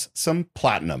wants some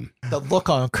platinum. The look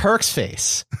on Kirk's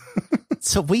face.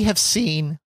 So we have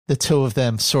seen the two of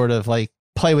them sort of like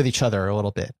play with each other a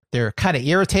little bit. They're kind of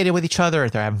irritated with each other.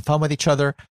 They're having fun with each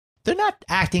other. They're not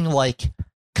acting like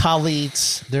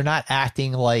colleagues. They're not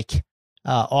acting like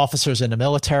officers in the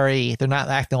military. They're not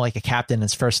acting like a captain and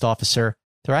his first officer.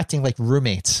 They're acting like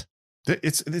roommates.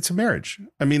 It's a marriage.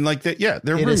 I mean, like that. Yeah,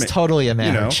 they're roommates. It is totally a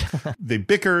marriage. You know, they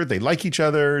bicker. They like each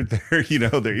other. They're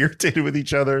irritated with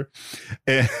each other.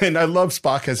 And I love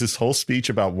Spock has this whole speech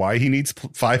about why he needs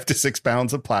 5 to 6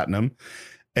 pounds of platinum.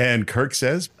 And Kirk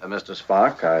says, Mr.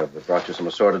 Spock, I've brought you some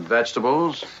assorted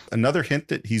vegetables. Another hint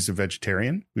that he's a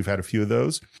vegetarian. We've had a few of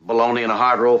those. Bologna and a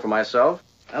hard roll for myself.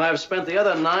 And I've spent the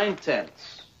other 9/10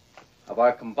 of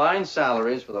our combined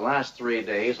salaries for the last 3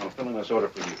 days on filling this order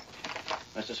for you.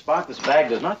 Mr. Spock, this bag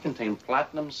does not contain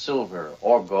platinum, silver,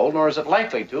 or gold, nor is it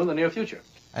likely to in the near future.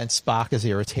 And Spock is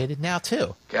irritated now,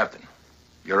 too. Captain,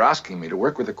 you're asking me to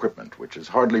work with equipment which is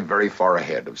hardly very far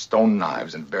ahead of stone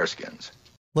knives and bearskins.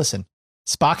 Listen,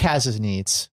 Spock has his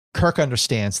needs. Kirk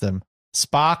understands them.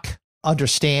 Spock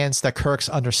understands that Kirk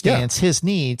understands his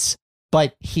needs,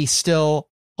 but he's still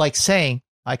like saying,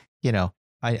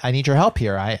 I need your help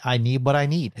here. I need what I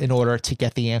need in order to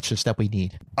get the answers that we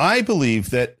need. I believe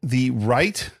that the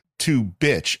right to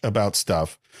bitch about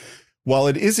stuff, while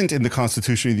it isn't in the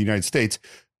Constitution of the United States,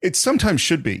 it sometimes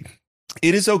should be.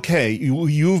 It is okay.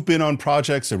 You've been on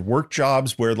projects or work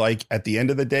jobs where, like, at the end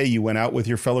of the day, you went out with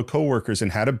your fellow coworkers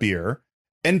and had a beer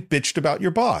and bitched about your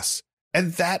boss.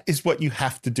 And that is what you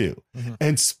have to do. Mm-hmm.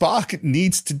 And Spock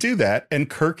needs to do that.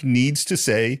 And Kirk needs to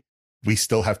say, we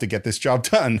still have to get this job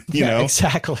done, you know?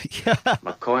 Exactly.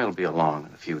 McCoy will be along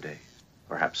in a few days,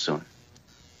 perhaps sooner.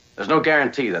 There's no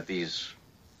guarantee that these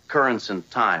currents in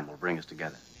time will bring us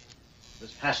together.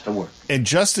 This has to work. And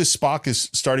just as Spock is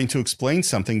starting to explain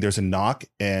something, there's a knock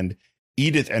and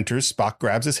Edith enters. Spock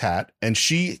grabs his hat and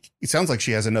it sounds like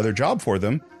she has another job for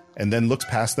them, and then looks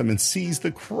past them and sees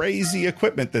the crazy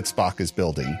equipment that Spock is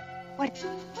building. What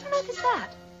on earth is that?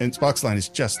 And Spock's line is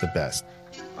just the best.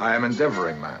 I am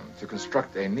endeavoring, ma'am, to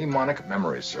construct a mnemonic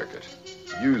memory circuit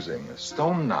using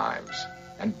stone knives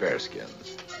and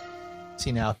bearskins.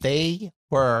 See, now Kirk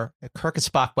and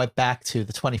Spock went back to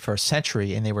the 21st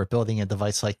century and they were building a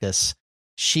device like this.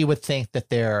 She would think that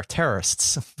they're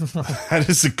terrorists. That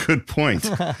is a good point.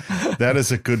 That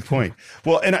is a good point.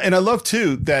 Well, and I love,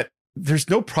 too, that there's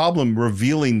no problem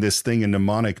revealing this thing a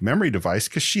mnemonic memory device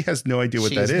because she has no idea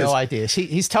what that is. She has no idea.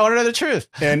 He's telling her the truth.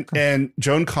 And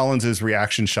Joan Collins's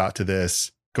reaction shot to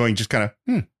this, going just kind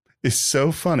of, is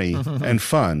so funny and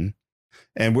fun.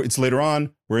 And it's later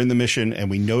on, we're in the mission, and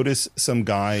we notice some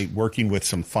guy working with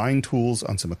some fine tools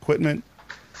on some equipment.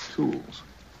 Tools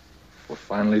for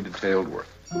finely detailed work.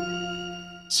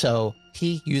 So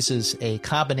he uses a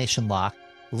combination lock,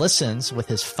 listens with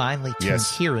his finely tuned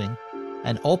hearing,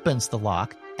 and opens the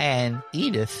lock, and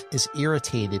Edith is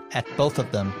irritated at both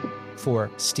of them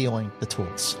for stealing the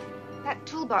tools. That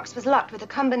toolbox was locked with a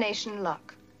combination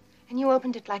lock, and you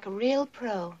opened it like a real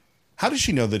pro. How does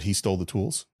she know that he stole the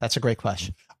tools? That's a great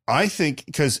question. I think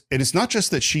because it is not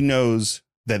just that she knows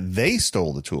that they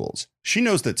stole the tools. She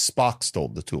knows that Spock stole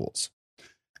the tools.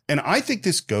 And I think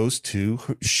this goes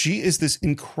to she is this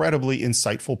incredibly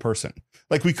insightful person.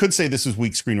 Like, we could say this is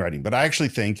weak screenwriting, but I actually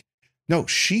think, no,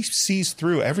 she sees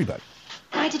through everybody.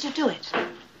 Why did you do it?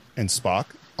 And Spock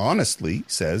honestly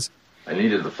says, I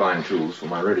needed the fine tools for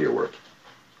my radio work.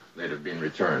 They'd have been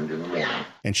returned in the morning.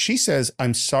 And she says,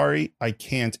 I'm sorry, I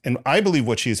can't. And I believe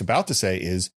what she is about to say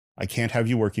is, I can't have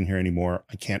you working here anymore.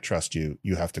 I can't trust you.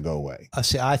 You have to go away.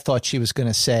 See, I thought she was going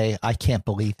to say, I can't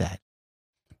believe that.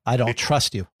 I don't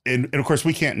trust you. And of course,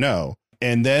 we can't know.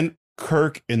 And then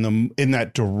Kirk, in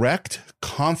that direct,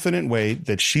 confident way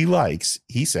that she likes,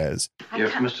 he says,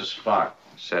 if Mr. Spock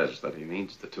says that he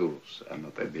needs the tools and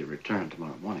that they'll be returned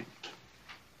tomorrow morning,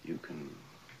 you can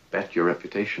bet your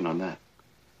reputation on that,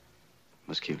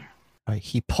 Miss Keeler. Right,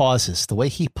 he pauses. The way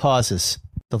he pauses,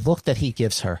 the look that he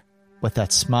gives her with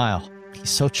that smile, he's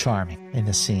so charming in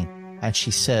this scene. And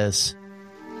she says,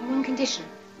 On one condition.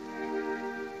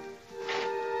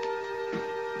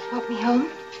 Walk me home?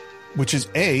 Which is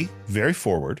A, very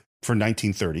forward for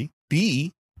 1930.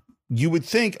 B, you would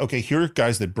think, okay, here are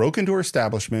guys that broke into her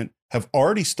establishment, have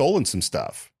already stolen some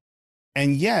stuff.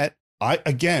 And yet,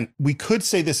 we could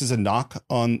say this is a knock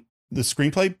on the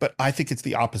screenplay, but I think it's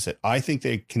the opposite. I think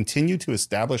they continue to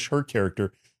establish her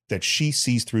character that she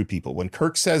sees through people. When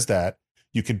Kirk says that,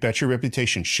 you could bet your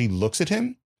reputation. She looks at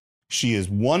him. She is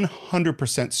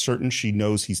 100% certain she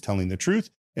knows he's telling the truth,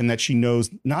 and that she knows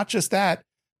not just that,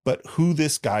 but who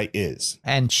this guy is.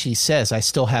 And she says, I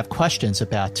still have questions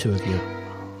about two of you.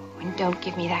 And don't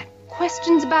give me that.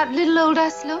 Questions about little old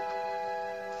us, look?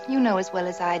 You know as well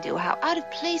as I do how out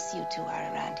of place you two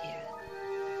are around here.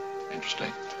 Interesting.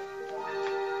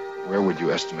 Where would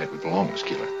you estimate we belong, Miss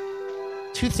Keeler?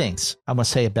 Two things I want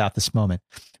to say about this moment.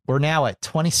 We're now at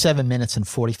 27 minutes and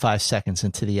 45 seconds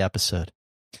into the episode.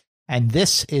 And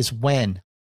this is when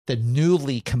the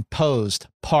newly composed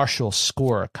partial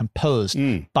score composed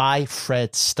by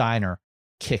Fred Steiner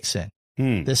kicks in.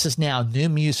 This is now new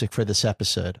music for this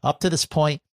episode. Up to this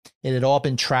point, it had all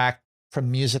been tracked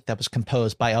from music that was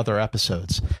composed by other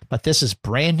episodes. But this is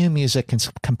brand new music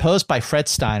composed by Fred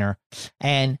Steiner,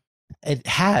 and it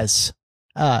has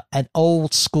an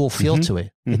old school feel to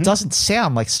it. It doesn't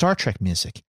sound like Star Trek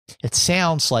music. It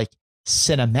sounds like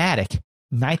cinematic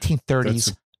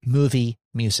 1930s movie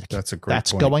music. That's a great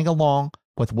That's point. going along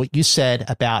with what you said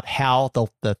about how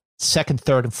the second,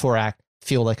 third, and fourth act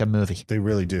feel like a movie. They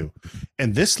really do.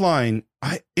 And this line,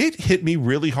 it hit me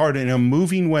really hard in a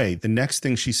moving way. The next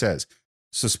thing she says.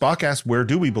 So Spock asks, where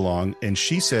do we belong? And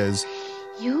she says,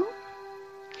 You?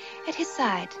 At his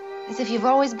side, as if you've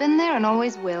always been there and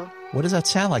always will. What does that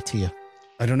sound like to you?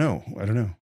 I don't know.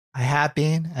 I have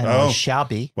been and always shall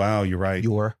be. Wow, you're right.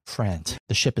 Your friend.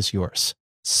 The ship is yours.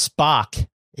 Spock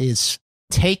is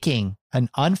taking an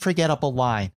unforgettable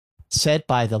line said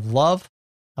by the love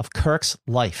of Kirk's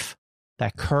life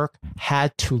that Kirk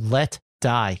had to let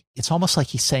die. It's almost like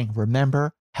he's saying,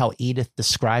 remember how Edith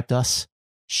described us?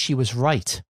 She was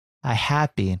right. I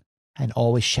have been and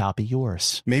always shall be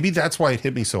yours. Maybe that's why it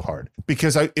hit me so hard,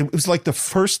 because it was like the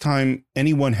first time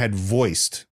anyone had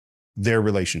voiced their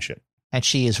relationship. And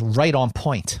she is right on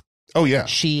point. Oh, yeah.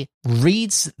 She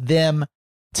reads them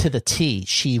to the T.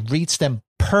 She reads them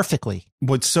perfectly.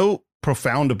 What's so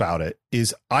profound about it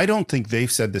is I don't think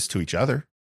they've said this to each other.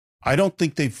 I don't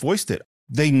think they've voiced it.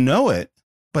 They know it,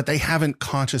 but they haven't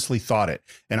consciously thought it.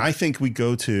 And I think we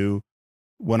go to,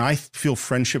 when I feel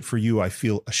friendship for you, I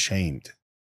feel ashamed.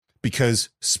 Because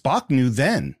Spock knew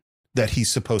then that he's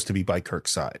supposed to be by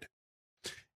Kirk's side.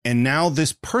 And now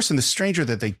this person, the stranger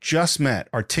that they just met,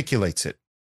 articulates it,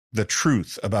 the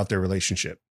truth about their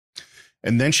relationship.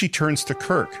 And then she turns to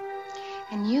Kirk.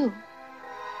 And you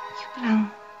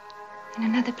belong in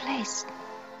another place.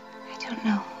 I don't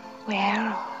know where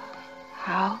or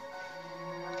how.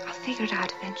 I'll figure it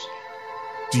out eventually.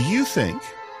 Do you think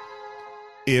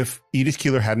if Edith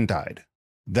Keeler hadn't died,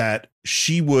 that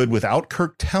she would, without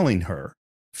Kirk telling her,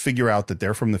 figure out that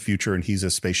they're from the future and he's a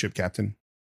spaceship captain?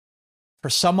 For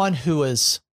someone who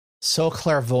is so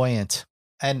clairvoyant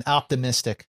and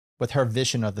optimistic with her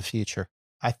vision of the future,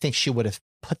 I think she would have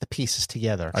put the pieces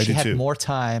together. She had more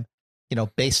time,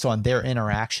 based on their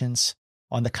interactions,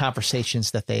 on the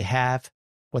conversations that they have,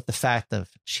 with the fact of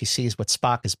she sees what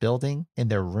Spock is building in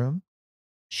their room.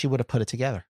 She would have put it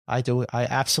together. I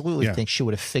absolutely think she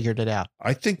would have figured it out.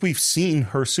 I think we've seen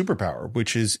her superpower,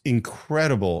 which is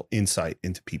incredible insight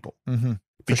into people. Mm-hmm.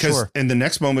 Because, and the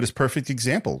next moment is perfect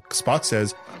example. Spock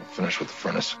says, I'm finished with the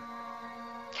furnace.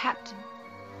 Captain.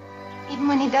 Even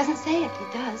when he doesn't say it, he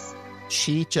does.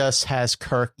 She just has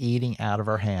Kirk eating out of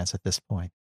her hands at this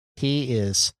point. He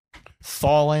is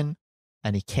fallen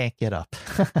and he can't get up.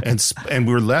 and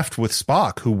we're left with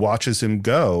Spock, who watches him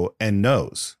go and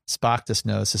knows. Spock just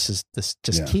knows this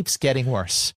keeps getting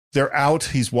worse. They're out.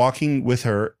 He's walking with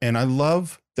her. And I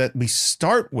love that we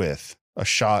start with a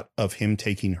shot of him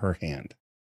taking her hand.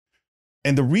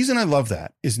 And the reason I love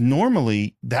that is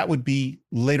normally that would be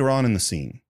later on in the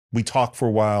scene. We talk for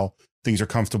a while. Things are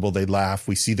comfortable. They laugh.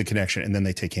 We see the connection and then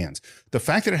they take hands. The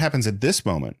fact that it happens at this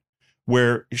moment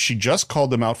where she just called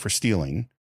them out for stealing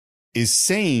is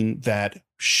saying that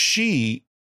she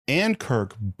and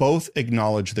Kirk both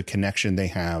acknowledge the connection they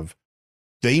have.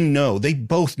 They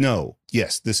both know,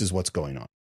 yes, this is what's going on.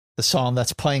 The song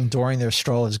that's playing during their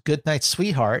stroll is Goodnight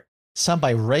Sweetheart, sung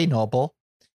by Ray Noble.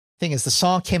 Thing is, the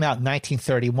song came out in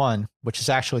 1931, which is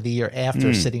actually the year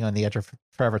after Sitting on the Edge of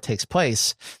Forever takes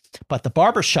place. But the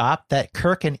barbershop that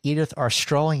Kirk and Edith are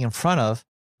strolling in front of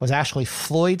was actually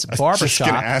Floyd's I was barbershop. just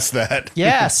going to ask that.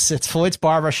 Yes, it's Floyd's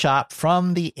barbershop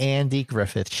from the Andy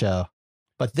Griffith Show.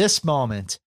 But this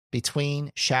moment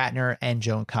between Shatner and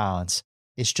Joan Collins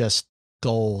is just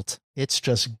gold. It's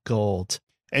just gold.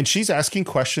 And she's asking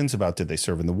questions about did they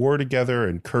serve in the war together,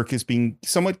 and Kirk is being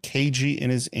somewhat cagey in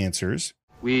his answers.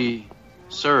 We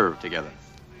served together.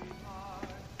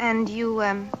 And you,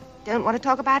 don't want to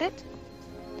talk about it?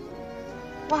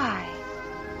 Why?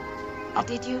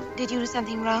 Did you do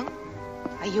something wrong?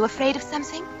 Are you afraid of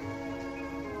something?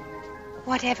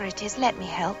 Whatever it is, let me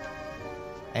help.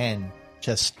 And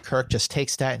Kirk just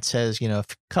takes that and says, a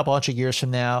couple hundred years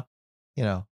from now,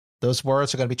 those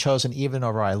words are going to be chosen even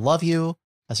over I love you.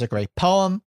 That's a great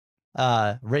poem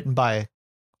written by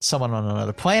someone on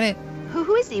another planet.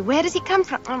 Who is he? Where does he come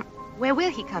from? Where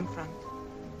will he come from?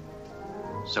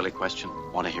 Silly question.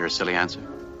 Want to hear a silly answer?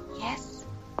 Yes.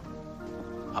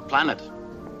 A planet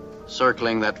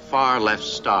circling that far left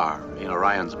star in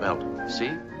Orion's belt. See?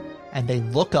 And they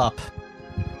look up,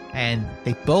 and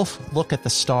they both look at the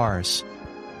stars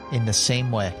in the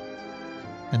same way.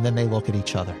 And then they look at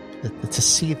each other to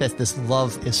see that this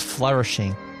love is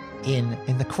flourishing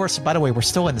in the course. By the way, we're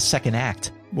still in the second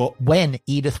act. Well, when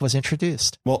Edith was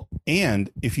introduced. Well,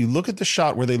 and if you look at the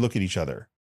shot where they look at each other,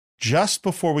 just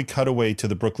before we cut away to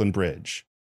the Brooklyn Bridge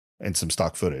and some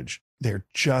stock footage, they're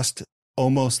just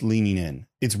almost leaning in.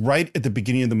 It's right at the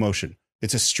beginning of the motion.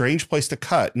 It's a strange place to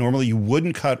cut. Normally you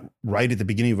wouldn't cut right at the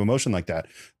beginning of a motion like that.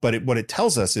 But what it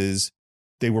tells us is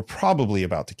they were probably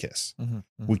about to kiss. Mm-hmm,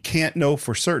 mm-hmm. We can't know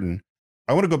for certain.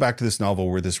 I want to go back to this novel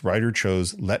where this writer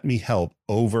chose Let Me Help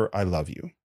over I Love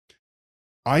You.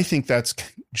 I think that's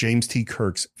James T.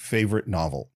 Kirk's favorite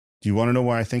novel. Do you want to know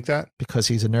why I think that? Because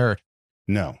he's a nerd.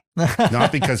 No,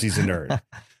 not because he's a nerd.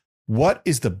 What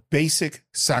is the basic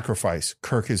sacrifice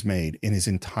Kirk has made in his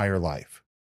entire life?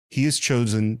 He has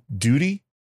chosen duty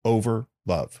over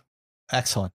love.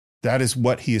 Excellent. That is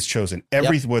what he has chosen.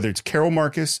 Whether it's Carol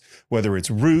Marcus, whether it's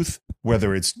Ruth,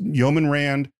 whether it's Yeoman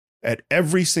Rand, at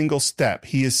every single step,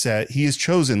 he has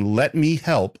chosen let me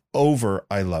help over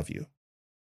I love you.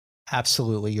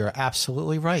 Absolutely. You're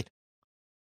absolutely right.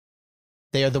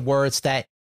 They are the words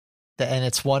and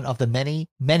it's one of the many,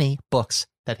 many books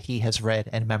that he has read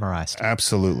and memorized.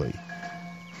 Absolutely.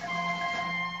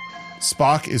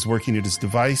 Spock is working at his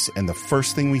device, and the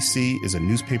first thing we see is a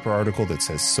newspaper article that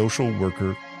says social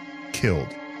worker killed,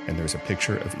 and there's a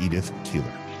picture of Edith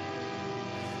Keeler.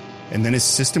 And then his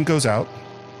system goes out,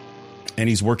 and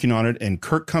he's working on it, and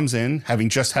Kirk comes in, having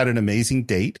just had an amazing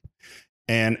date,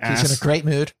 and asks... He's in a great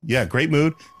mood. Yeah, great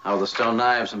mood. How are the stone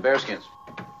knives and bearskins?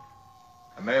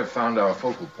 I may have found our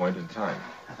focal point in time.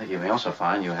 I think you may also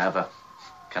find you have a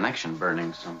connection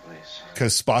burning someplace.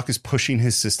 Because Spock is pushing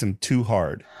his system too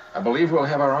hard. I believe we'll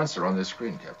have our answer on this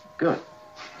screen, Captain. Good.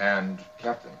 And,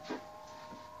 Captain,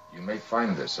 you may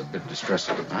find this a bit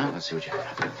distressing. All right, let's see what you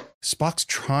have. Spock's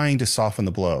trying to soften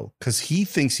the blow because he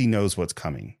thinks he knows what's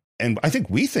coming. And I think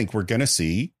we think we're going to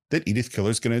see that Edith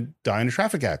Keeler's going to die in a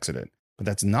traffic accident. But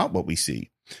that's not what we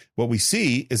see. What we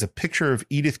see is a picture of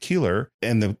Edith Keeler,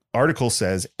 and the article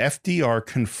says, FDR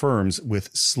confirms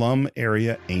with slum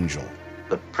area angel.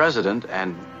 The president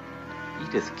and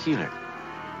Edith Keeler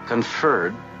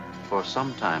conferred for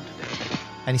some time today.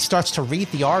 And he starts to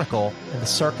read the article, and the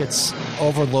circuit's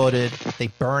overloaded. They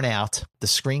burn out. The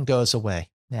screen goes away.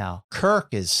 Now, Kirk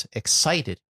is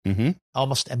excited,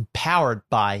 almost empowered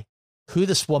by who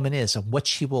this woman is and what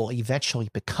she will eventually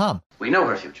become. We know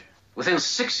her future. Within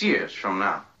 6 years from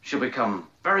now, she'll become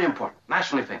very important,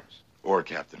 nationally famous. Or,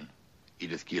 Captain,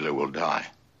 Edith Keeler will die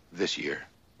this year.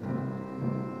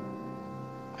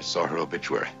 I saw her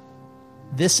obituary.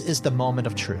 This is the moment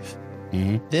of truth.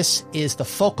 This is the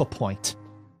focal point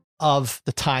of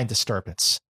the time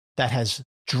disturbance that has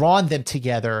drawn them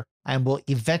together and will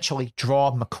eventually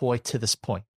draw McCoy to this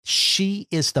point. She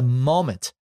is the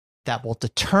moment that will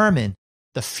determine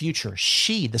the future.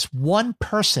 She, this one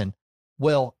person,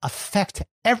 will affect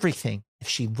everything if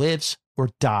she lives or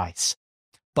dies.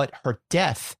 But her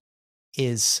death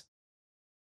is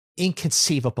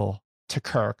inconceivable to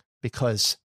Kirk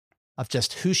because of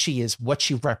just who she is, what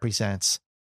she represents,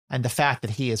 and the fact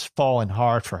that he has fallen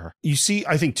hard for her. You see,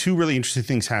 I think two really interesting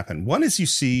things happen. One is you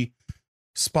see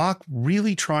Spock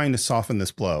really trying to soften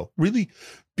this blow, really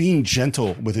being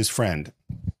gentle with his friend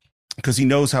because he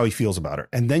knows how he feels about her.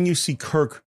 And then you see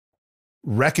Kirk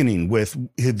reckoning with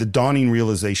the dawning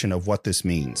realization of what this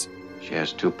means. She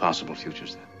has two possible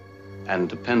futures then. And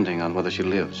depending on whether she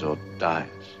lives or dies,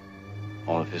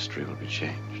 all of history will be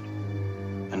changed.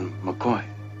 And McCoy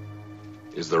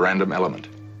is the random element.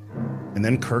 And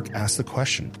then Kirk asks the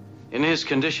question. In his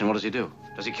condition, what does he do?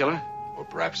 Does he kill her? Or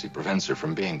perhaps he prevents her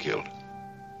from being killed.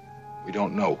 We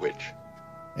don't know which.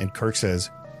 And Kirk says,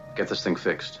 Get this thing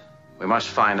fixed. We must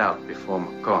find out before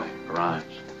McCoy arrives.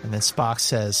 And then Spock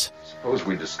says, Suppose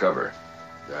we discover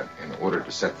that in order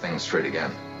to set things straight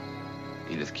again,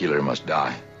 Edith Keeler must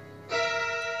die.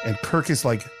 and Kirk is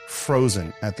like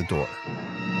frozen at the door.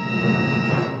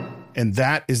 And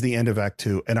that is the end of Act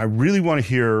 2. And I really want to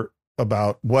hear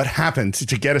about what happened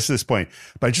to get us to this point.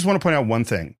 But I just want to point out one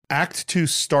thing. Act 2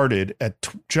 started at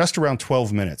just around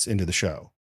 12 minutes into the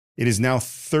show. It is now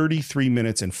 33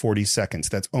 minutes and 40 seconds.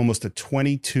 That's almost a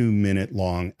 22-minute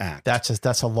long act.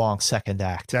 That's a long second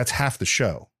act. That's half the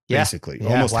show, basically.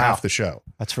 Yeah, almost wow. half the show.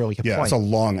 That's a really good Yeah, point. it's a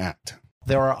long act.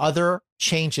 There are other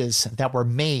changes that were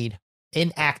made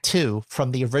in Act 2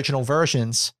 from the original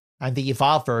versions and the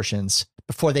evolved versions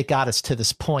before they got us to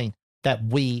this point that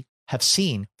we have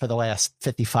seen for the last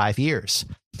 55 years.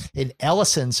 In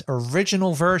Ellison's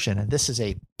original version, and this is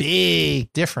a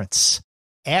big difference,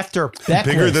 after Beckwith...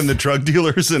 Bigger than the drug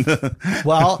dealers in the...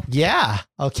 Well, yeah.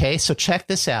 Okay, so check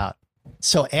this out.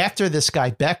 So after this guy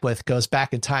Beckwith goes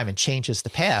back in time and changes the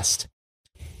past,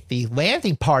 the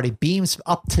landing party beams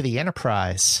up to the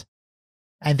Enterprise,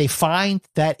 and they find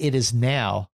that it is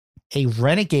now a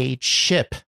renegade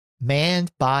ship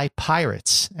manned by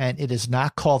pirates, and it is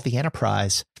not called the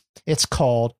Enterprise. It's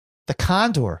called the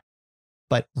Condor,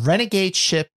 but renegade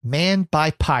ship manned by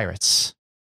pirates.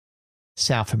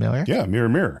 Sound familiar? Yeah, mirror,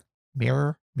 mirror.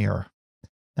 Mirror, mirror.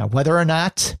 Now, whether or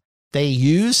not they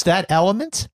use that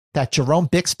element that Jerome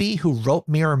Bixby, who wrote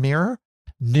Mirror, Mirror,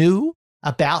 knew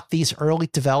about these early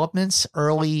developments,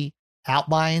 early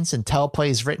outlines and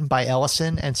teleplays written by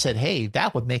Ellison, and said, hey,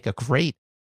 that would make a great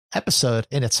episode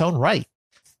in its own right.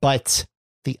 But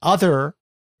the other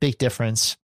big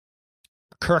difference,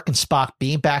 Kirk and Spock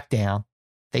being back down,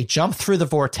 they jump through the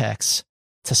vortex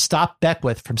to stop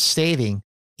Beckwith from saving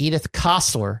Edith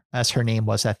Kostler, as her name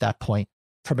was at that point,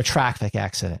 from a traffic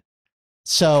accident.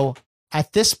 So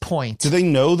at this point... Do they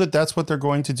know that that's what they're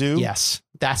going to do? Yes,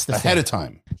 that's the ahead thing. of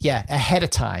time. Yeah, ahead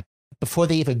of time. Before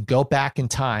they even go back in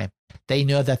time, they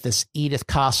know that this Edith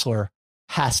Kostler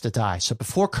has to die. So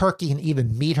before Kirk can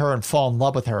even meet her and fall in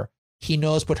love with her, he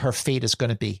knows what her fate is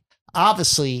going to be.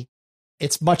 Obviously,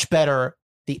 it's much better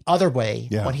the other way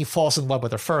when he falls in love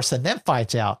with her first and then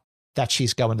finds out that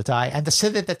she's going to die. And the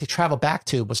city that they travel back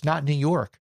to was not New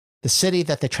York. The city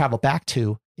that they travel back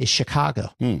to is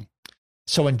Chicago.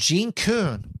 So when Gene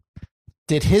Kuhn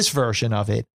did his version of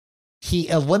it, he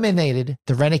eliminated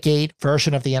the renegade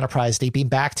version of the Enterprise they beamed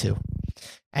back to.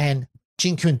 And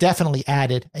Gene Kuhn definitely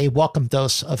added a welcome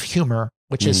dose of humor,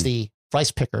 which is the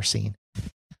rice picker scene.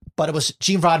 But it was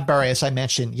Gene Roddenberry, as I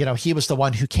mentioned, he was the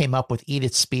one who came up with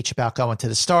Edith's speech about going to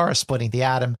the stars, splitting the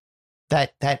atom.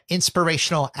 That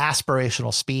inspirational,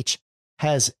 aspirational speech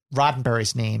has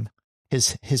Roddenberry's name,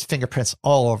 his fingerprints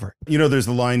all over it. There's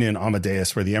the line in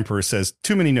Amadeus where the Emperor says,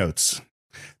 too many notes.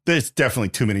 There's definitely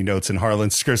too many notes in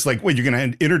Harlan's scripts. Like, wait, you're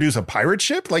going to introduce a pirate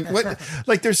ship? Like, what?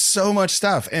 Like, there's so much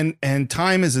stuff. And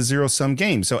time is a zero-sum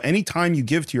game. So any time you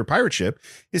give to your pirate ship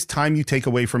is time you take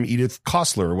away from Edith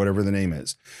Kostler or whatever the name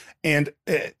is. And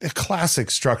a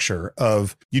classic structure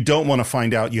of you don't want to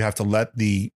find out, you have to let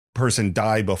the person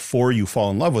die before you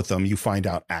fall in love with them. You find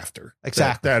out after.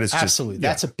 Exactly. That is absolutely. Just, yeah.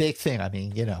 That's a big thing. I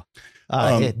mean,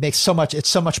 it makes it's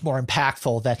so much more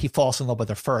impactful that he falls in love with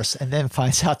her first and then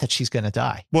finds out that she's going to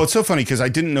die. Well, it's so funny because I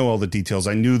didn't know all the details.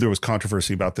 I knew there was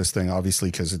controversy about this thing,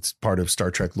 obviously, because it's part of Star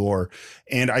Trek lore.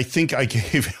 And I think I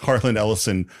gave Harlan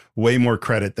Ellison way more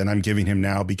credit than I'm giving him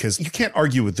now, because you can't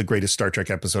argue with the greatest Star Trek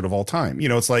episode of all time.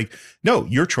 It's like, no,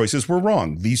 your choices were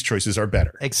wrong. These choices are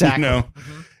better. Exactly.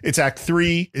 It's Act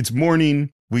 3. It's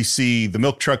morning. We see the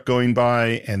milk truck going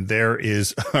by, and there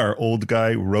is our old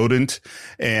guy, Rodent.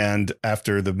 And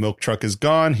after the milk truck is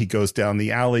gone, he goes down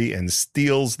the alley and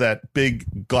steals that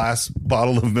big glass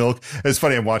bottle of milk. It's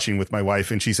funny, I'm watching with my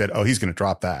wife, and she said, oh, he's going to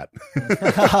drop that.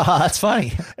 That's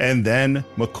funny. And then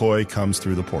McCoy comes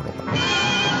through the portal.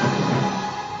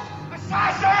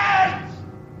 Assassins!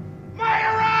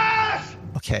 Murderers!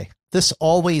 Okay. This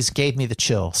always gave me the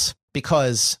chills,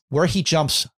 because where he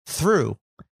jumps through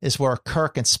is where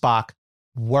Kirk and Spock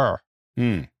were.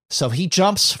 So he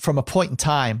jumps from a point in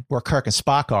time where Kirk and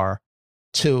Spock are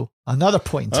to another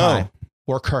point in time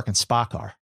where Kirk and Spock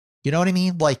are. You know what I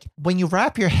mean? Like, when you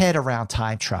wrap your head around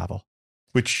time travel.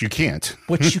 Which you can't.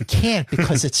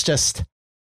 Because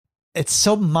it's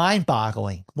so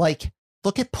mind-boggling. Like,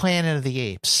 look at Planet of the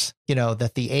Apes,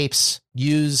 that the apes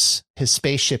use his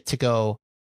spaceship to go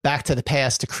back to the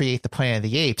past to create the Planet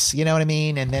of the Apes. You know what I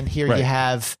mean? And then here you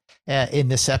have... in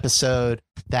this episode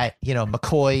that,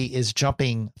 McCoy is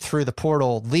jumping through the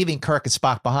portal, leaving Kirk and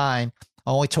Spock behind,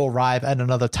 only to arrive at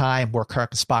another time where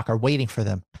Kirk and Spock are waiting for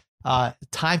them.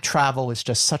 Time travel is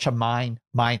just such a mind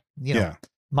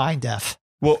F.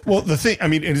 Well, the thing, I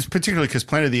mean, it is particularly because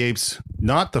Planet of the Apes,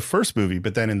 not the first movie,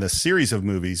 but then in the series of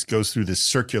movies, goes through this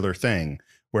circular thing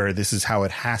where this is how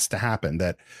it has to happen,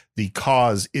 that the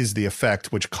cause is the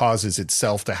effect, which causes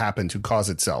itself to happen to cause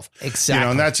itself. Exactly.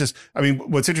 And that's just, I mean,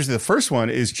 what's interesting, the first one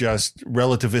is just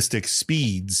relativistic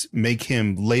speeds make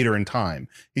him later in time.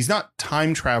 He's not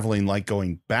time traveling like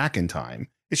going back in time.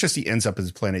 It's just he ends up as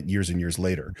a planet years and years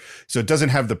later. So it doesn't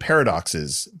have the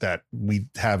paradoxes that we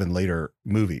have in later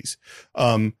movies.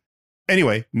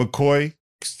 Anyway, McCoy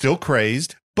still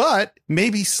crazed, but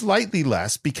maybe slightly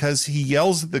less because he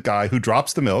yells at the guy who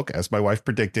drops the milk, as my wife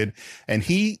predicted, and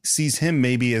he sees him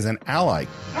maybe as an ally.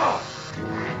 No!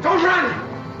 Don't run!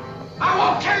 I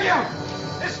won't kill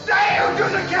you! It's they who do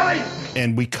the killing!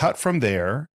 And we cut from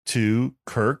there to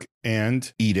Kirk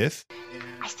and Edith.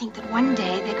 I think that one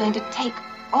day they're going to take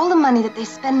all the money that they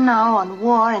spend now on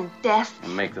war and death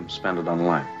And make them spend it on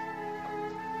life.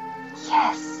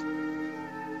 Yes.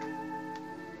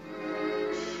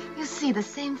 You see the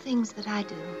same things that I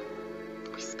do.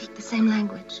 We speak the same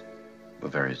language. The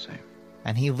very same.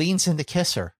 And he leans in to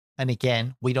kiss her. And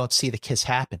again, we don't see the kiss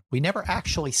happen. We never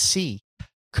actually see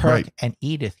Kirk and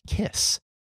Edith kiss.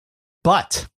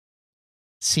 But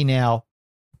see now,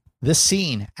 this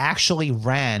scene actually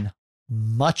ran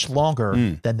much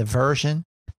longer than the version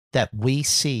that we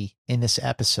see in this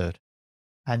episode.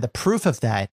 And the proof of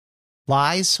that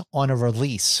lies on a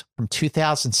release from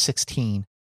 2016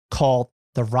 called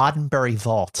The Roddenberry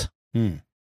Vault.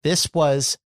 This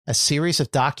was a series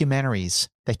of documentaries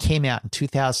that came out in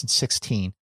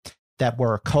 2016 that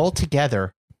were culled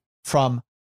together from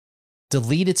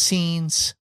deleted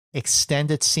scenes,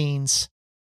 extended scenes,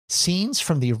 scenes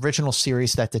from the original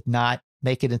series that did not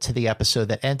make it into the episode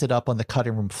that ended up on the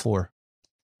cutting room floor.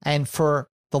 And for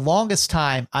the longest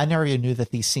time, I never even knew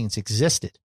that these scenes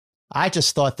existed. I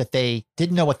just thought that they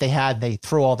didn't know what they had. And they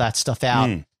threw all that stuff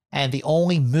out. And the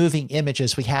only moving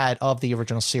images we had of the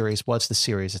original series was the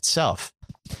series itself.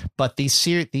 But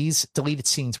these deleted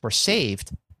scenes were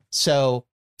saved. So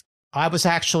I was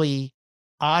actually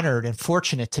honored and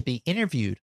fortunate to be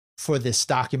interviewed for this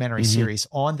documentary series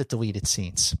on the deleted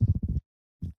scenes.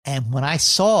 And when I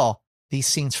saw these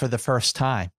scenes for the first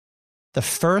time, the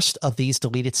first of these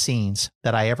deleted scenes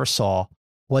that I ever saw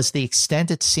was the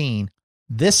extended scene,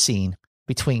 this scene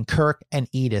between Kirk and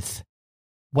Edith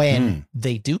when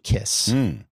they do kiss.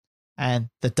 And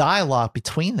the dialogue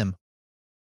between them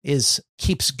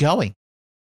keeps going.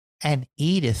 And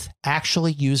Edith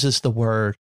actually uses the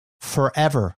word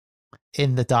forever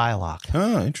in the dialogue.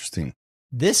 Oh, interesting.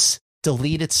 This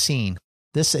deleted scene,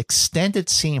 this extended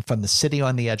scene from The City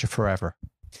on the Edge of Forever,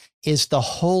 is the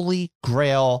holy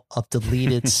grail of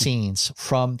deleted scenes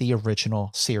from the original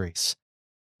series.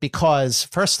 Because,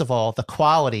 first of all, the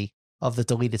quality of the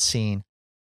deleted scene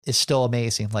is still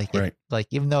amazing. Like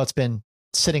even though it's been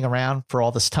sitting around for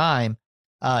all this time,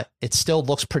 it still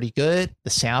looks pretty good. The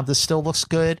sound still looks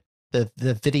good. The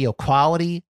video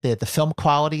quality, the film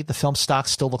quality, the film stock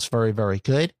still looks very, very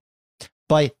good.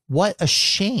 But what a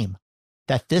shame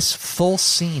that this full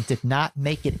scene did not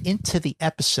make it into the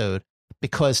episode,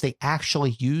 because they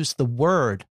actually used the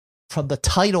word from the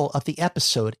title of the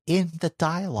episode in the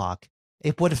dialogue.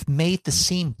 It would have made the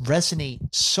scene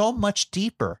resonate so much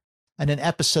deeper in an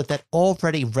episode that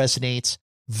already resonates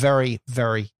very,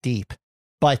 very deep.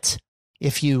 But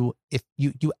if you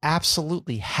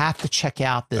absolutely have to check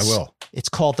out this. I will. It's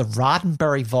called The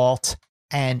Roddenberry Vault,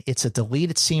 and it's a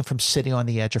deleted scene from City on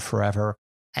the Edge of Forever.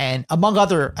 And among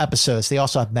other episodes, they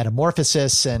also have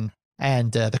Metamorphosis and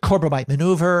the Corbomite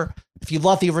Maneuver. If you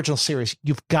love the original series,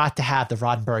 you've got to have The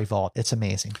Roddenberry Vault. It's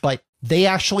amazing. But they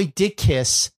actually did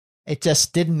kiss. It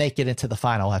just didn't make it into the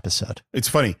final episode. It's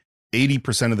funny.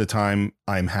 80% of the time,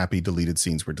 I'm happy deleted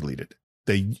scenes were deleted.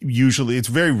 It's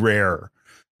very rare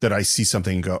that I see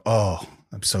something and go, oh,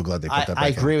 I'm so glad they put that back I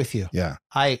agree with you. Yeah.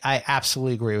 I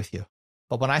absolutely agree with you.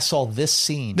 But when I saw this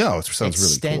scene it sounds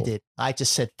extended, really cool. I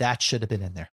just said that should have been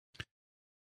in there.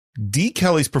 D.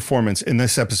 Kelly's performance in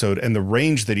this episode and the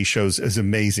range that he shows is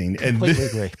amazing. Completely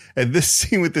agree. And this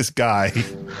scene with this guy.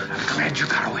 I'm glad you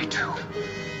got away too.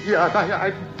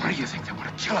 Yeah, why do you think they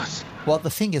want to kill us? Well, the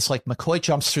thing is, like, McCoy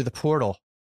jumps through the portal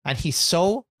and he's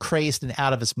so crazed and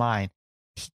out of his mind.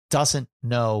 He doesn't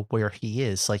know where he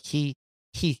is. Like he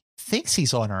thinks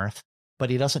he's on Earth, but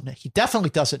he doesn't know. He definitely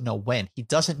doesn't know when. He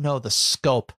doesn't know the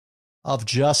scope of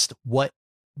just what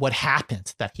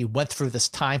happened, that he went through this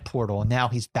time portal and now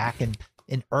he's back in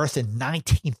Earth in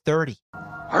 1930.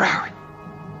 Where are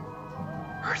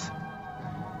we? Earth.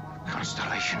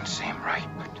 constellations seem right,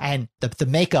 but And the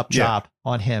makeup job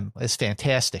on him is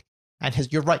fantastic. And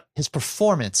you're right, his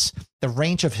performance, the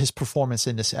range of his performance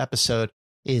in this episode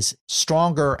is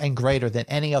stronger and greater than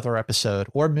any other episode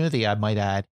or movie, I might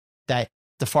add, that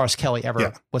DeForest Kelley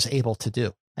ever was able to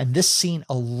do. And this scene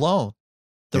alone,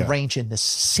 the range in this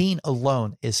scene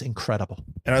alone is incredible.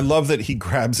 And I love that he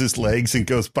grabs his legs and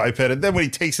goes biped. And then when he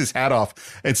takes his hat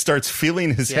off and starts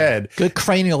feeling his head. Good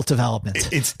cranial development.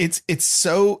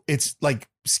 It's like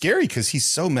scary because he's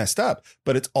so messed up,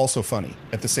 but it's also funny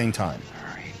at the same time.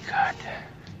 very good.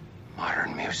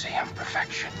 Modern museum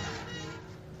perfection.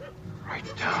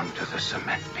 Right down to the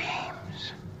cement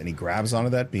beams. And he grabs onto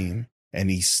that beam and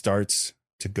he starts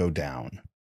to go down.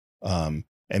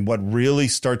 And what really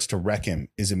starts to wreck him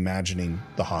is imagining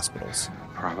the hospitals.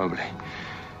 Probably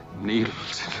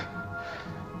needles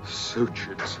and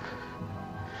sutures.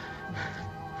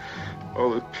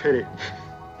 Oh, the pity.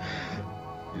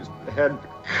 Used to had to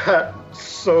cut and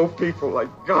sew people like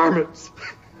garments.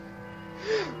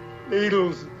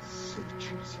 Needles and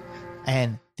sutures.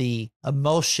 And the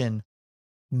emotion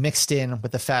mixed in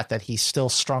with the fact that he's still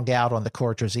strung out on the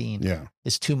cordrazine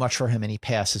is too much for him, and he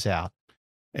passes out.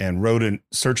 And Rodent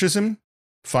searches him,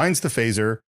 finds the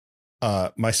phaser.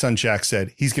 My son Jack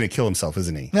said he's going to kill himself,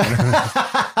 isn't he?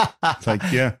 It's like,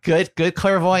 yeah, good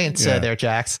clairvoyance there,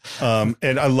 Jax.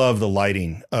 And I love the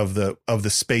lighting of the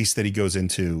space that he goes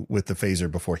into with the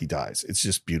phaser before he dies. It's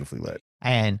just beautifully lit.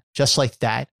 And just like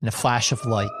that, in a flash of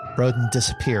light, Rodent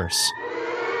disappears.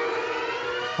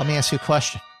 Let me ask you a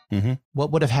question. Mm-hmm.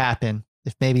 What would have happened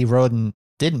if maybe Rodent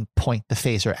didn't point the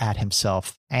phaser at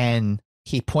himself and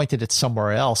he pointed it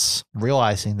somewhere else,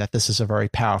 realizing that this is a very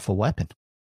powerful weapon?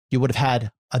 You would have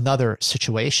had another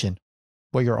situation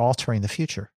where you're altering the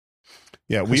future.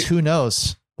 Yeah. Because who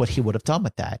knows what he would have done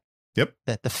with that? Yep.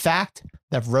 That the fact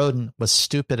that Rodent was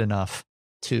stupid enough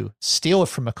to steal it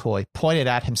from McCoy, point it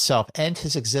at himself, end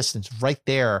his existence right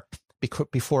there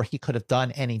before he could have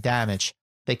done any damage,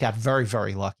 they got very,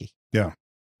 very lucky. Yeah.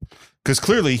 Because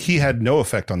clearly he had no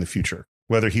effect on the future.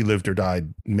 Whether he lived or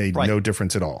died made no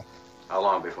difference at all. How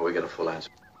long before we get a full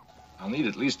answer? I'll need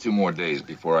at least 2 more days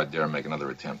before I dare make another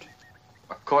attempt.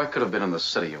 McCoy could have been in the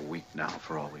city a week now,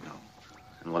 for all we know.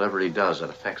 And whatever he does that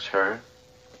affects her,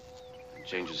 and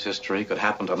changes history, could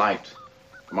happen tonight,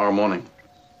 tomorrow morning.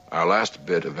 Our last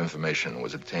bit of information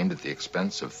was obtained at the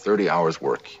expense of 30 hours'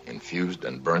 work in fused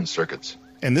and burned circuits.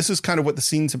 And this is kind of what the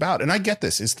scene's about. And I get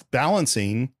this. It's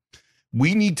balancing.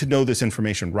 We need to know this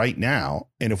information right now.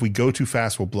 And if we go too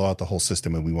fast, we'll blow out the whole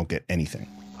system and we won't get anything.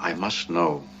 I must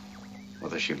know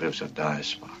whether she lives or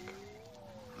dies, Spock.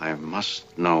 I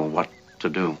must know what to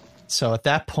do. So at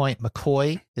that point,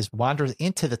 McCoy wanders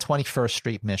into the 21st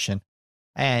Street mission,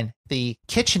 and the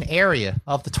kitchen area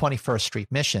of the 21st Street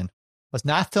mission was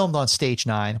not filmed on Stage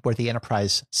 9, where the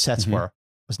Enterprise sets were.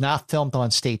 Was not filmed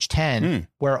on Stage 10,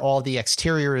 where all the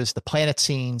exteriors, the planet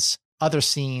scenes, other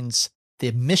scenes,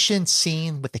 the mission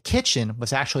scene with the kitchen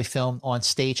was actually filmed on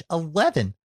Stage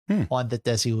 11 on the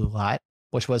Desilu lot,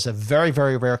 which was a very,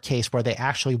 very rare case where they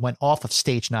actually went off of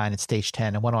Stage 9 and Stage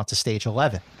 10 and went on to Stage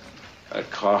 11. That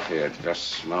coffee, it just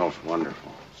smells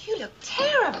wonderful. You look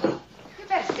terrible. You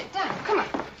better sit down. Come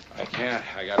on. I can't.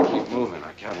 I gotta keep moving.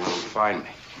 I can't let them find me.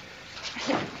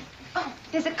 Oh,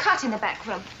 there's a cot in the back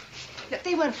room. Look,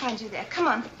 they won't find you there. Come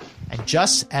on. And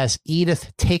just as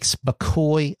Edith takes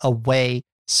McCoy away,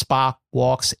 Spock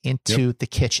walks into the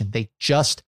kitchen. They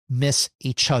just miss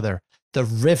each other. The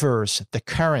rivers, the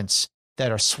currents that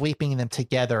are sweeping them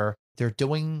together, they're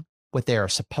doing what they're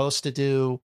supposed to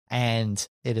do. And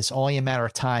it is only a matter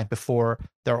of time before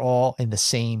they're all in the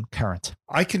same current.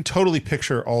 I can totally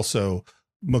picture also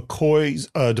McCoy's,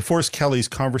 DeForest Kelley's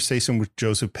conversation with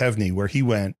Joseph Pevney, where he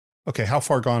went, okay, how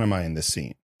far gone am I in this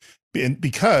scene? And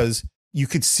because you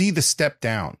could see the step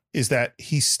down is that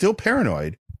he's still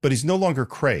paranoid, but he's no longer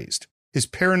crazed. His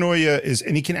paranoia is,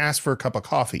 and he can ask for a cup of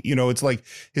coffee. You know, it's like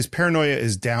his paranoia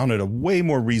is down at a way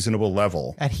more reasonable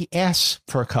level. And he asks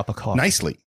for a cup of coffee.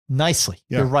 Nicely.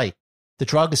 Yeah. You're right. The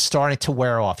drug is starting to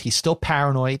wear off. He's still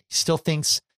paranoid. He still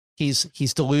thinks he's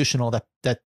delusional,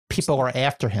 that people are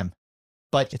after him,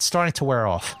 but it's starting to wear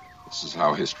off. This is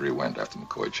how history went after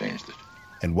McCoy changed it.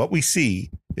 And what we see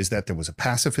is that there was a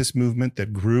pacifist movement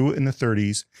that grew in the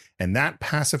 30s, and that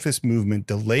pacifist movement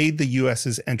delayed the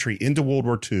U.S.'s entry into World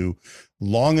War II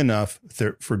long enough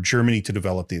for Germany to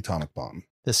develop the atomic bomb.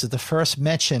 This is the first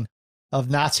mention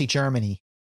of Nazi Germany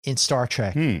in Star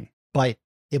Trek, but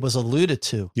it was alluded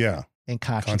to in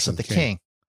Conscience of the King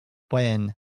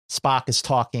when Spock is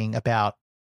talking about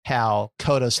how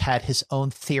Kodos had his own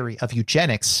theory of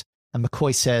eugenics, and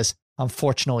McCoy says,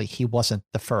 Unfortunately, he wasn't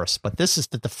the first, but this is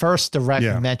the first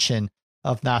direct mention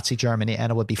of Nazi Germany,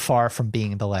 and it would be far from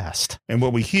being the last. And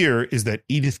what we hear is that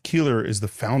Edith Keeler is the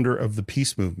founder of the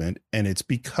peace movement, and it's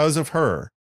because of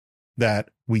her that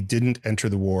we didn't enter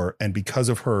the war, and because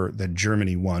of her that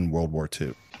Germany won World War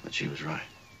II. But she was right.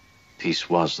 Peace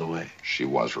was the way. She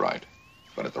was right,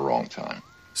 but at the wrong time.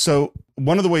 So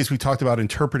one of the ways we talked about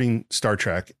interpreting Star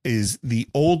Trek is the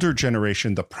older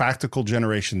generation, the practical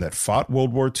generation that fought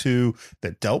World War II,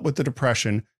 that dealt with the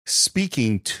Depression,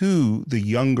 speaking to the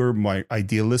younger, more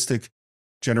idealistic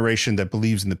generation that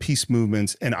believes in the peace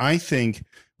movements. And I think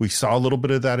we saw a little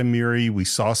bit of that in Miri. We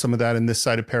saw some of that in This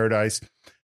Side of Paradise.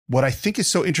 What I think is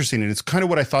so interesting, and it's kind of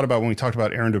what I thought about when we talked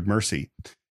about Errand of Mercy,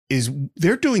 is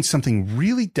they're doing something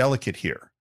really delicate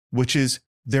here, which is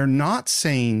they're not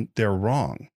saying they're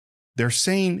wrong. They're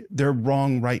saying they're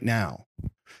wrong right now.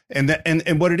 And that,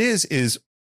 and what it is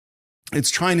it's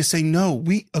trying to say, no,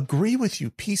 we agree with you.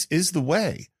 Peace is the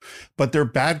way, but there are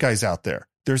bad guys out there.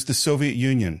 There's the Soviet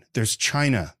Union, there's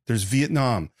China, there's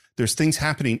Vietnam, there's things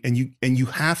happening, and you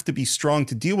have to be strong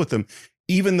to deal with them,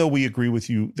 even though we agree with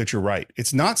you that you're right.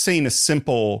 It's not saying a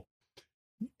simple,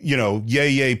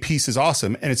 yay, peace is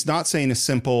awesome. And it's not saying a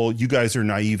simple, you guys are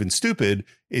naive and stupid.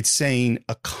 It's saying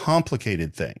a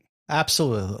complicated thing.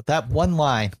 Absolutely. That one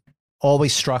line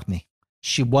always struck me.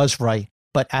 She was right,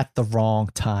 but at the wrong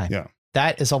time. Yeah.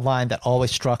 That is a line that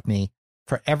always struck me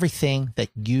for everything that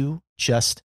you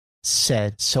just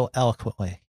said so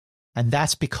eloquently. And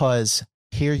that's because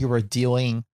here you were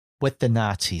dealing with the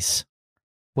Nazis,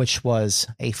 which was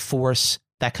a force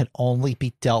that could only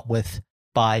be dealt with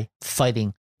by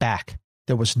fighting back.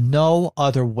 There was no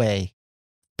other way.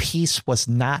 Peace was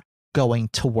not going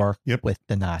to work with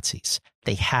the Nazis.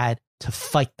 They had to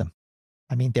fight them.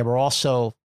 I mean, they were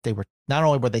not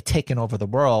only were they taking over the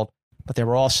world, but they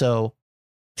were also,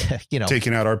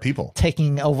 taking out our people,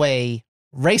 taking away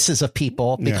races of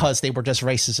people because they were just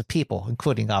races of people,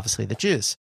 including obviously the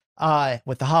Jews,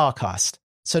 with the Holocaust.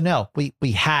 So no,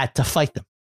 we had to fight them.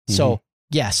 Mm-hmm. So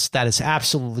yes, that is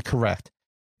absolutely correct.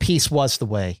 Peace was the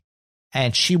way,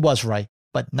 and she was right,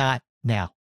 but not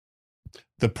now.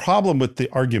 The problem with the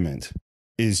argument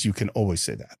is you can always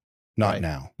say that, not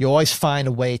now. You always find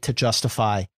a way to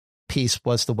justify peace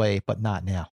was the way, but not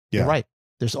now. Yeah. You're right.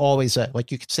 There's always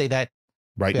you could say that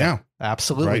right now.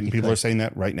 Absolutely. Right. And people are saying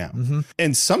that right now. Mm-hmm.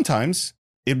 And sometimes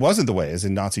it wasn't the way, as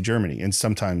in Nazi Germany. And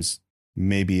sometimes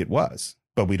maybe it was,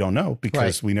 but we don't know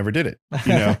because we never did it.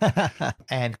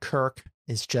 And Kirk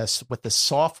is just with the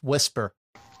soft whisper.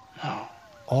 Oh.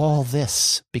 All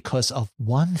this because of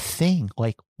one thing.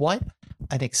 Like, what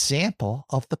an example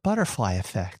of the butterfly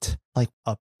effect. Like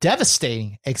a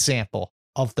devastating example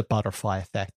of the butterfly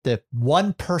effect. That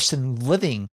one person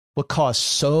living would cause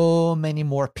so many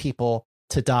more people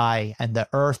to die and the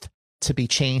Earth to be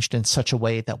changed in such a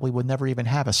way that we would never even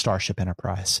have a Starship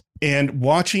Enterprise. And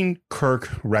watching Kirk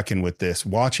reckon with this,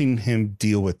 watching him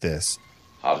deal with this.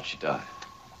 How did she die?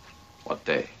 What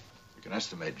day? We can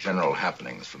estimate general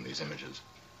happenings from these images,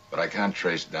 but I can't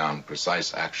trace down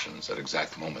precise actions at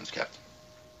exact moments, Captain.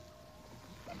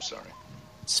 I'm sorry.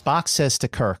 Spock says to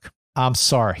Kirk, I'm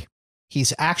sorry.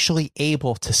 He's actually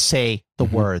able to say the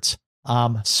words,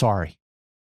 I'm sorry.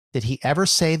 Did he ever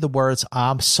say the words,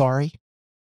 I'm sorry?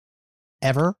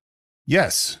 Ever?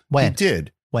 Yes. When? He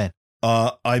did. When?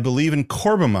 I believe in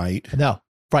Corbomite. No.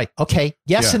 Right. Okay.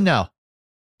 Yes and no.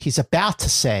 He's about to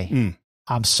say,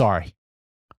 I'm sorry.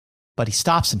 But he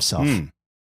stops himself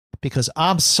because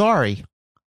I'm sorry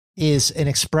is an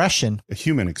expression. A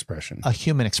human expression.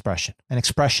 An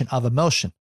expression of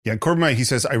emotion. Yeah. In Corbomite, he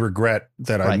says, I regret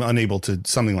that I'm unable to,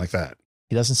 something like that.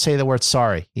 He doesn't say the word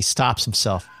sorry. He stops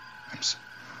himself.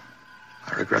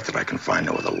 I regret that I can find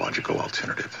no other logical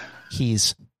alternative.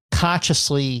 He's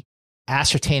consciously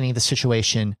ascertaining the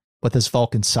situation with his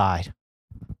Vulcan side.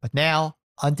 But now,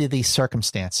 under these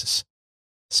circumstances,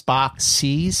 Spock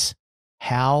sees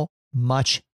how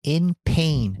much in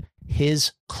pain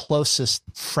his closest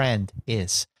friend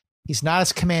is. He's not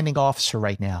his commanding officer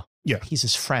right now. Yeah. He's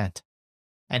his friend.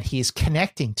 And he is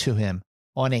connecting to him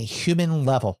on a human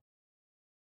level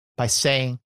by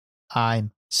saying,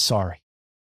 I'm sorry.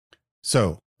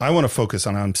 So I want to focus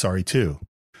on I'm sorry too.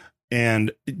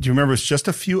 And do you remember it's just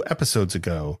a few episodes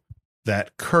ago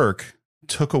that Kirk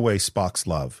took away Spock's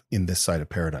love in This Side of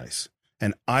Paradise.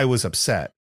 And I was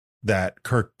upset that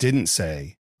Kirk didn't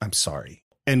say, I'm sorry.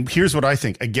 And here's what I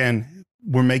think. Again,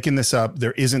 we're making this up.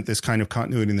 There isn't this kind of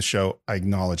continuity in the show. I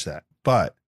acknowledge that.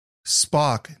 But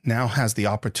Spock now has the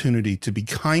opportunity to be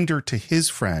kinder to his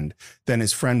friend than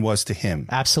his friend was to him.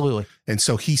 Absolutely. And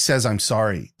so he says, I'm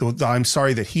sorry. I'm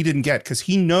sorry that he didn't get, because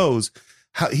he knows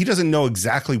he doesn't know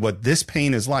exactly what this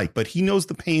pain is like, but he knows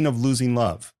the pain of losing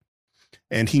love.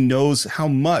 And he knows how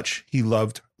much he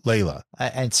loved Layla.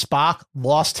 And Spock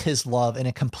lost his love in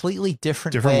a completely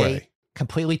different way,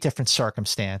 completely different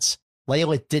circumstance.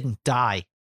 Layla didn't die,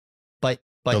 but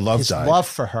his love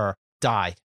for her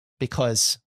died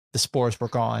because the spores were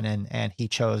gone and he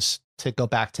chose to go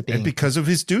back to being. And because of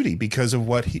his duty, because of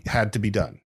what he had to be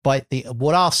done. But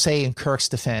what I'll say in Kirk's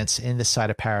defense in This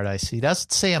Side of Paradise, he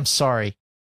doesn't say I'm sorry,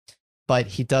 but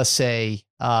he does say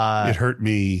it hurt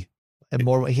me in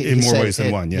more ways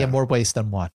than one. Yeah, more ways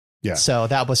than one. Yeah. So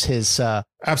that was his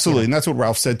absolutely, and that's what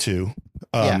Ralph said too.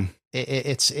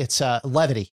 It's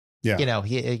levity. Yeah.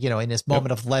 He in his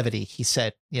moment of levity, he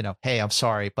said, hey, I'm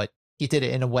sorry, but he did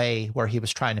it in a way where he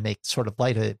was trying to make sort of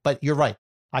light of it. But you're right.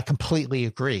 I completely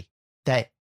agree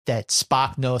that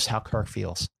Spock knows how Kirk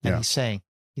feels. And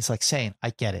he's like saying,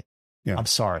 I get it. Yeah. I'm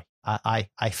sorry.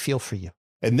 I feel for you.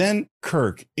 And then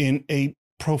Kirk, in a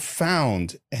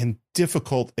profound and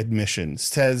difficult admission,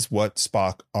 says what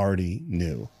Spock already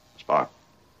knew. Spock,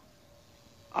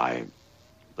 I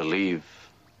believe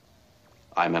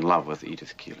I'm in love with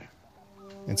Edith Keeler.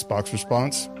 And Spock's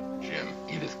response? Jim,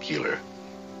 Edith Keeler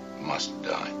must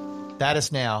die. That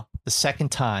is now the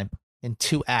second time in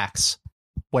 2 acts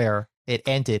where it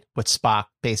ended with Spock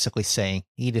basically saying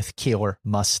Edith Keeler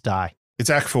must die. It's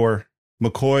Act 4.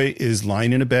 McCoy is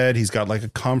lying in a bed. He's got like a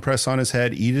compress on his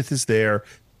head. Edith is there.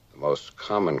 The most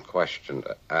common question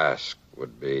to ask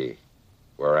would be,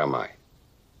 where am I?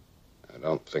 I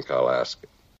don't think I'll ask it.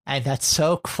 And that's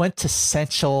so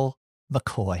quintessential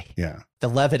McCoy. Yeah. The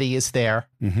levity is there.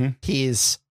 Mm-hmm. He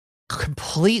is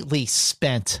completely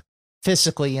spent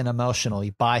physically and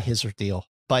emotionally by his ordeal,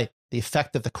 but the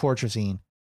effect of the Cordrazine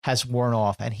has worn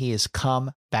off and he has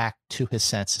come back to his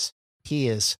senses. He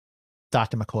is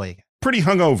Dr. McCoy again. Pretty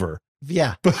hungover.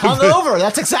 Yeah. Hungover.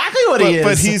 That's exactly what he is.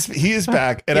 But he is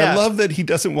back. And I love that he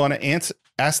doesn't want to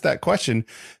ask that question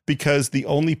because the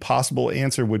only possible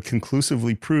answer would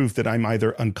conclusively prove that I'm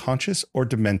either unconscious or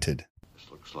demented. This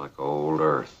looks like old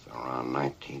Earth around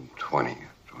 1920 or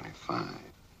 25.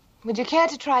 Would you care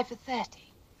to try for 30?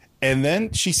 And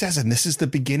then she says, and this is the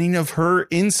beginning of her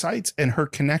insights and her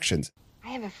connections. I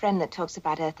have a friend that talks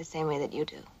about Earth the same way that you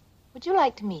do. Would you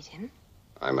like to meet him?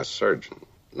 I'm a surgeon,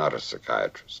 not a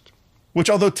psychiatrist. Which,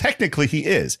 although technically he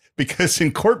is, because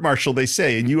in court-martial they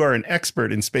say, and you are an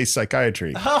expert in space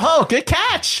psychiatry. Oh, good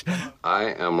catch.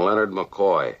 I am Leonard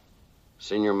McCoy,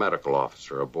 senior medical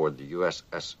officer aboard the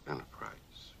USS Enterprise.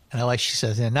 And I like she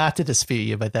says, not to dispute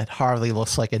you, but that hardly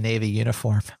looks like a Navy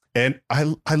uniform. And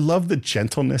I love the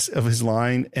gentleness of his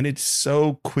line, and it's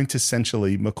so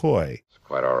quintessentially McCoy. It's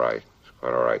quite all right. It's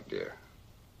quite all right, dear.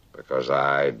 Because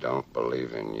I don't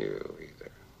believe in you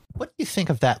either. What do you think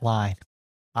of that line?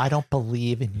 I don't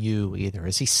believe in you either.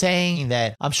 Is he saying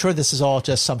that I'm sure this is all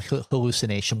just some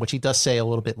hallucination, which he does say a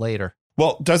little bit later?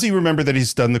 Well, does he remember that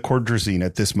he's done the Cordrazine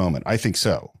at this moment? I think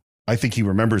so. I think he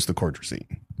remembers the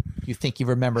Cordrazine. You think he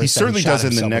remembers? He certainly does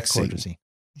in the next scene.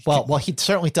 Well, he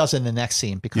certainly does in the next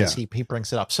scene because he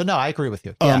brings it up. So no, I agree with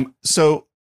you. So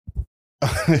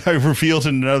I revealed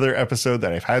in another episode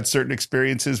that I've had certain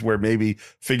experiences where maybe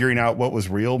figuring out what was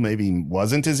real maybe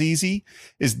wasn't as easy.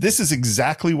 This is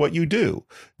exactly what you do.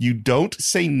 You don't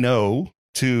say no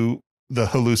to the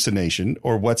hallucination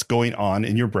or what's going on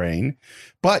in your brain,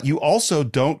 but you also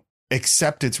don't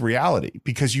accept its reality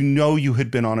because you know you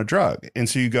had been on a drug. And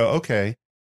so you go, okay,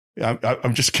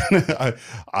 I'm just gonna,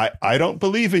 I don't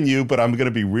believe in you, but I'm going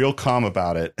to be real calm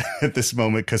about it at this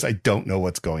moment because I don't know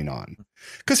what's going on.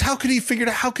 Because how could he figure it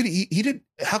out? How could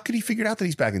he figure out that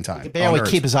he's back in time? He can barely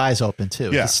keep his eyes open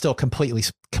too. Yeah. He's still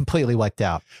completely wiped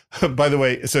out. By the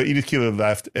way, so Edith Keeler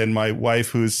left, and my wife,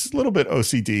 who's a little bit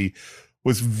OCD,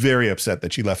 was very upset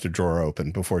that she left a drawer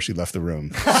open before she left the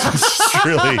room. She's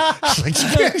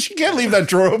like, she can't leave that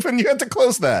drawer open. You have to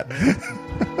close that.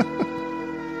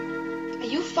 Are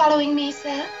you following me,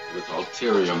 sir? With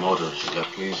ulterior motives, does that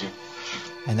please you?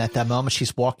 And at that moment,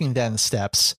 she's walking down the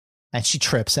steps and she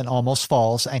trips and almost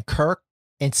falls. And Kirk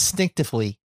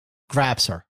instinctively grabs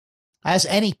her, as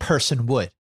any person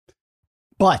would.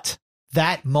 But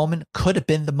that moment could have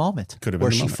been the moment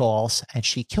where she falls and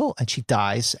she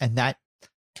dies, and that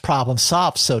problem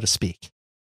solved, so to speak.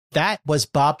 That was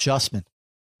Bob Justman,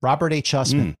 Robert H.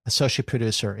 Justman, associate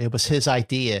producer. It was his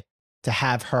idea to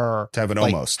have her have an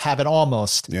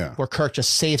almost, where Kirk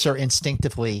just saves her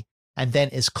instinctively and then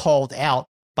is called out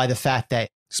by the fact that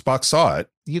Spock saw it.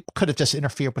 You could have just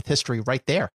interfered with history right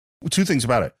there. Two things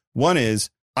about it. One is,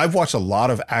 I've watched a lot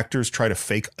of actors try to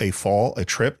fake a fall, a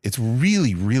trip. It's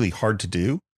really, really hard to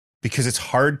do because it's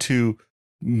hard to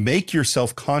make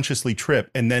yourself consciously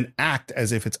trip and then act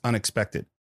as if it's unexpected.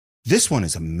 This one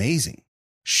is amazing.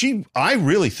 I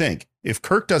really think if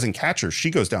Kirk doesn't catch her, she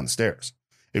goes down the stairs.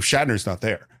 If Shatner's not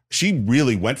there, she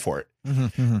really went for it.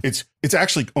 Mm-hmm. It's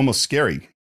actually almost scary.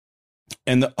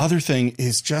 And the other thing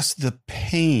is just the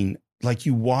pain. Like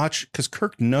you watch, because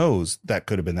Kirk knows that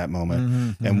could have been that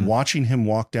moment, and watching him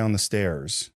walk down the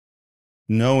stairs,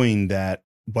 knowing that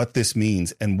what this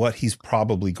means and what he's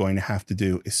probably going to have to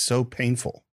do is so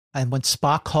painful. And when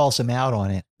Spock calls him out on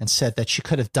it and said that she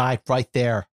could have died right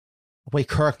there, the way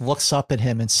Kirk looks up at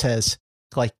him and says,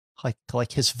 like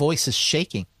his voice is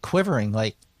shaking, quivering,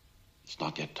 like, it's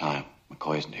not yet time.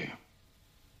 McCoy isn't here.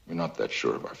 We're not that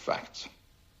sure of our facts.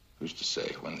 Who's to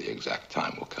say when the exact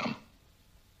time will come?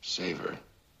 Save her.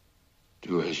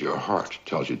 Do as your heart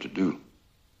tells you to do.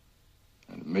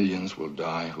 And millions will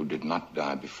die who did not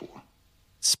die before.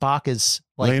 Spock is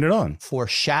like laying it on,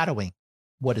 foreshadowing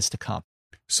what is to come.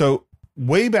 So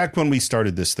way back when we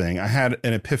started this thing, I had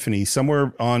an epiphany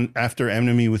somewhere on after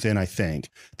Enemy Within, I think,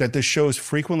 that this show is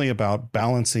frequently about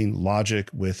balancing logic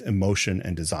with emotion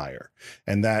and desire.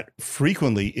 And that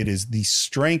frequently it is the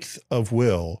strength of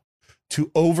will to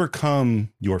overcome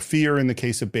your fear in the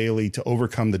case of Bailey, to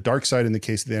overcome the dark side in the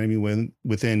case of The Enemy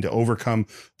Within, to overcome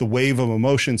the wave of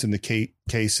emotions in the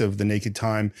case of The Naked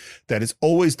Time, that is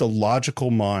always the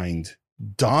logical mind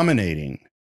dominating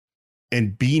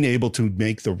and being able to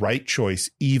make the right choice,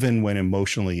 even when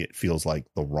emotionally it feels like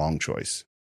the wrong choice.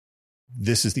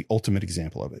 This is the ultimate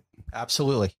example of it.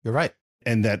 Absolutely. You're right.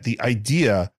 And that the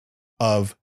idea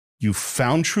of you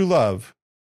found true love,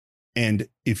 and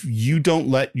if you don't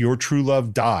let your true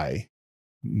love die,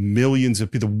 millions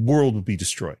of people, the world will be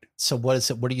destroyed. So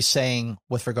what are you saying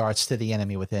with regards to The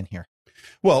Enemy Within here?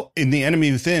 Well, in The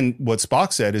Enemy Within, what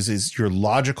Spock said is your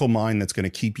logical mind that's going to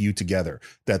keep you together.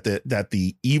 That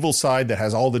the evil side that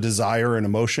has all the desire and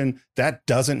emotion, that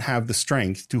doesn't have the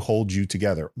strength to hold you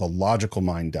together. The logical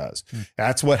mind does.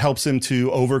 That's what helps him to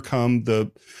overcome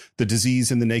the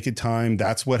disease in The Naked Time.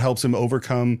 That's what helps him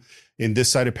overcome in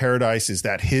This Side of Paradise, is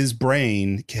that his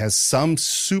brain has some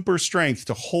super strength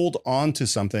to hold on to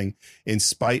something in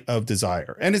spite of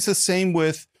desire. And it's the same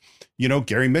with,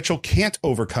 Gary Mitchell can't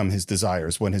overcome his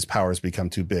desires when his powers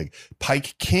become too big.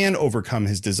 Pike can overcome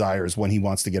his desires when he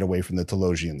wants to get away from the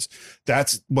Telosians.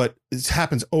 That's what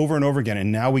happens over and over again.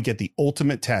 And now we get the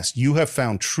ultimate test. You have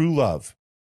found true love,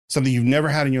 something you've never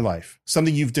had in your life,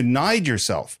 something you've denied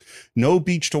yourself. No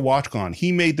beach to walk on.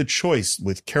 He made the choice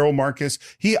with Carol Marcus.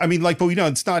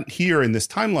 It's not here in this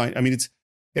timeline. I mean,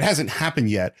 it hasn't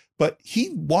happened yet, but he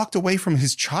walked away from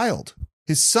his child,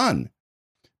 his son,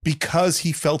 because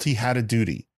he felt he had a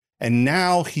duty. And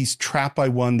now he's trapped by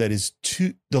one that is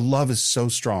the love is so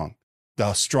strong,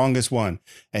 the strongest one.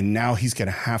 And now he's going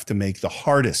to have to make the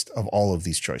hardest of all of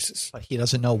these choices. But he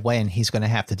doesn't know when he's going to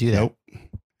have to do that. Nope.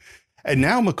 And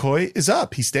now McCoy is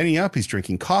up. He's standing up. He's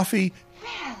drinking coffee.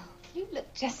 Well, you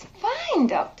look just fine,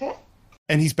 Doctor.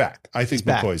 And he's back. I think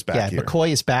McCoy's back here. Yeah,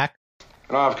 McCoy is back.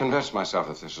 I've convinced myself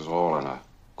that this is all in a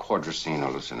quadrascene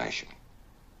hallucination.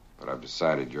 But I've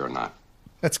decided you're not.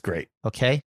 That's great.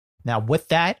 Okay. Now, with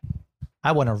that,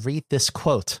 I want to read this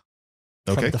quote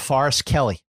from DeForest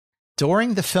Kelley.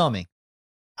 During the filming,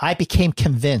 I became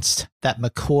convinced that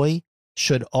McCoy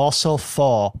should also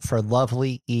fall for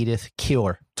lovely Edith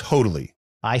Keeler. Totally.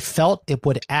 I felt it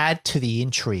would add to the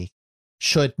intrigue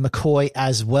should McCoy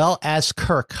as well as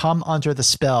Kirk come under the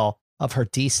spell of her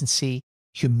decency,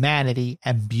 humanity,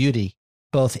 and beauty,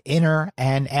 both inner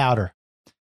and outer.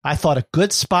 I thought a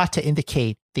good spot to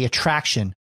indicate the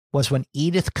attraction was when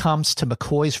Edith comes to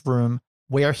McCoy's room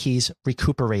where he's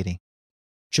recuperating.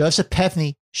 Joseph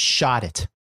Pevney shot it.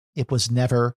 It was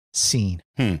never seen.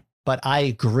 But I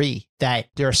agree that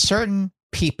there are certain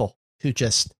people who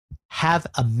just have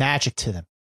a magic to them.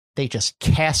 They just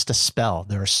cast a spell.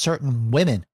 There are certain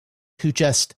women who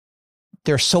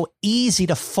they're so easy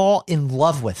to fall in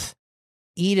love with.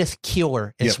 Edith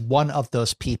Keeler is one of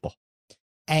those people.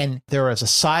 And there is a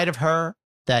side of her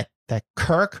that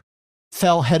Kirk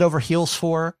fell head over heels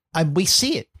for. And we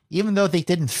see it, even though they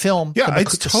didn't film. Yeah,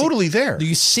 it's totally there.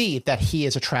 You see that he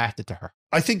is attracted to her.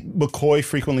 I think McCoy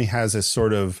frequently has a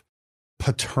sort of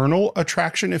paternal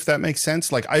attraction, if that makes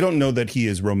sense. Like, I don't know that he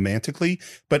is romantically,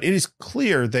 but it is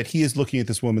clear that he is looking at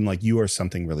this woman like, you are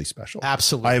something really special.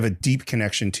 Absolutely. I have a deep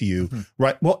connection to you.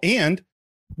 Right. Well, and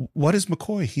what is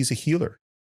McCoy? He's a healer,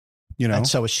 And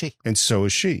so is she. And so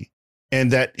is she. And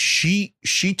that she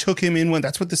took him in when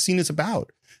that's what the scene is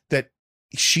about, that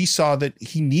she saw that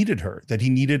he needed her, that he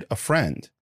needed a friend.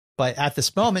 But at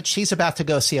this moment, she's about to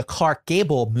go see a Clark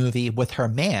Gable movie with her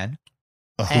man.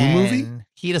 A who movie?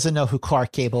 He doesn't know who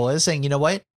Clark Gable is. And you know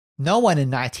what? no one in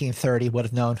 1930 would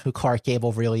have known who Clark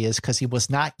Gable really is because he was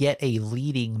not yet a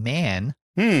leading man.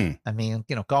 I mean,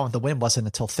 Gone with the Wind wasn't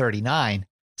until 39.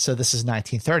 So this is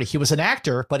 1930. He was an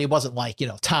actor, but he wasn't like,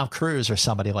 Tom Cruise or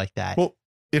somebody like that. Well,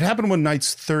 it happened one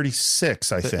night's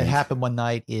 36, I think. It happened one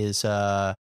night is,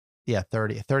 35.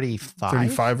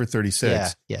 35 or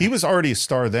 36. Yeah. He was already a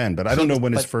star then, but I don't know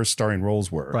when his first starring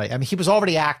roles were. Right. I mean, he was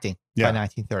already acting by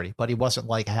 1930, but he wasn't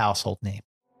like a household name.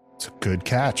 It's a good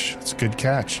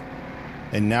catch.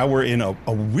 And now we're in a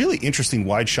really interesting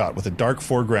wide shot with a dark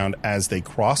foreground as they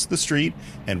cross the street.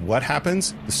 And what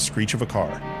happens? The screech of a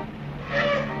car.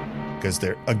 Because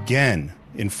they're again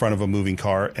in front of a moving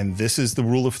car. And this is the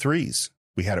rule of threes.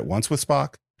 We had it once with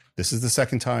Spock. This is the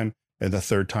second time. And the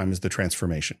third time is the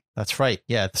transformation. That's right.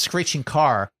 Yeah. The screeching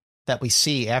car that we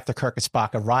see after Kirk and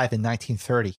Spock arrive in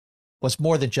 1930 was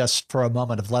more than just for a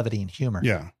moment of levity and humor.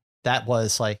 Yeah. That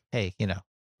was like, hey,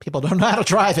 people don't know how to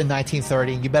drive in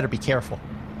 1930, and you better be careful.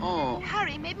 Oh.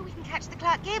 Hurry, maybe we can catch the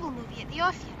Clark Gable movie at the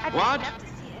Orpheum. I'd What? love to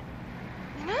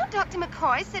see it. Dr.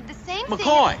 McCoy said the same thing.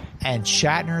 McCoy! And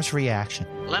Shatner's reaction,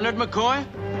 Leonard McCoy?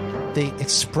 the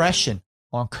expression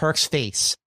on Kirk's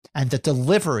face, and the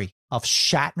delivery of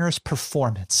Shatner's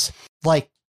performance. Like,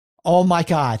 oh my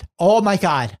God.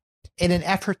 In an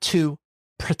effort to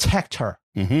protect her,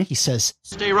 he says,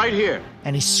 Stay right here.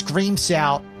 and he screams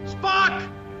out, Spock!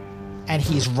 and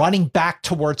he's running back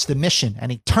towards the mission.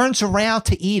 And he turns around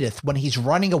to Edith when he's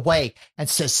running away and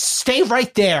says, stay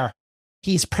right there.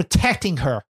 He's protecting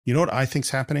her. You know what I think's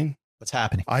happening? What's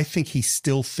happening? I think he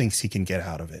still thinks he can get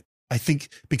out of it. I think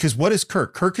because what is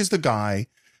Kirk? Kirk is the guy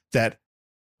that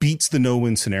beats the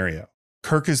no-win scenario.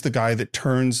 Kirk is the guy that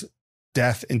turns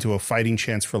death into a fighting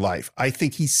chance for life. I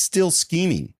think he's still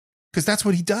scheming because that's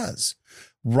what he does.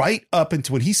 Right up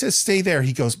into when he says, stay there,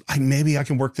 he goes, maybe I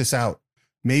can work this out.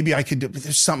 Maybe I could do,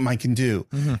 there's something I can do.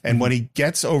 And when he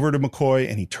gets over to McCoy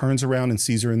and he turns around and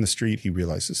sees her in the street, he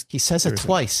realizes. He says it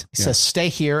twice. He says, stay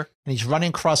here. And he's running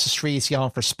across the street. He's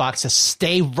yelling for Spock. He says,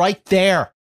 stay right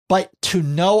there. But to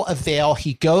no avail,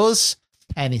 he goes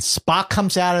and Spock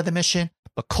comes out of the mission.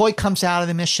 McCoy comes out of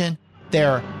the mission.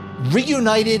 They're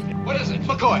reunited. What is it?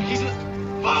 McCoy, he's...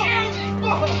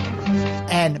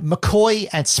 And McCoy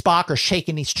and Spock are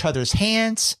shaking each other's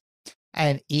hands.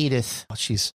 And Edith,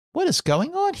 what is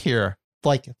going on here?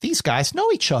 Like, these guys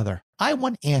know each other. I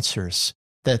want answers.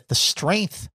 The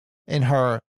strength in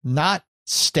her not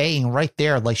staying right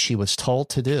there like she was told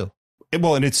to do.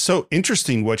 Well, and it's so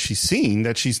interesting what she's seeing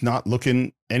that she's not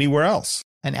looking anywhere else.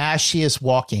 And as she is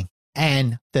walking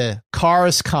and the car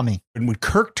is coming. And when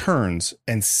Kirk turns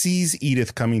and sees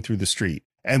Edith coming through the street,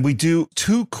 and we do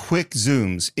two quick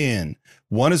zooms in,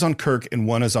 one is on Kirk and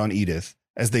one is on Edith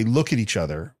as they look at each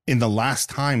other in the last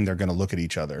time they're going to look at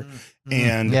each other.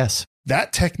 And yes,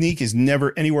 that technique is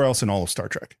never anywhere else in all of Star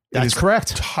Trek. That's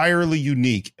correct. Entirely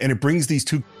unique. And it brings these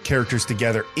two characters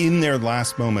together in their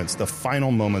last moments, the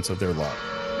final moments of their love.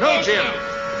 No, Jim!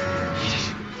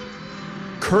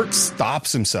 Kirk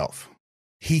stops himself.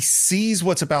 He sees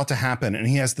what's about to happen and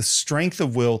he has the strength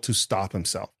of will to stop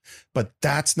himself. But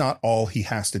that's not all he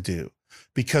has to do,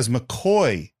 because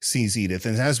McCoy sees Edith.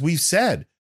 And as we've said,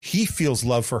 he feels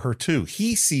love for her too.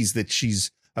 He sees that she's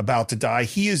about to die.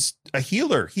 He is a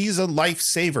healer. He's a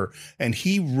lifesaver, and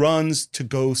he runs to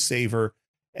go save her.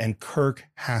 And Kirk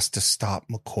has to stop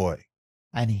McCoy.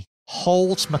 And he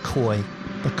holds McCoy.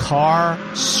 The car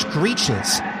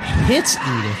screeches, hits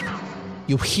Edith.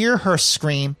 You hear her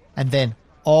scream, and then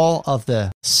all of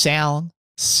the sound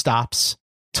stops,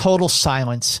 total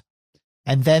silence,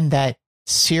 and then that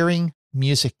searing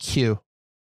music cue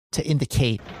to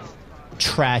indicate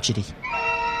tragedy.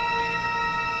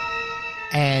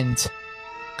 And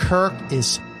Kirk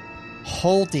is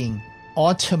holding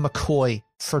onto McCoy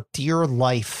for dear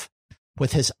life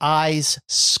with his eyes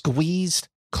squeezed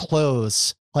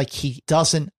closed, like he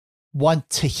doesn't want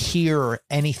to hear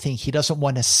anything. He doesn't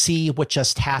want to see what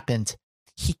just happened.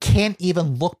 He can't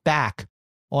even look back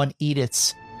on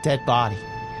Edith's dead body.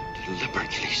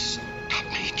 Deliberately stop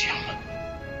me, Jim.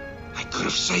 I could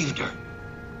have saved her.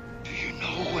 Do you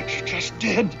know what you just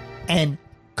did? And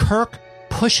Kirk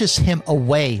pushes him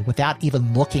away without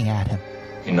even looking at him.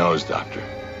 He knows, Doctor.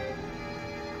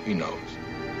 He knows.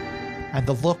 And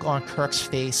the look on Kirk's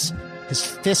face, his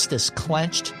fist is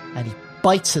clenched and he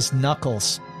bites his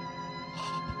knuckles.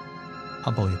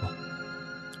 Unbelievable.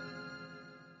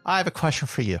 I have a question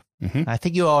for you. I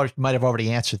think you might have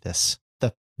already answered this.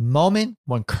 The moment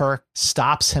when Kirk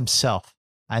stops himself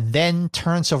and then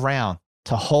turns around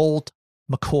to hold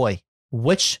McCoy,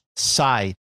 which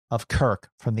side of Kirk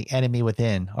from the enemy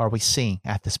within are we seeing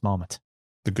at this moment?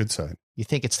 The good side. You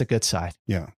think it's the good side?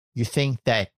 Yeah. You think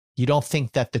that You don't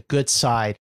think that the good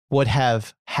side would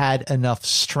have had enough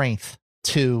strength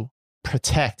to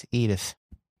protect Edith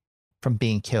from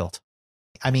being killed.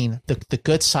 I mean, the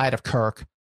good side of Kirk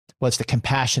was the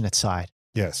compassionate side.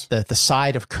 Yes. The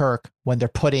side of Kirk when they're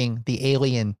putting the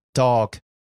alien dog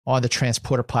on the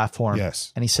transporter platform.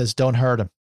 Yes. And he says, don't hurt him.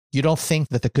 You don't think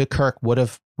that the good Kirk would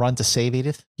have run to save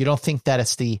Edith? You don't think that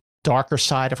it's the darker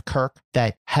side of Kirk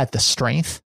that had the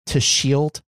strength to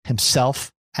shield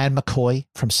himself and McCoy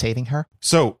from saving her?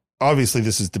 So obviously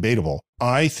this is debatable.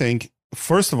 I think,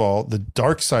 first of all, the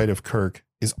dark side of Kirk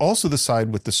is also the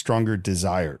side with the stronger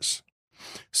desires.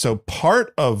 So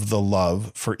part of the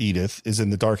love for Edith is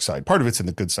in the dark side. Part of it's in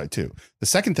the good side too. The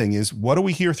second thing is, what do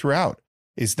we hear throughout?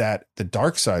 Is that the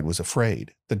dark side was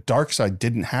afraid. The dark side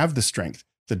didn't have the strength.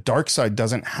 The dark side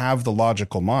doesn't have the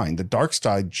logical mind. The dark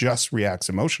side just reacts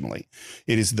emotionally.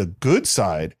 It is the good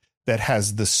side that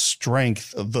has the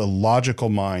strength of the logical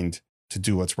mind to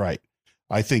do what's right.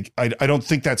 I don't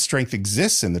think that strength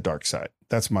exists in the dark side.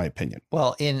 That's my opinion.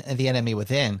 Well, in The Enemy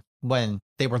Within, when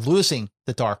they were losing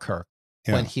the dark Kirk,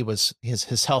 when he was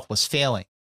his health was failing,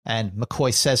 and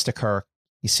McCoy says to Kirk,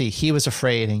 you see, he was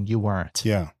afraid and you weren't.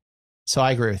 Yeah. So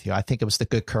I agree with you. I think it was the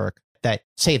good Kirk that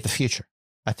saved the future.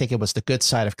 I think it was the good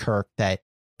side of Kirk that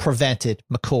prevented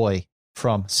McCoy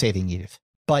from saving Edith.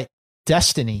 But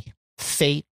destiny,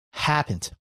 fate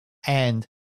happened. And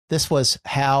this was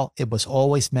how it was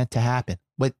always meant to happen.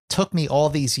 What took me all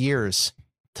these years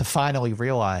to finally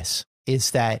realize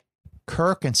is that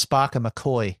Kirk and Spock and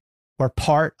McCoy were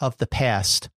part of the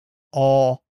past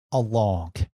all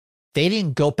along. They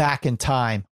didn't go back in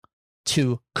time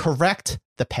to correct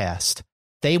the past.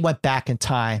 They went back in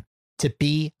time to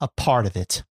be a part of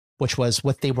it, which was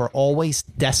what they were always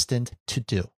destined to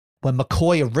do. When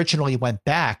McCoy originally went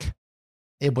back,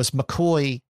 it was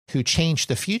McCoy who changed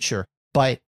the future,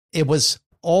 but it was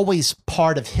always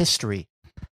part of history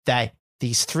that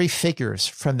these three figures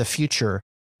from the future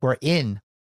were in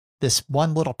this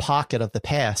one little pocket of the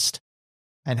past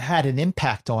and had an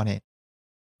impact on it.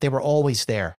 They were always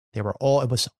there. It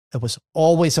was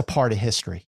always a part of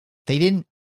history. They didn't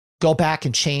go back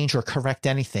and change or correct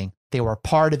anything. They were a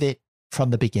part of it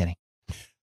from the beginning.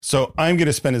 So I'm going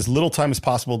to spend as little time as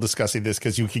possible discussing this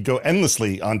because you could go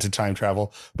endlessly onto time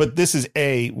travel. But this is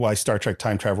why Star Trek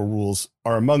time travel rules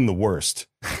are among the worst,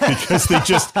 because they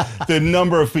just, the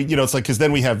number of, it's like, because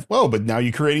then we have, but now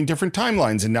you're creating different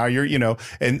timelines and now you're,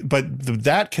 but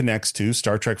that connects to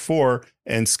Star Trek 4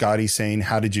 and Scotty saying,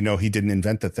 how did you know he didn't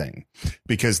invent the thing?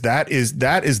 Because that is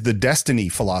the destiny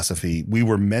philosophy. We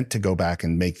were meant to go back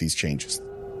and make these changes.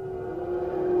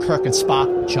 Kirk and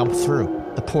Spock jump through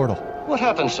the portal. What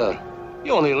happened, sir?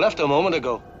 You only left a moment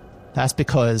ago. That's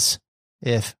because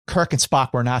if Kirk and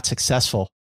Spock were not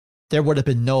successful, there would have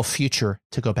been no future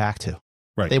to go back to.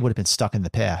 Right. They would have been stuck in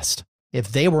the past.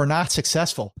 If they were not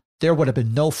successful, there would have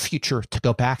been no future to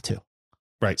go back to.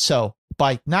 Right. So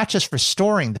by not just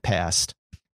restoring the past,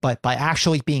 but by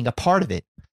actually being a part of it,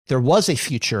 there was a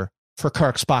future for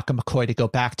Kirk, Spock, and McCoy to go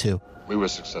back to. We were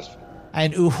successful.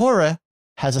 And Uhura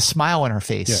has a smile on her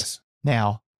face. Yes.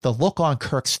 Now, the look on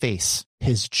Kirk's face,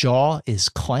 his jaw is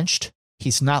clenched.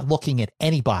 He's not looking at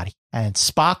anybody. And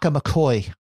Spock and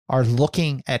McCoy are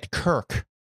looking at Kirk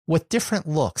with different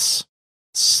looks.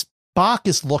 Spock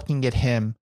is looking at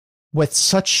him with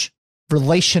such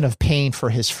relation of pain for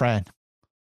his friend.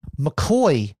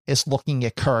 McCoy is looking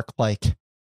at Kirk like,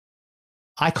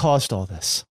 I caused all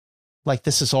this. Like,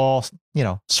 this is all,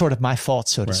 sort of my fault,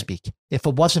 so to speak. If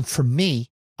it wasn't for me,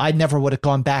 I never would have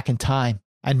gone back in time.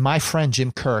 And my friend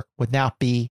Jim Kirk would now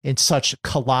be in such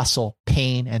colossal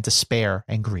pain and despair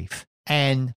and grief.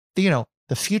 And,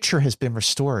 the future has been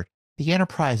restored. The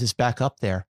Enterprise is back up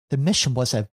there. The mission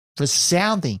was a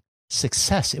resounding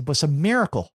success. It was a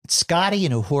miracle. Scotty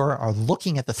and Uhura are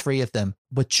looking at the three of them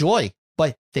with joy,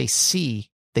 but they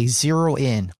zero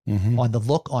in on the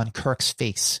look on Kirk's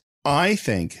face. I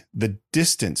think the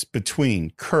distance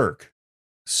between Kirk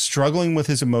struggling with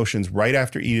his emotions right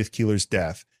after Edith Keeler's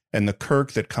death and the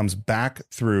Kirk that comes back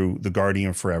through The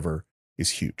Guardian Forever is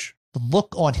huge. The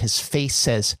look on his face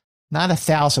says not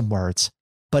 1,000 words,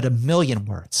 but 1,000,000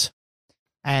 words.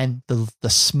 And the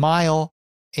smile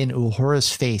in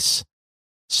Uhura's face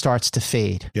starts to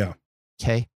fade. Yeah.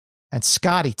 Okay. And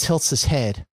Scotty tilts his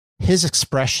head. His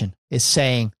expression is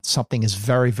saying something is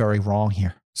very, very wrong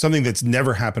here. Something that's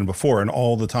never happened before, and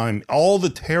all the time, all the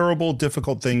terrible,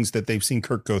 difficult things that they've seen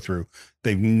Kirk go through,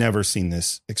 they've never seen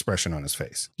this expression on his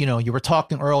face. You were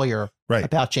talking earlier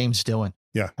about James Doohan.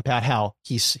 Yeah. About how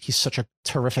he's such a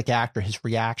terrific actor, his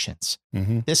reactions.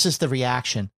 Mm-hmm. This is the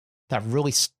reaction that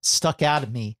really stuck out at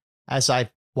me as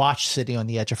I've watched City on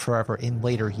the Edge of Forever in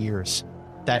later years.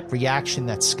 that reaction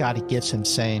that Scotty gives him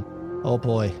saying, oh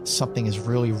boy, something is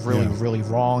really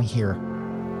wrong here.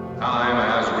 Time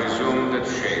has resumed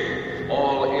its shape.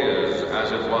 All is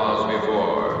as it was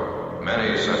before.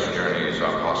 Many such journeys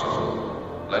are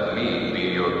possible. Let me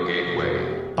be your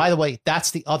gateway. By the way,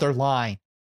 that's the other line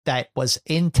that was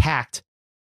intact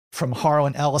from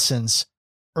Harlan Ellison's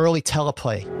early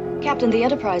teleplay. Captain, the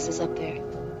Enterprise is up there.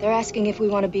 They're asking if we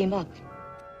want to beam up.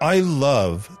 I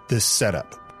love this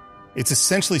setup. It's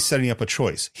essentially setting up a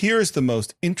choice. Here is the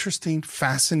most interesting,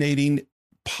 fascinating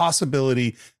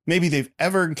possibility maybe they've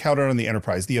ever encountered on the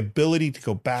Enterprise, the ability to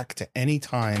go back to any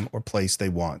time or place they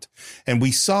want. And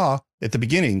we saw at the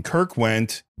beginning, Kirk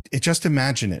went, just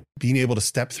imagine it, being able to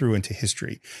step through into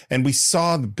history. And we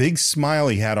saw the big smile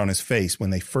he had on his face when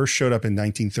they first showed up in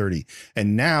 1930.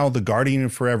 And now the Guardian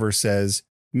of Forever says,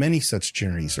 many such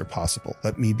journeys are possible.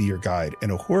 Let me be your guide.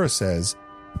 And Uhura says,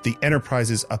 the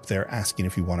Enterprise is up there asking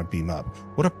if you want to beam up.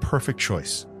 What a perfect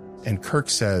choice. And Kirk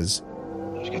says,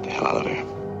 let's get the hell out of here.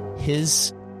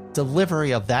 His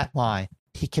delivery of that line,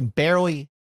 he can barely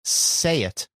say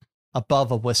it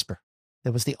above a whisper.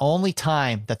 It was the only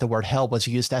time that the word hell was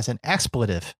used as an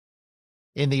expletive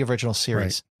in the original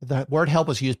series. Right. The word hell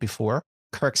was used before.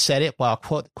 Kirk said it while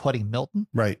quoting Milton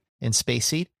in Space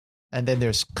Seed. And then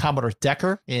there's Commodore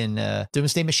Decker in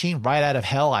Doomsday Machine, right out of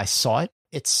hell, I saw it.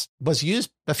 It was used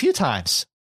a few times,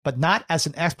 but not as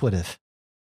an expletive.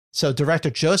 So director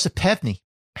Joseph Pevney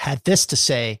had this to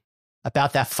say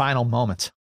about that final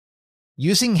moment.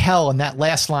 Using hell in that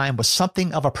last line was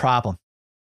something of a problem.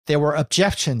 There were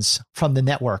objections from the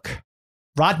network.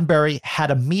 Roddenberry had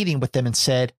a meeting with them and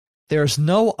said, there is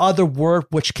no other word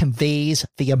which conveys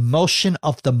the emotion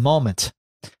of the moment.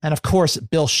 And of course,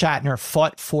 Bill Shatner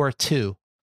fought for it too.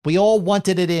 We all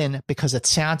wanted it in because it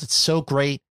sounded so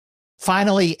great.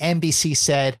 Finally, NBC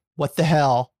said, what the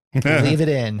hell? Leave it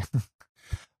in.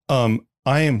 I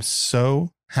am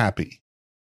so happy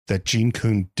that Gene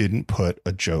Coon didn't put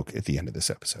a joke at the end of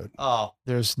this episode. Oh,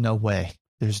 there's no way.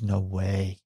 There's no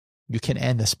way you can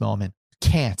end this moment.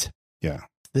 Can't. Yeah.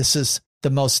 This is the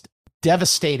most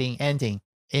devastating ending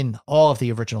in all of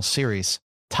the original series,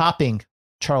 topping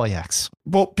Charlie X.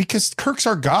 Well, because Kirk's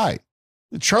our guy.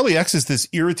 Charlie X is this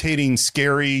irritating,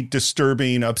 scary,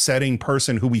 disturbing, upsetting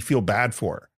person who we feel bad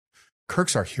for.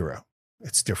 Kirk's our hero.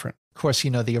 It's different. Of course,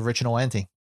 you know the original ending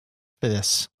for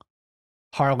this.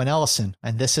 Harlan Ellison,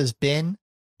 and this has been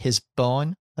his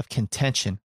bone of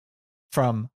contention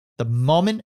from the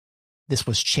moment this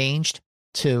was changed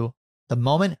to the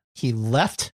moment he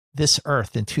left this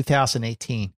earth in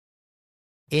 2018.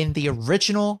 In the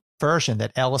original version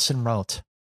that Ellison wrote,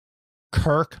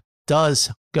 Kirk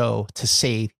does go to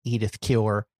save Edith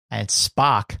Keeler, and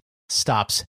Spock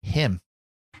stops him.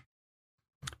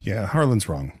 Yeah, Harlan's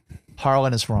wrong.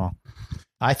 Harlan is wrong.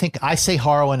 I say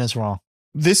Harlan is wrong.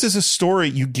 This is a story.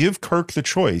 You give Kirk the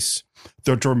choice,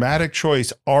 the dramatic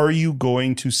choice. Are you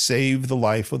going to save the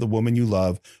life of the woman you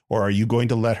love, or are you going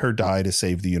to let her die to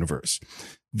save the universe?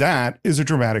 That is a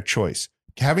dramatic choice.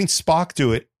 Having Spock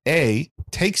do it,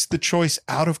 takes the choice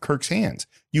out of Kirk's hands.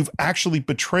 You've actually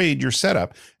betrayed your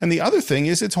setup. And the other thing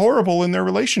is it's horrible in their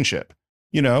relationship.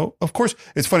 You know, of course,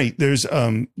 it's funny. There's,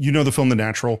 the film The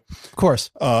Natural. Of course.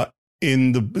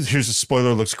 Here's a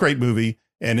spoiler, looks great movie.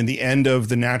 And in the end of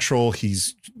The Natural,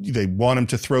 they want him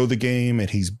to throw the game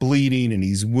and he's bleeding and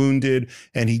he's wounded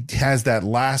and he has that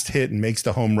last hit and makes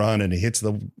the home run and it hits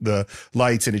the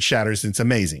lights and it shatters. And it's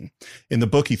amazing. In the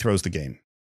book, he throws the game.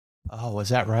 Oh, is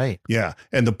that right? Yeah.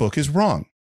 And the book is wrong.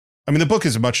 I mean, the book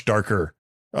is a much darker,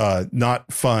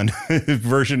 not fun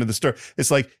version of the story.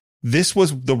 It's like, this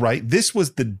was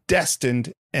the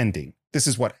destined ending. This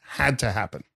is what had to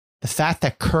happen. The fact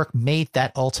that Kirk made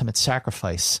that ultimate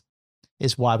sacrifice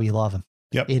is why we love him.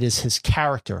 Yep. It is his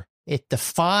character. It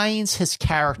defines his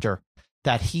character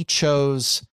that he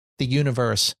chose the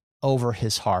universe over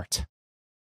his heart.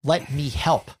 Let me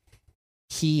help.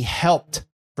 He helped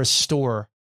restore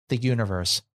the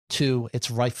universe to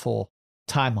its rightful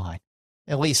timeline,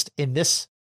 at least in this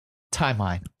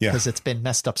timeline, because it's been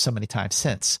messed up so many times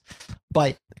since.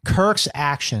 But Kirk's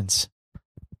actions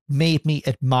made me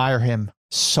admire him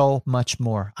so much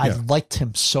more. I liked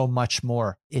him so much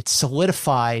more. It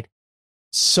solidified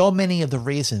so many of the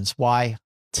reasons why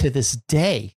to this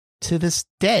day,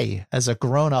 as a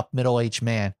grown-up middle-aged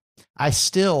man, I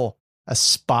still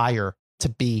aspire to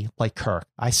be like Kirk.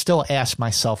 I still ask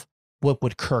myself, what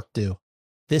would Kirk do?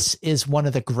 This is one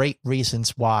of the great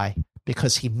reasons why,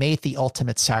 because he made the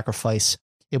ultimate sacrifice.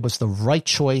 It was the right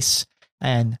choice,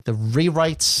 and the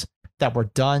rewrites that were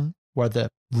done were the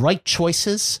right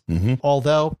choices. Mm-hmm.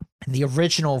 Although in the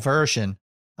original version,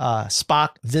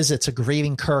 Spock visits a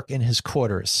grieving Kirk in his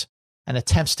quarters and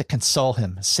attempts to console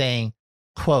him, saying,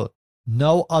 quote,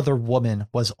 "No other woman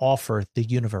was offered the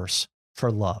universe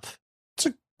for love." It's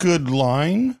a good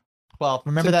line. Well,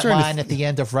 remember that line at the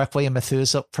end of Requiem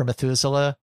for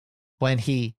Methuselah when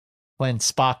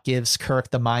Spock gives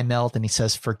Kirk the mind meld and he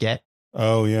says, "Forget."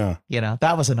 Oh, yeah.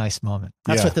 That was a nice moment.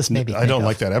 That's what this made me think I don't of.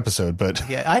 like that episode, but...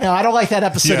 Yeah, I know. I don't like that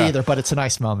episode either, but it's a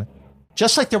nice moment.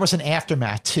 Just like there was an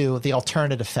aftermath to the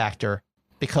alternative factor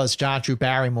because John Drew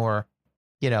Barrymore,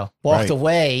 walked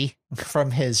away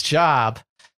from his job.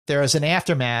 There is an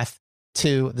aftermath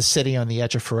to The City on the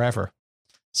Edge of Forever.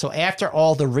 So after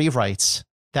all the rewrites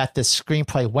that this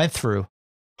screenplay went through,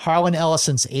 Harlan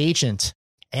Ellison's agent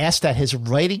asked that his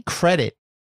writing credit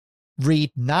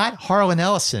read not Harlan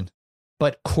Ellison,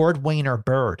 but Cordwainer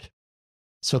Bird.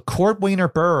 So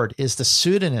Cordwainer Bird is the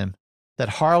pseudonym that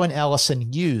Harlan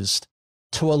Ellison used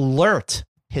to alert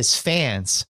his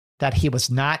fans that he was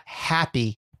not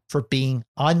happy for being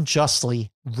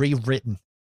unjustly rewritten.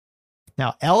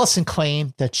 Now, Ellison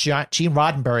claimed that Gene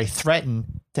Roddenberry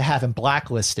threatened to have him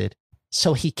blacklisted,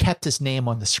 so he kept his name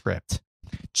on the script.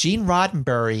 Gene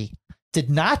Roddenberry did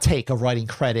not take a writing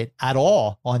credit at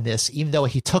all on this, even though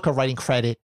he took a writing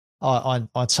credit on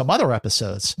some other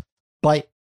episodes. But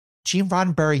Gene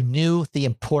Roddenberry knew the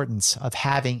importance of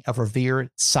having a revered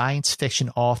science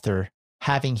fiction author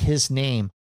having his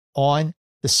name on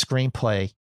the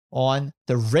screenplay, on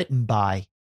the written by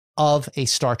of a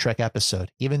Star Trek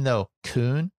episode, even though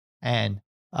Kuhn and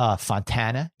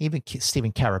Fontana, even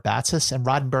Stephen Karabatsis and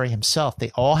Roddenberry himself,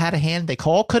 they all had a hand. They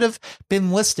all could have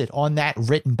been listed on that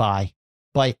written by,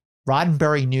 but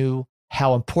Roddenberry knew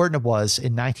how important it was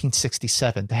in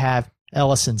 1967 to have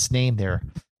Ellison's name there.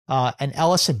 And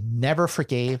Ellison never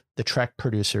forgave the Trek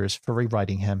producers for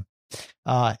rewriting him.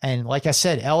 And like I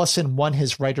said, Ellison won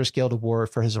his Writers Guild Award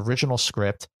for his original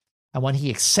script. And when he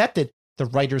accepted the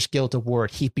Writers Guild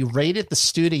Award, he berated the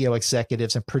studio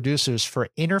executives and producers for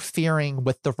interfering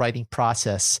with the writing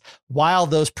process while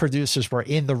those producers were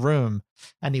in the room.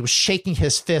 And he was shaking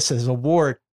his fist as his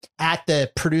award at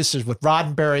the producers with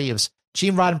Roddenberry. It was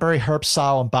Gene Roddenberry, Herb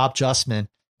Saul, and Bob Justman.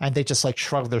 And they just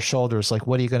shrugged their shoulders like,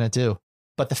 what are you going to do?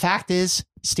 But the fact is,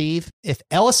 Steve, if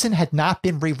Ellison had not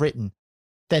been rewritten,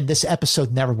 then this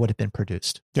episode never would have been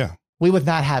produced. Yeah. We would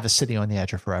not have A City on the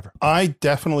Edge of Forever. I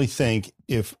definitely think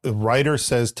if a writer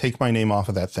says, take my name off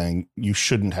of that thing, you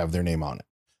shouldn't have their name on it.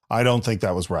 I don't think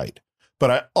that was right.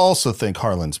 But I also think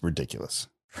Harlan's ridiculous.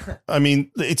 I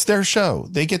mean, it's their show.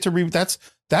 They get to read.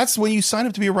 That's when you sign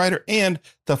up to be a writer. And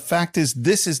the fact is,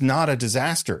 this is not a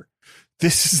disaster.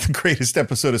 This is the greatest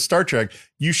episode of Star Trek.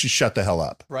 You should shut the hell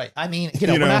up. Right. I mean,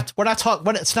 we're not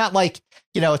talking, it's not like,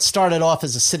 it started off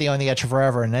as A City on the Edge of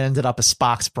Forever and it ended up as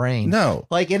Spock's brain. No.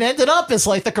 It ended up as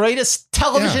the greatest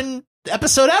television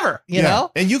episode ever, you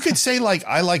know? And you could say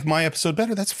I like my episode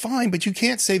better. That's fine. But you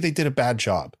can't say they did a bad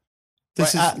job. They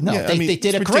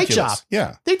did a great job.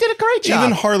 Yeah. They did a great job.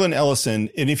 Even Harlan Ellison.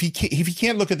 And if he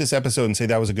can't look at this episode and say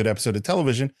that was a good episode of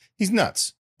television, he's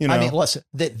nuts. I mean, listen,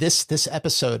 this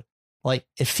episode,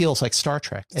 it feels like Star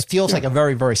Trek. It feels like a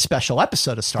very, very special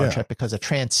episode of Star Trek because it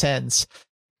transcends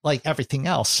everything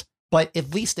else. But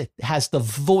at least it has the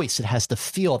voice. It has the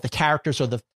feel. The characters are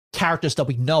the characters that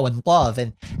we know and love.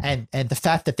 And the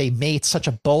fact that they made such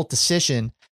a bold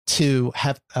decision to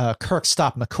have Kirk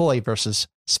stop McCoy versus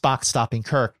Spock stopping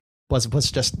Kirk was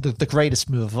just the greatest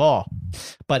move of all.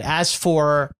 But as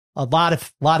for a lot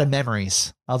of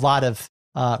memories, a lot of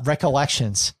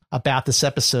recollections about this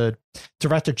episode,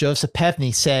 director Joseph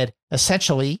Pevney said,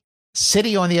 essentially,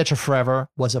 City on the Edge of Forever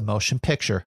was a motion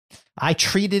picture. I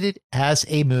treated it as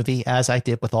a movie, as I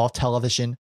did with all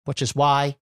television, which is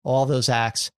why all those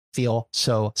acts feel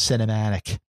so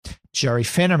cinematic. Jerry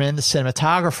Finnerman, the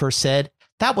cinematographer, said,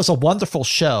 that was a wonderful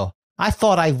show. I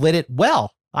thought I lit it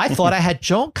well. I thought I had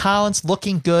Joan Collins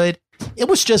looking good. It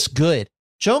was just good.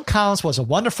 Joan Collins was a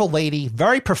wonderful lady,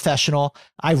 very professional.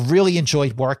 I really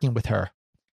enjoyed working with her.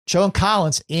 Joan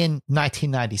Collins in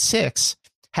 1996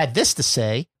 had this to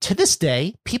say, to this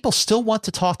day, people still want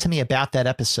to talk to me about that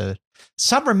episode.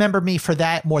 Some remember me for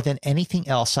that more than anything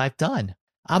else I've done.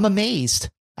 I'm amazed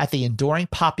at the enduring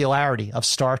popularity of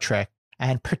Star Trek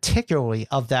and particularly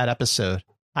of that episode.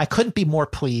 I couldn't be more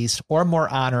pleased or more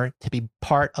honored to be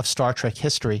part of Star Trek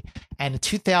history. And in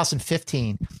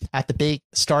 2015, at the big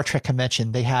Star Trek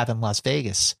convention they have in Las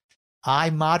Vegas, I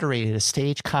moderated a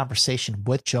stage conversation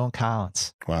with Joan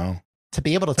Collins. Wow. To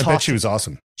be able to talk. I bet she was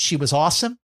awesome. She was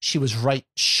awesome. She was right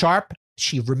sharp.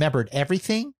 She remembered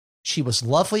everything. She was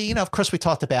lovely. Of course, we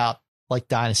talked about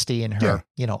Dynasty and her,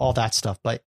 all that stuff.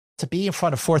 But to be in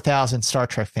front of 4,000 Star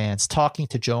Trek fans talking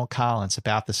to Joan Collins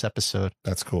about this episode.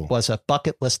 That's cool. Was a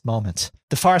bucket list moment.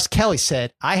 DeForest Kelley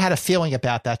said, I had a feeling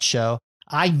about that show.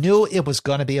 I knew it was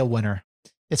going to be a winner.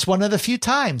 It's one of the few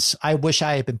times I wish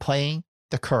I had been playing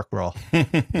the Kirk role.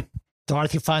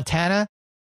 Dorothy Fontana,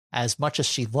 as much as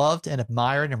she loved and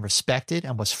admired and respected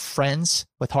and was friends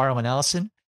with Harlan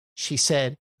Ellison, she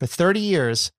said, for 30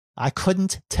 years, I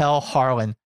couldn't tell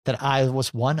Harlan that I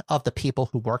was one of the people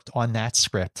who worked on that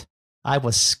script. I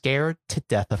was scared to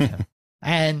death of him.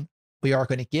 And we are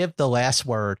going to give the last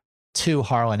word to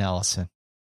Harlan Ellison.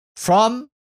 From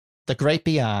the great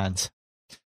beyond,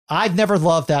 I've never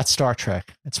loved that Star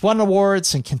Trek. It's won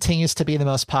awards and continues to be the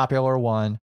most popular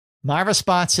one. My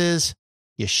response is,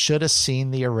 you should have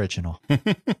seen the original.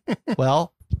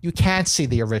 Well, you can't see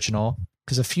the original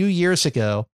because a few years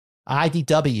ago,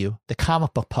 IDW, the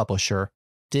comic book publisher,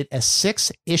 did a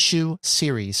 6-issue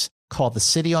series called The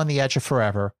City on the Edge of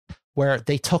Forever, where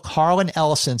they took Harlan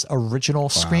Ellison's original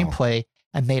screenplay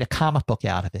and made a comic book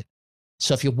out of it.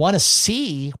 So if you want to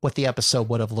see what the episode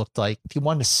would have looked like, if you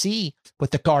want to see what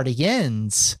the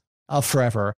Guardians of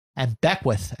Forever and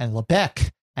Beckwith and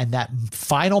LeBeck and that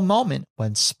final moment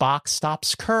when Spock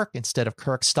stops Kirk instead of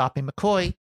Kirk stopping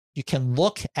McCoy, you can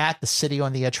look at The City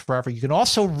on the Edge of Forever. You can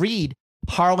also read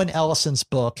Harlan Ellison's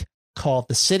book called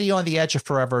The City on the Edge of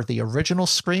Forever, the original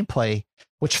screenplay,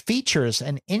 which features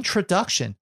an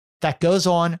introduction that goes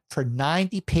on for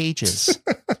 90 pages.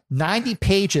 90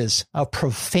 pages of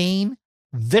profane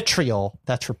vitriol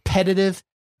that's repetitive,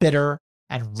 bitter,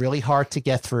 and really hard to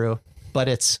get through, but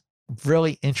it's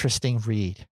really interesting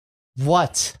read.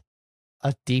 What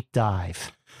a deep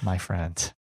dive, my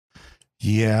friend.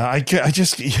 Yeah, I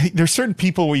just, there's certain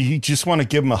people where you just want to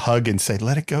give them a hug and say,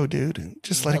 let it go, dude. And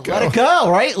just let it go. Let it go,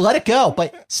 right? Let it go.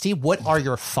 But Steve, what are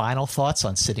your final thoughts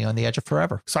on Sitting on the Edge of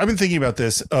Forever? So I've been thinking about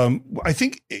this. I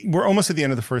think we're almost at the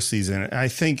end of the first season. And I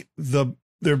think there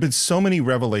have been so many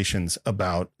revelations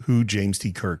about who James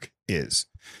T. Kirk is.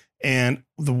 And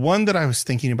the one that I was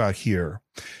thinking about here,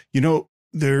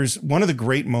 there's one of the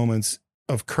great moments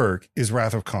of Kirk is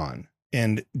Wrath of Khan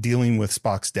and dealing with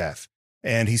Spock's death.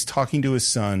 And he's talking to his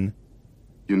son.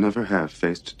 You never have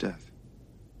faced death.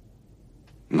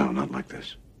 No, not like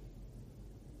this.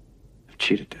 I've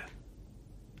cheated death.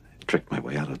 I tricked my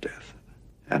way out of death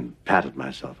and patted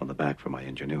myself on the back for my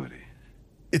ingenuity.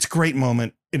 It's a great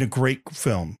moment in a great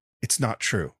film. It's not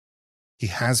true. He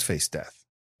has faced death.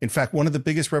 In fact, one of the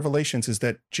biggest revelations is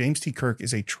that James T. Kirk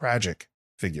is a tragic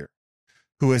figure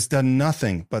who has done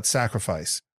nothing but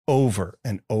sacrifice over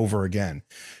and over again.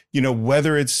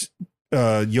 Whether it's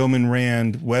Yeoman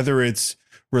Rand, whether it's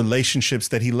relationships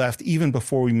that he left even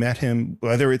before we met him,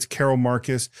 whether it's Carol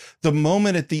Marcus, the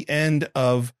moment at the end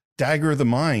of Dagger of the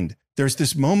Mind, there's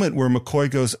this moment where McCoy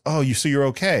goes, oh, so you're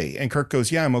okay. And Kirk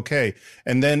goes, yeah, I'm okay.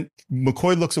 And then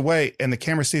McCoy looks away and the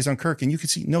camera stays on Kirk and you can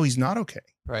see, no, he's not okay.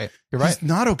 Right. You're right. He's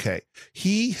not okay.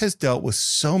 He has dealt with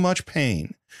so much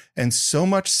pain and so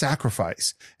much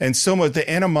sacrifice and so much the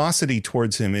animosity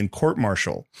towards him in court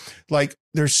martial. Like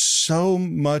there's so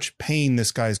much pain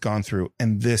this guy's gone through.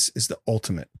 And this is the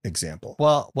ultimate example.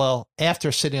 Well,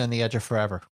 after Sitting on the Edge of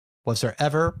Forever, was there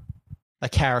ever a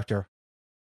character,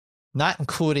 not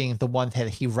including the one that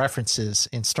he references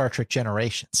in Star Trek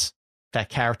Generations, that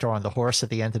character on the horse at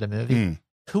the end of the movie?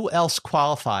 Who else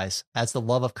qualifies as the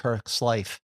love of Kirk's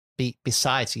life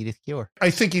besides Edith Keeler? I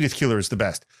think Edith Keeler is the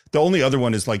best. The only other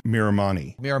one is like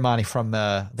Miramani. Miramani from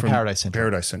Paradise Syndrome.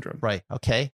 Paradise Syndrome. Right.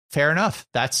 Okay. Fair enough.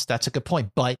 That's a good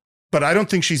point. But I don't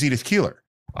think she's Edith Keeler.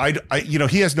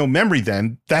 He has no memory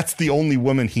then. That's the only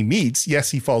woman he meets.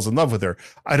 Yes, he falls in love with her.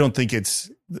 I don't think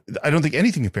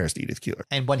anything compares to Edith Keeler.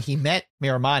 And when he met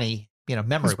Miramani,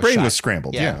 memory his brain was was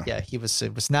scrambled. Yeah. He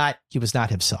was not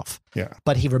himself. Yeah.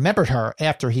 But he remembered her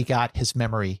after he got his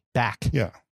memory back.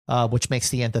 Yeah. Which makes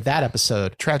the end of that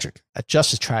episode tragic.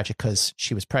 Just as tragic because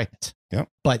she was pregnant. Yeah.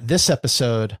 But this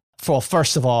episode,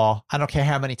 first of all, I don't care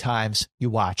how many times you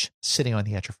watch Sitting on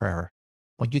the Edge of Forever.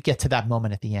 When you get to that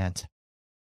moment at the end,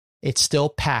 it still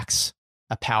packs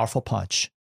a powerful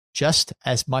punch, just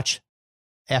as much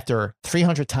after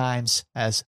 300 times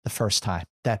as the first time.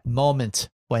 That moment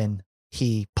when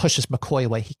he pushes McCoy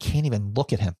away, he can't even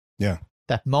look at him. Yeah.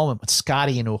 That moment when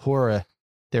Scotty and Uhura,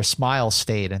 their smiles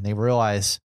fade and they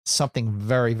realize something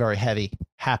very, very heavy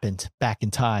happened back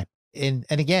in time. And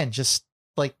again, just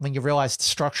like when you realize the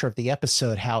structure of the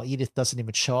episode, how Edith doesn't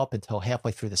even show up until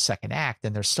halfway through the second act,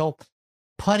 and there's still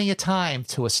plenty of time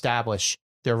to establish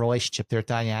their relationship, their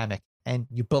dynamic, and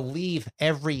you believe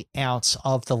every ounce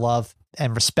of the love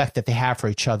and respect that they have for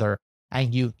each other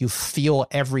and you feel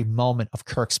every moment of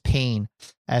Kirk's pain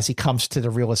as he comes to the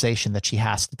realization that she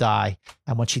has to die.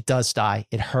 And when she does die,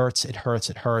 it hurts, it hurts,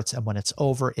 it hurts. And when it's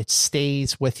over, it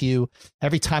stays with you.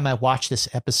 Every time I watch this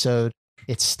episode,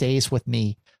 it stays with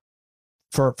me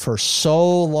for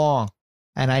so long.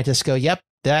 And I just go, yep,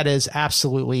 that is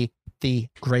absolutely the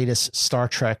greatest Star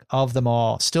Trek of them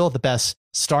all. Still the best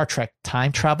Star Trek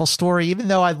time travel story, even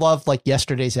though I love like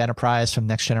yesterday's Enterprise from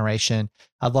Next Generation.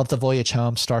 I love the Voyage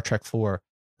Home, Star Trek 4,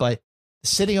 but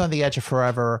City on the Edge of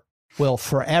Forever will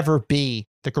forever be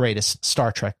the greatest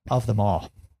Star Trek of them all.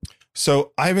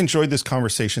 So I've enjoyed this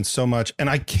conversation so much, and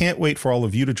I can't wait for all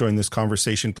of you to join this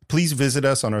conversation. Please visit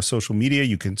us on our social media.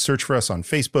 You can search for us on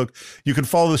Facebook. You can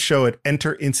follow the show at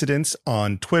Enter Incidents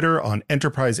on Twitter, on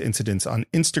Enterprise Incidents on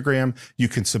Instagram. You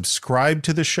can subscribe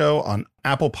to the show on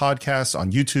Apple Podcasts,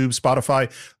 on YouTube, Spotify.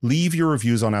 Leave your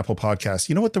reviews on Apple Podcasts.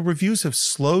 You know what? The reviews have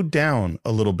slowed down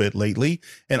a little bit lately,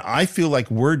 and I feel like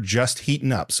we're just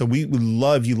heating up. So we would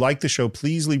love, you like the show,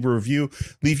 please leave a review.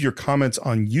 Leave your comments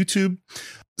on YouTube.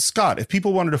 Scott, if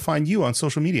people wanted to find you on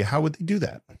social media, how would they do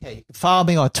that? Okay, you can follow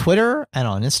me on Twitter and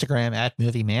on Instagram at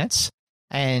Movie Mance.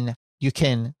 And you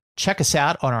can check us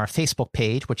out on our Facebook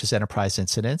page, which is Enterprise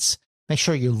Incidents. Make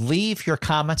sure you leave your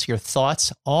comments, your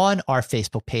thoughts on our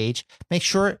Facebook page. Make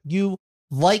sure you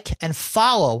like and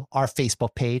follow our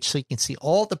Facebook page so you can see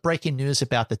all the breaking news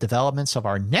about the developments of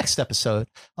our next episode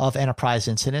of Enterprise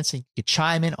Incidents. And you can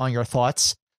chime in on your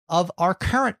thoughts of our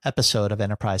current episode of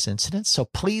Enterprise Incidents. So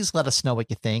please let us know what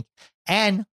you think.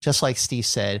 And just like Steve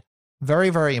said, very,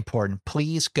 very important,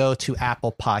 please go to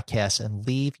Apple Podcasts and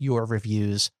leave your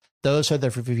reviews. Those are the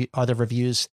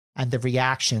reviews and the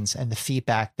reactions and the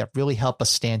feedback that really help us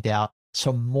stand out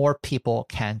so more people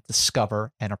can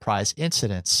discover Enterprise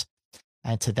Incidents.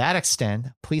 And to that extent,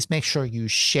 please make sure you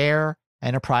share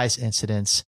Enterprise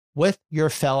Incidents with your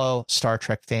fellow Star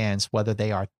Trek fans, whether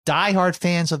they are diehard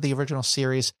fans of the original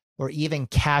series or even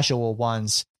casual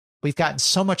ones. We've gotten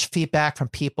so much feedback from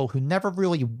people who never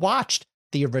really watched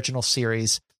the original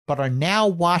series, but are now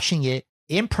watching it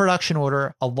in production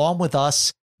order along with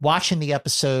us, watching the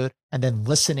episode and then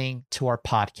listening to our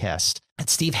podcast. And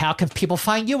Steve, how can people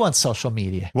find you on social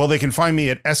media? Well, they can find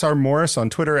me at SR Morris on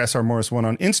Twitter, SR Morris1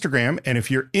 on Instagram. And if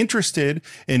you're interested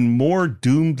in more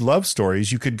doomed love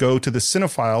stories, you could go to the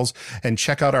Cinephiles and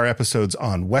check out our episodes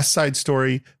on West Side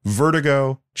Story,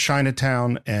 Vertigo,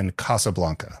 Chinatown, and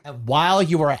Casablanca. And while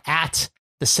you are at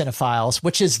the Cinephiles,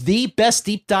 which is the best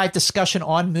deep dive discussion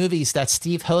on movies that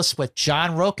Steve hosts with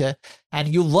John Roca, and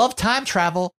you love time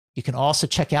travel, you can also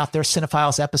check out their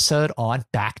Cinephiles episode on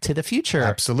Back to the Future.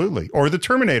 Absolutely. Or The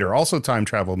Terminator, also time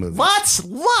travel movies.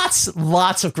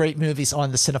 Lots of great movies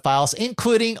on the Cinephiles,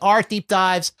 including our deep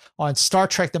dives on Star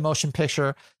Trek: The Motion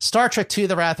Picture, Star Trek II: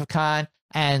 The Wrath of Khan,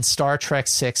 and Star Trek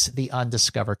VI: The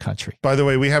Undiscovered Country. By the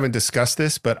way, we haven't discussed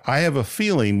this, but I have a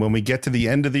feeling when we get to the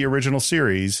end of the original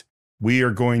series, we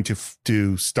are going to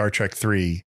do Star Trek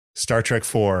 3, Star Trek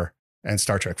 4, and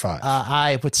Star Trek 5.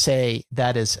 I would say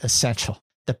that is essential.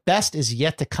 The best is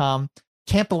yet to come.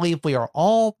 Can't believe we are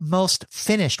almost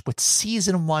finished with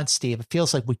season 1, Steve. It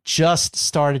feels like we just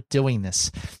started doing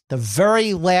this. The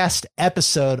very last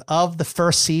episode of the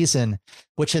first season,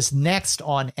 which is next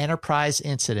on Enterprise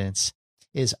Incidents,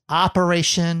 is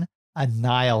Operation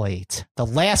Annihilate. The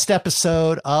last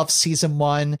episode of season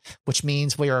 1, which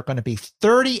means we are going to be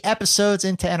 30 episodes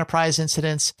into Enterprise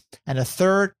Incidents and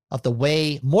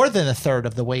more than a third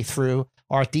of the way through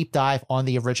our deep dive on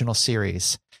the original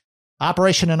series.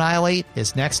 Operation Annihilate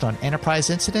is next on Enterprise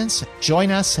Incidents.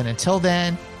 Join us, and until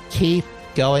then, keep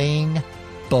going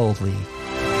boldly.